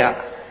बुलाया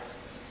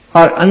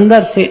और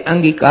अंदर से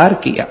अंगीकार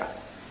किया।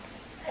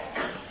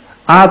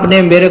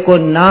 आपने मेरे को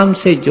नाम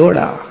से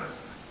जोड़ा,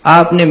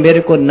 आपने मेरे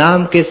को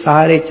नाम के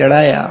सहारे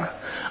चढ़ाया,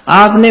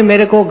 आपने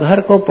मेरे को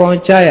घर को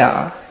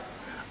पहुंचाया,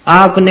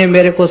 आपने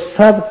मेरे को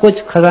सब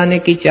कुछ खजाने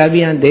की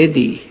चाबियां दे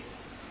दी।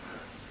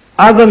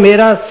 अब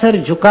मेरा सिर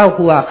झुका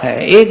हुआ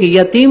है। एक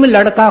यतीम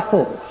लड़का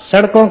हो,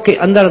 सड़कों के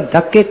अंदर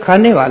धक्के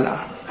खाने वाला,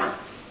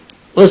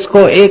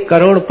 उसको एक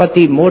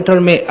करोड़पति मोटर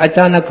में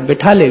अचानक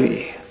बिठा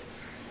लेवे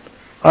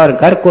और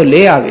घर को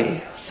ले आवे,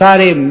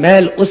 सारे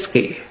महल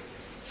उसके,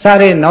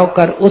 सारे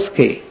नौकर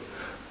उसके,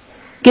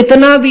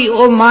 कितना भी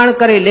वो मान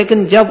करे,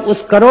 लेकिन जब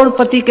उस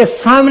करोड़पति के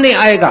सामने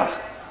आएगा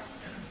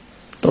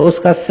तो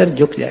उसका सिर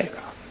झुक जाएगा।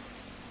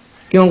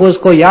 क्योंकि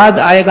उसको याद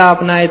आएगा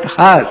अपना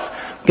इतिहास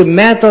कि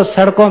मैं तो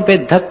सड़कों पे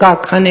धक्का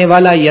खाने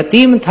वाला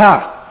यतीम था,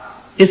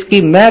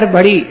 इसकी मेहर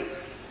बड़ी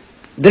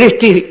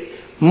दृष्टि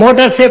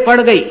मोटर से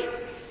पड़ गई।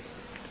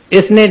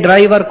 इसने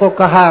ड्राइवर को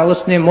कहा,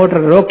 उसने मोटर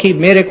रोकी,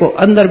 मेरे को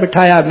अंदर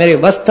बिठाया, मेरे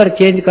वस्त्र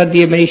चेंज कर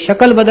दिए, मेरी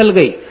शक्ल बदल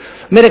गई,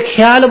 मेरे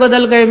ख्याल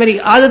बदल गए, मेरी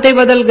आदतें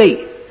बदल गई।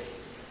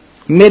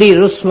 मेरी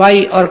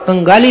रुसवाई और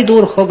कंगाली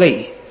दूर हो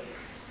गई।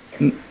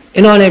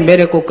 इन्होंने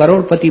मेरे को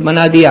करोड़पति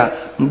बना दिया,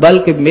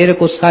 बल्कि मेरे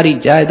को सारी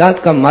जायदाद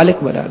का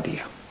मालिक बना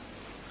दिया।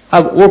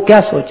 अब वो क्या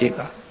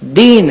सोचेगा?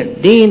 दीन,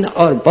 दीन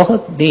और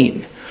बहुत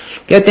दीन।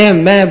 कहते हैं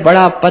मैं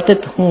बड़ा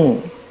पतित हूं,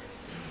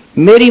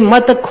 मेरी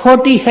मत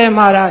खोटी है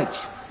महाराज।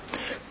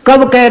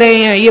 कब कह रहे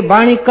हैं ये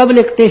वाणी? कब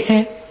लिखते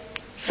हैं?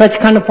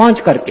 सचखंड पहुंच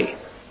करके,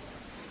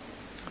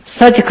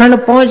 सचखंड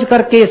पहुंच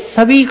करके,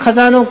 सभी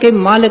खजानों के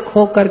मालिक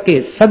हो करके,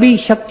 सभी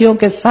शक्तियों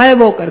के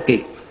साहिब हो करके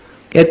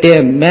कहते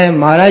हैं मैं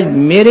महाराज,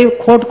 मेरे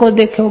खोट को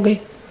देखोगे,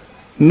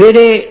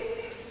 मेरे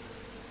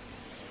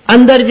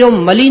अंदर जो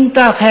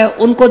मलिनता है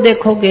उनको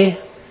देखोगे,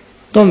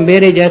 तुम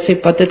मेरे जैसे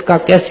पतित का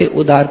कैसे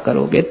उद्धार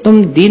करोगे?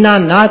 तुम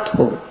दीनानाथ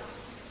हो,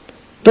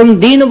 तुम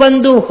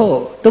दीनबंधु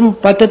हो, तुम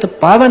पतित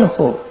पावन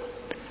हो।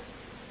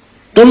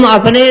 तुम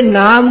अपने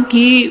नाम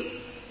की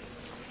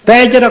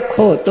पैज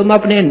रखो, तुम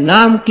अपने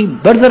नाम की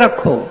बर्द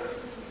रखो,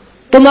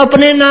 तुम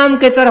अपने नाम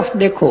के तरफ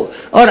देखो।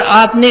 और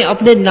आपने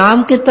अपने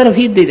नाम के तरफ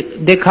ही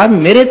देखा,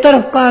 मेरे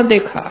तरफ कहां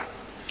देखा?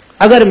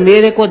 अगर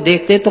मेरे को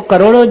देखते तो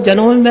करोड़ों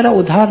जनों में मेरा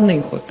उद्धार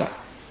नहीं होता।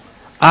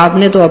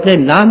 आपने तो अपने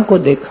नाम को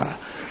देखा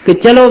कि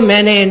चलो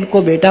मैंने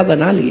इनको बेटा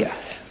बना लिया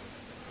है,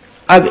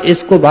 अब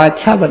इसको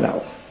बादशाह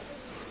बनाओ।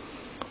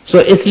 सो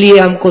इसलिए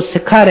हमको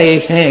सिखा रहे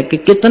हैं कि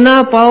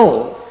कितना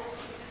पाओ।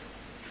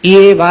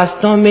 ये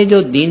वास्तव में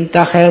जो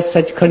दीनता है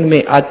सचखंड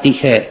में आती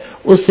है,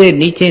 उससे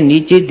नीचे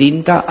नीचे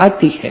दीनता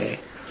आती है।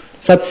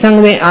 सत्संग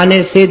में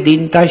आने से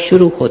दीनता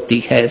शुरू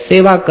होती है,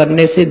 सेवा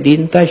करने से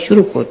दीनता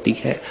शुरू होती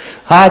है,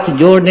 हाथ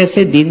जोड़ने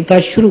से दीनता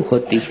शुरू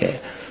होती है,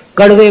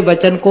 कड़वे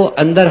वचन को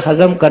अंदर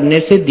हजम करने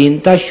से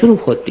दीनता शुरू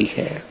होती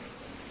है,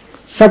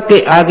 सबके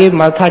आगे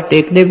माथा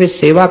टेकने में,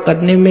 सेवा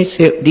करने में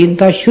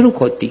दीनता शुरू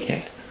होती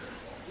है।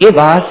 ये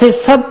बाहर से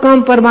सब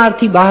काम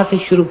परमार्थी बाहर से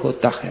शुरू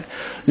होता है,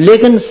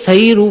 लेकिन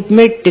सही रूप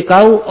में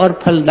टिकाऊ और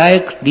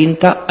फलदायक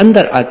दीनता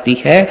अंदर आती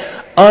है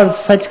और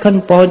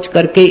सचखंड पहुंच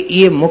करके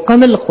ये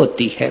मुकम्मल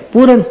होती है,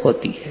 पूर्ण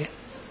होती है,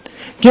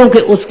 क्योंकि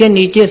उसके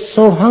नीचे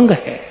सोहंग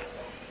है।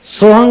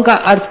 सोहंग का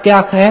अर्थ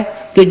क्या है?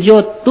 कि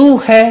जो तू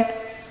है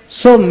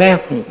सो मैं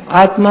हूं।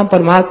 आत्मा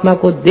परमात्मा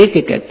को दे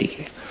के कहती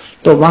है,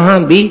 तो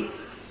वहां भी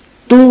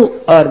तू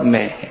और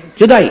मैं है,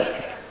 जुदाई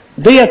है,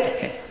 द्वैत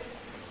है।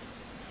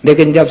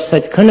 लेकिन जब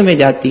सचखंड में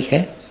जाती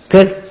है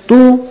फिर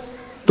तू,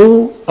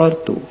 तू और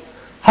तू,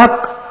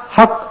 हक,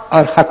 हक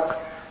और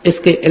हक,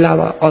 इसके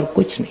अलावा और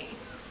कुछ नहीं।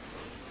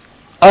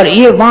 और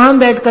ये वहां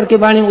बैठ करके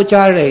वाणी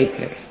उचार रहे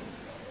हैं,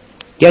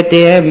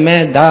 कहते हैं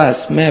मैं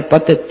दास, मैं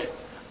पतित,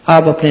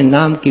 आप अपने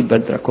नाम की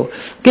बर्द रखो।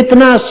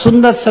 कितना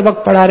सुंदर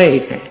सबक पढ़ा रहे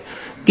हैं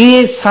कि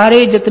ये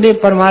सारे जितने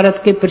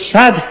परमार्थ के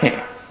प्रसाद हैं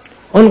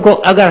उनको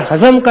अगर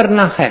हजम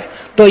करना है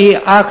तो ये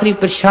आखिरी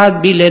प्रसाद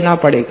भी लेना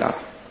पड़ेगा,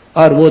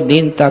 और वो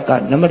दीनता का,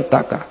 नम्रता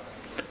का।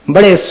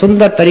 बड़े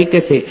सुंदर तरीके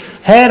से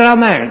है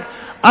रामायण।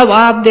 अब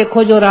आप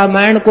देखो, जो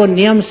रामायण को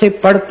नियम से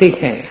पढ़ते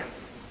हैं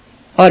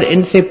और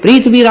इनसे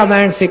प्रीत भी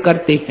रामायण से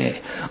करते हैं,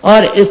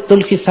 और इस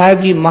तुलसी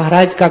साहिब जी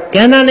महाराज का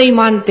कहना नहीं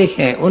मानते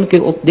हैं, उनके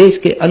उपदेश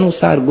के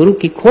अनुसार गुरु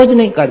की खोज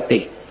नहीं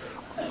करते,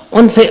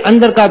 उनसे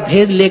अंदर का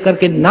भेद लेकर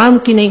के नाम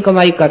की नहीं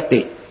कमाई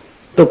करते,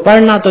 तो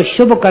पढ़ना तो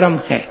शुभ कर्म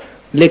है,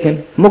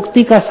 लेकिन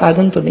मुक्ति का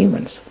साधन तो नहीं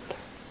बन सकता।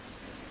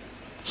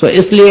 सो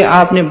इसलिए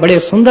आपने बड़े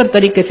सुंदर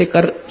तरीके से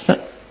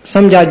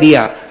समझा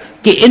दिया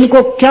कि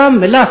इनको क्या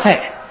मिला है,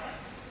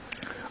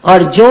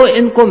 और जो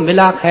इनको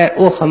मिला है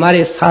वो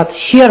हमारे साथ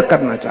शेयर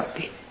करना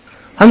चाहते हैं,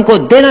 हमको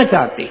देना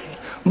चाहते हैं,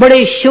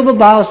 बड़े शुभ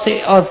भाव से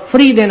और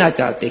फ्री देना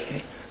चाहते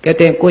हैं।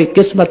 कहते हैं कोई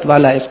किस्मत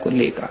वाला इसको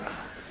लेगा।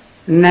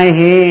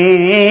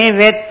 नहीं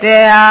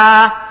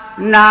विद्या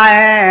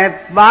नाय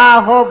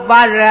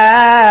बाहुबल,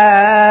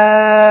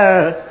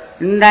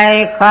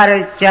 नहीं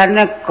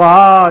खर्चन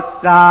को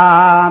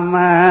ताम,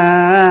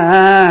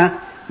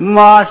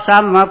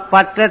 मौसम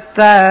पतत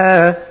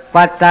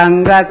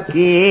पतंग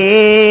की,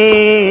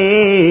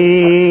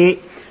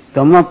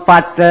 तुम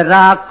पत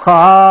राखो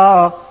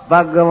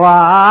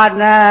भगवान।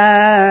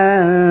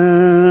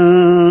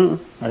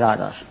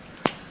 राधा।